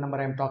positive real number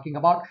I am talking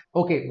about.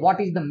 Okay,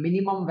 what is the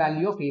minimum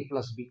value of A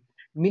plus B?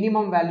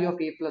 Minimum value of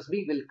A plus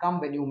B will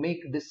come when you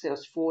make this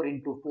as 4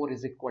 into 4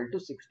 is equal to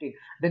 16.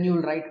 Then you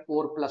will write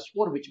 4 plus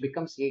 4 which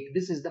becomes 8.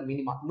 This is the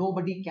minimum.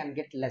 Nobody can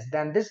get less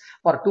than this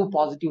for two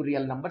positive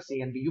real numbers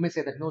A and B. You may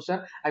say that no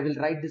sir, I will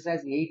write this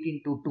as 8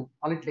 into 2.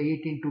 I'll let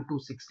 8 into 2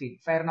 16.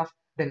 Fair enough.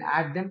 Then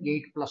add them.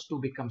 8 plus 2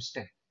 becomes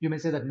 10. You may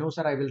say that no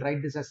sir, I will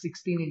write this as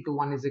 16 into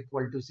 1 is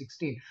equal to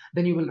 16.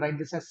 Then you will write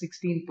this as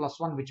 16 plus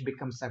 1 which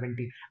becomes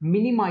 17.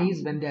 Minima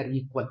is when they are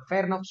equal.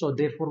 Fair enough. So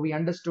therefore we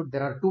understood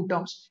there are two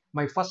terms.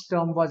 My first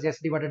term was s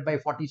divided by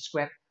 40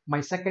 square.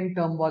 My second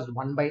term was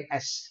 1 by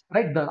s.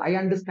 Right? I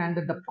understand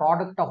that the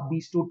product of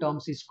these two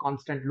terms is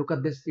constant. Look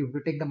at this. If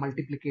you take the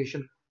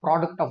multiplication,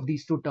 product of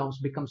these two terms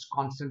becomes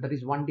constant. That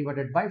is 1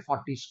 divided by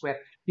 40 square.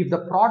 If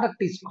the product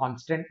is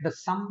constant, the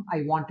sum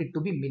I want it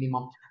to be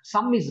minimum.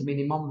 Sum is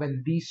minimum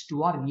when these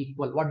two are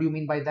equal. What do you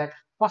mean by that?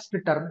 First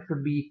term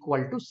should be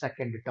equal to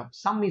second term.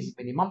 Sum is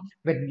minimum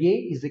when A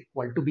is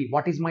equal to B.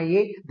 What is my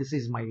A? This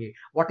is my A.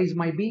 What is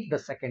my B? The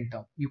second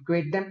term.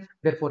 Equate them.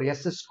 Therefore,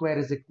 S square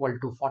is equal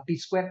to 40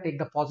 square. Take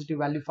the positive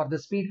value for the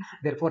speed.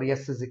 Therefore,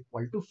 S is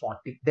equal to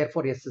 40.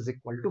 Therefore, S is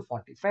equal to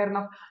 40. Fair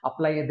enough.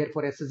 Apply it.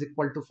 Therefore, S is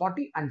equal to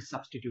 40 and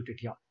substitute it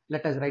here.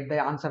 Let us write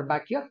the answer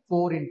back here.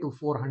 4 into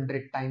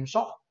 400 times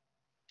of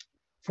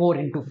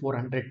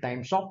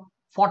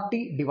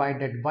 40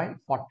 divided by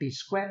 40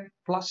 square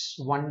plus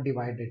 1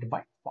 divided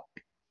by 40.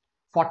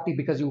 40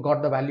 because you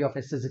got the value of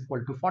s is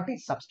equal to 40,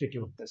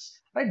 substitute this,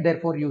 right?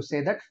 Therefore, you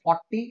say that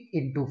 40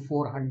 into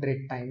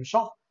 400 times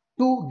of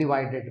 2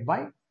 divided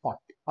by 40.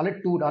 All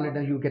right,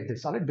 2, you get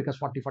this, all right, because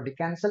 40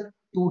 cancel,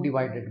 2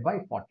 divided by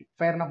 40.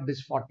 Fair enough,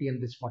 this 40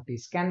 and this 40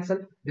 is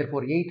cancelled.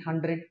 Therefore,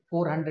 800,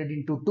 400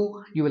 into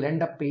 2, you will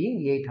end up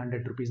paying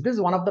 800 rupees. This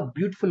is one of the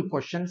beautiful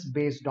questions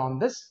based on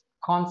this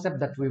concept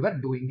that we were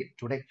doing it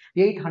today.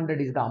 800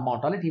 is the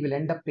amount, all right, he will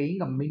end up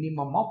paying a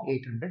minimum of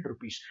 800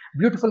 rupees.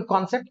 Beautiful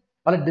concept.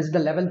 All right, this is the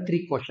level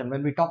 3 question.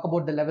 When we talk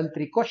about the level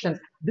 3 questions,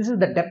 this is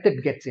the depth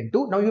it gets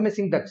into. Now you may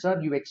think that, sir,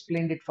 you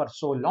explained it for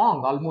so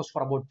long, almost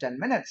for about 10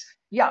 minutes.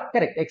 Yeah,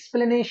 correct.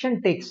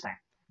 Explanation takes time.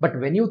 But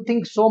when you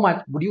think so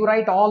much, would you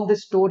write all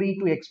this story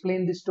to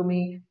explain this to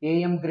me?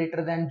 AM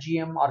greater than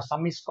GM, or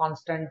sum is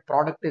constant,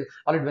 product is,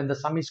 or when the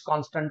sum is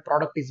constant,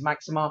 product is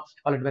maxima,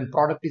 or when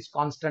product is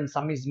constant,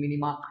 sum is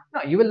minima.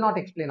 No, you will not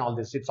explain all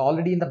this. It's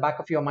already in the back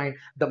of your mind.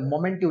 The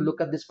moment you look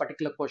at this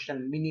particular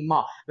question,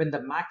 minima, when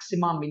the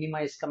maxima,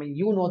 minima is coming,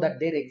 you know that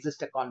there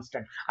exists a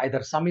constant.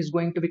 Either sum is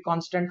going to be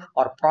constant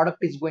or product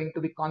is going to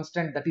be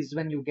constant. That is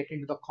when you get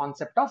into the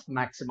concept of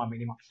maxima,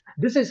 minima.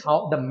 This is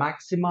how the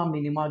maxima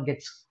minima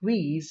gets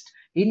squeezed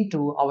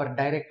into our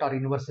direct or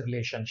inverse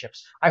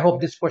relationships. I hope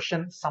this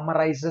question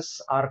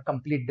summarizes our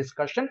complete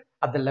discussion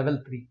at the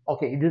level 3.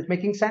 Okay, is this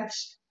making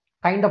sense?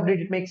 Kind of, did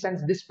it make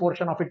sense? This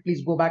portion of it,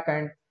 please go back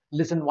and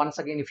listen once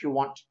again if you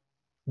want.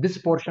 This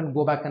portion,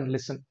 go back and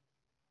listen.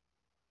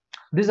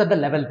 This is at the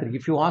level 3.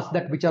 If you ask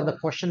that which are the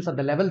questions at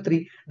the level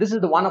 3, this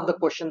is the one of the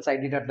questions I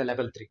did at the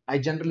level 3. I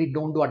generally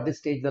don't do at this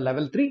stage the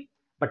level 3,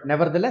 but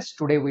nevertheless,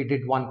 today we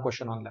did one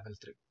question on level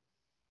 3.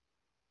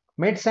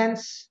 Made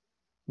sense?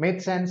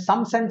 Made sense?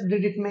 Some sense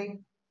did it make?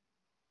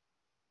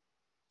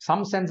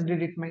 Some sense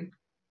did it make?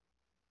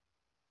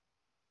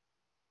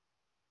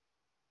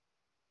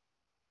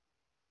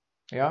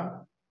 Yeah?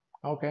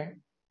 Okay.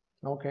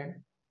 Okay.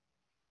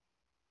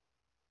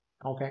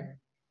 Okay.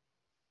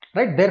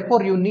 Right?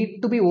 Therefore, you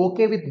need to be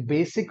okay with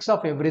basics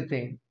of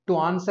everything to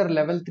answer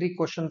level 3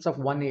 questions of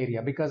one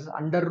area, because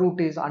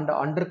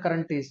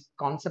undercurrent is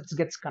concepts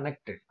gets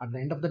connected. At the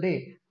end of the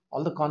day,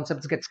 all the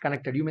concepts gets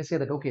connected. You may say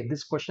that, okay,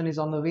 this question is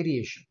on the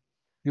variation.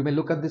 You may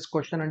look at this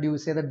question and you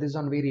say that this is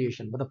on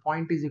variation. But the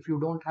point is, if you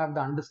don't have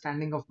the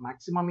understanding of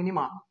maxima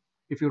minima,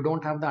 if you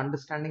don't have the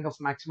understanding of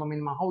maxima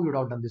minima, how you would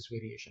have done this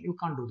variation? You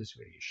can't do this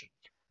variation.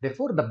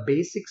 Therefore, the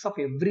basics of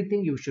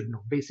everything you should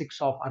know.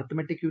 Basics of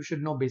arithmetic you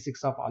should know.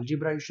 Basics of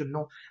algebra you should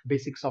know.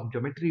 Basics of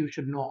geometry you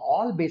should know.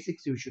 All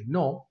basics you should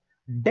know.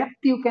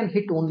 Depth you can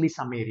hit only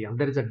some area.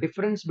 There is a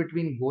difference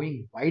between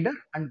going wider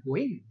and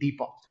going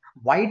deeper.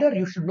 Wider,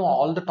 you should know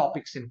all the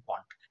topics in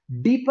quant.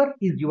 Deeper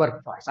is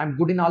your choice. I'm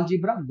good in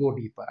algebra, go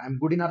deeper. I'm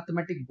good in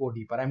arithmetic, go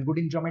deeper. I'm good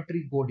in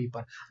geometry, go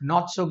deeper.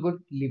 Not so good,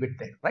 leave it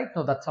there. Right?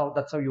 So that's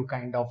how you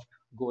kind of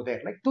go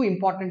there. Like two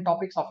important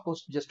topics, of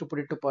course, just to put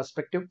it to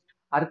perspective.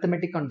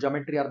 Arithmetic and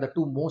geometry are the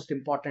two most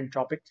important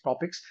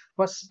topics.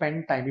 First,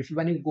 spend time.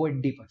 When you go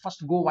in deeper,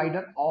 first go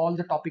wider. All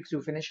the topics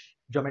you finish,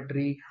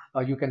 geometry,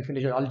 you can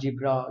finish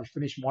algebra,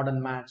 finish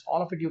modern maths,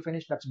 all of it you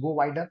finish. That's go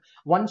wider.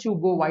 Once you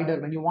go wider,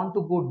 when you want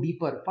to go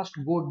deeper, first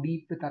go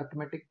deep with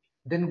arithmetic,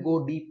 then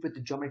go deep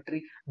with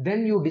geometry,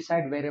 then you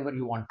decide wherever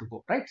you want to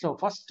go, right? So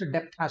first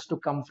depth has to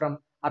come from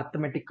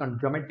arithmetic and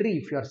geometry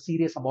if you are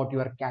serious about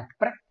your CAT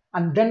prep,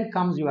 and then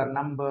comes your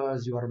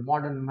numbers, your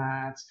modern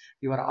maths,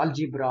 your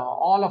algebra.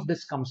 All of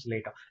this comes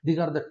later. These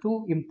are the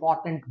two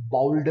important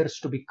boulders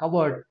to be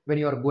covered when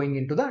you are going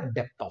into the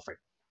depth of it.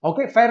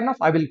 Okay, fair enough.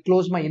 I will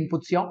close my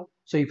inputs here.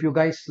 So if you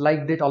guys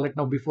liked it, all it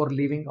now before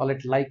leaving, all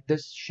it like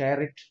this, share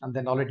it, and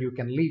then all it you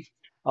can leave.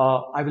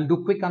 I will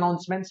do quick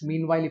announcements.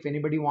 Meanwhile, if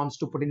anybody wants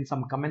to put in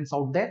some comments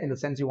out there, in the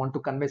sense you want to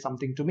convey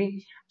something to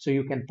me, so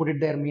you can put it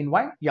there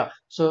meanwhile. Yeah.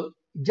 So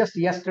just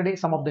yesterday,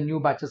 some of the new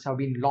batches have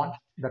been launched.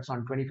 That's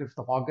on 25th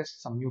of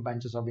August. Some new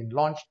batches have been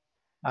launched.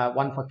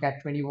 One for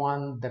CAT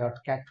 21. There are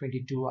CAT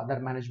 22 other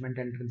management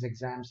entrance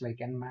exams like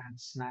NMAT,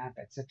 SNAP,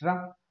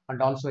 etc.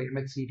 And also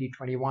MHCT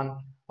 21.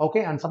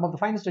 Okay. And some of the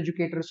finest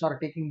educators are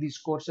taking these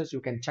courses.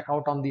 You can check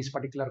out on these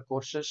particular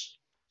courses.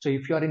 So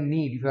if you are in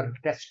need, if you are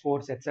test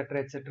scores,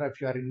 etc., etc.,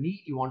 if you are in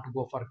need, you want to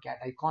go for CAT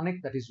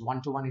Iconic, that is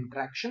one-to-one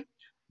interaction.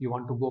 You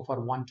want to go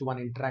for one-to-one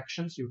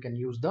interactions, you can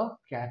use the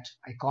CAT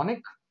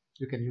Iconic.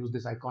 You can use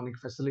this Iconic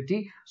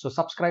facility. So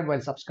subscribe.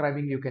 While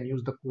subscribing, you can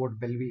use the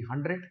code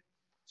Belvi100.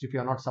 So if you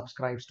are not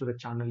subscribed to the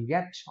channel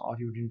yet, or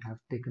you didn't have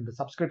taken the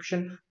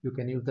subscription, you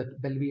can use the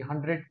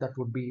Belvi100. That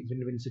would be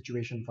win-win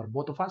situation for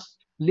both of us.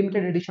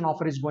 Limited edition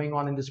offer is going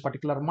on in this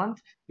particular month.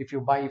 If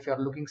you are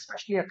looking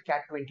especially at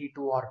CAT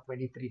 22 or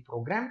 23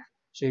 program.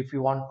 So if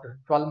you want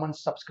 12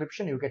 months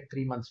subscription, you get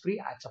 3 months free,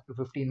 adds up to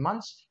 15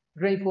 months.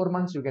 24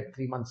 months, you get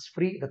 3 months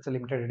free. That's a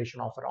limited edition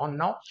offer on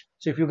now.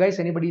 So if you guys,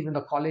 anybody is in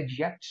the college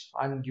yet,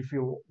 and if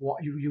you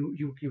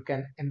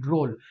can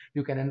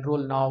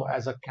enroll now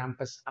as a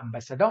campus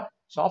ambassador.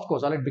 So of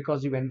course, all right,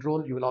 because you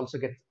enroll, you will also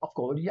get, of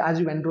course, as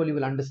you enroll, you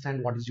will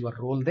understand what is your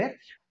role there.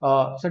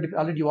 So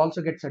already you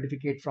also get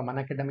certificate from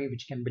Unacademy,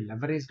 which can be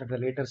leveraged at a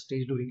later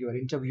stage during your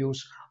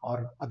interviews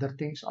or other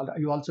things.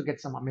 You also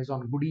get some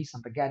Amazon goodies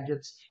and the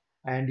gadgets,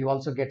 and you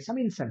also get some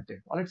incentive,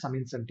 or some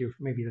incentive,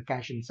 maybe the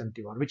cash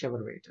incentive or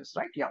whichever way it is,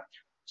 right? Yeah.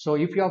 So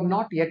if you have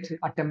not yet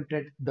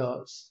attempted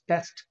the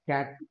test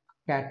CAT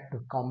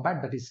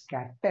combat, that is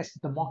CAT test,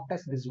 the mock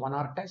test, this 1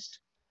 hour test.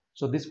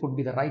 So this could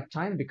be the right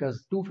time,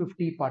 because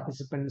 250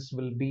 participants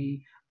will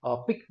be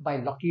picked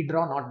by lucky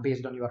draw, not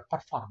based on your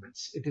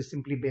performance. It is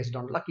simply based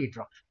on lucky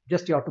draw.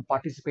 Just you have to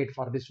participate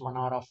for this 1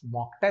 hour of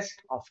mock test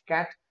of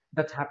CAT.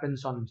 That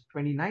happens on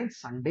 29th,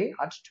 Sunday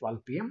at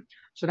 12 p.m.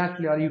 So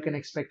naturally, you can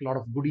expect a lot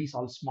of goodies,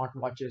 all smart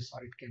watches,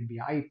 or it can be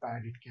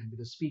iPad, it can be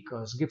the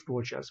speakers, gift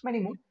vouchers,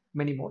 many more,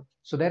 many more.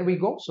 So there we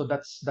go. So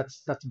that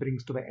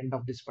brings to the end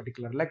of this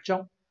particular lecture.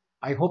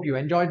 I hope you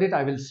enjoyed it.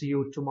 I will see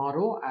you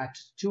tomorrow at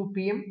 2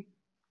 p.m.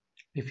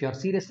 If you're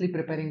seriously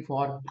preparing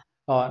for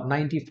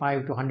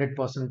 95 to 100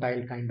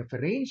 percentile kind of a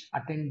range,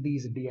 attend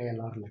these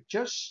DILR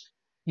lectures.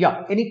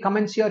 Yeah, any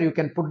comments here you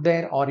can put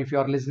there, or if you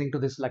are listening to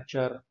this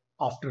lecture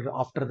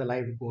after the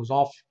live goes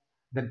off,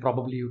 then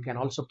probably you can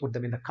also put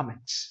them in the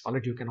comments. All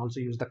right, you can also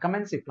use the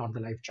comments if not the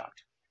live chat.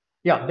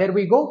 Yeah, there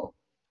we go.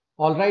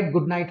 All right,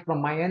 good night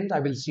from my end. I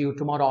will see you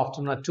tomorrow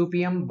afternoon at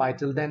 2 p.m. Bye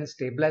till then.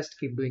 Stay blessed.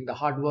 Keep doing the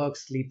hard work.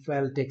 Sleep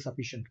well. Take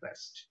sufficient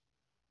rest.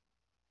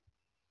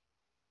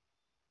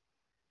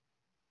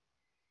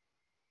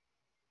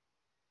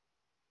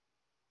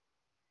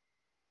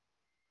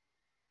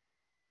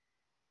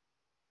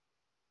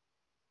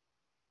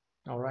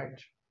 All right.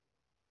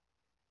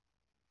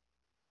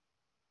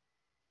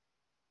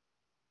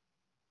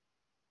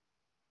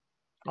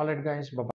 All right, guys. Bye bye.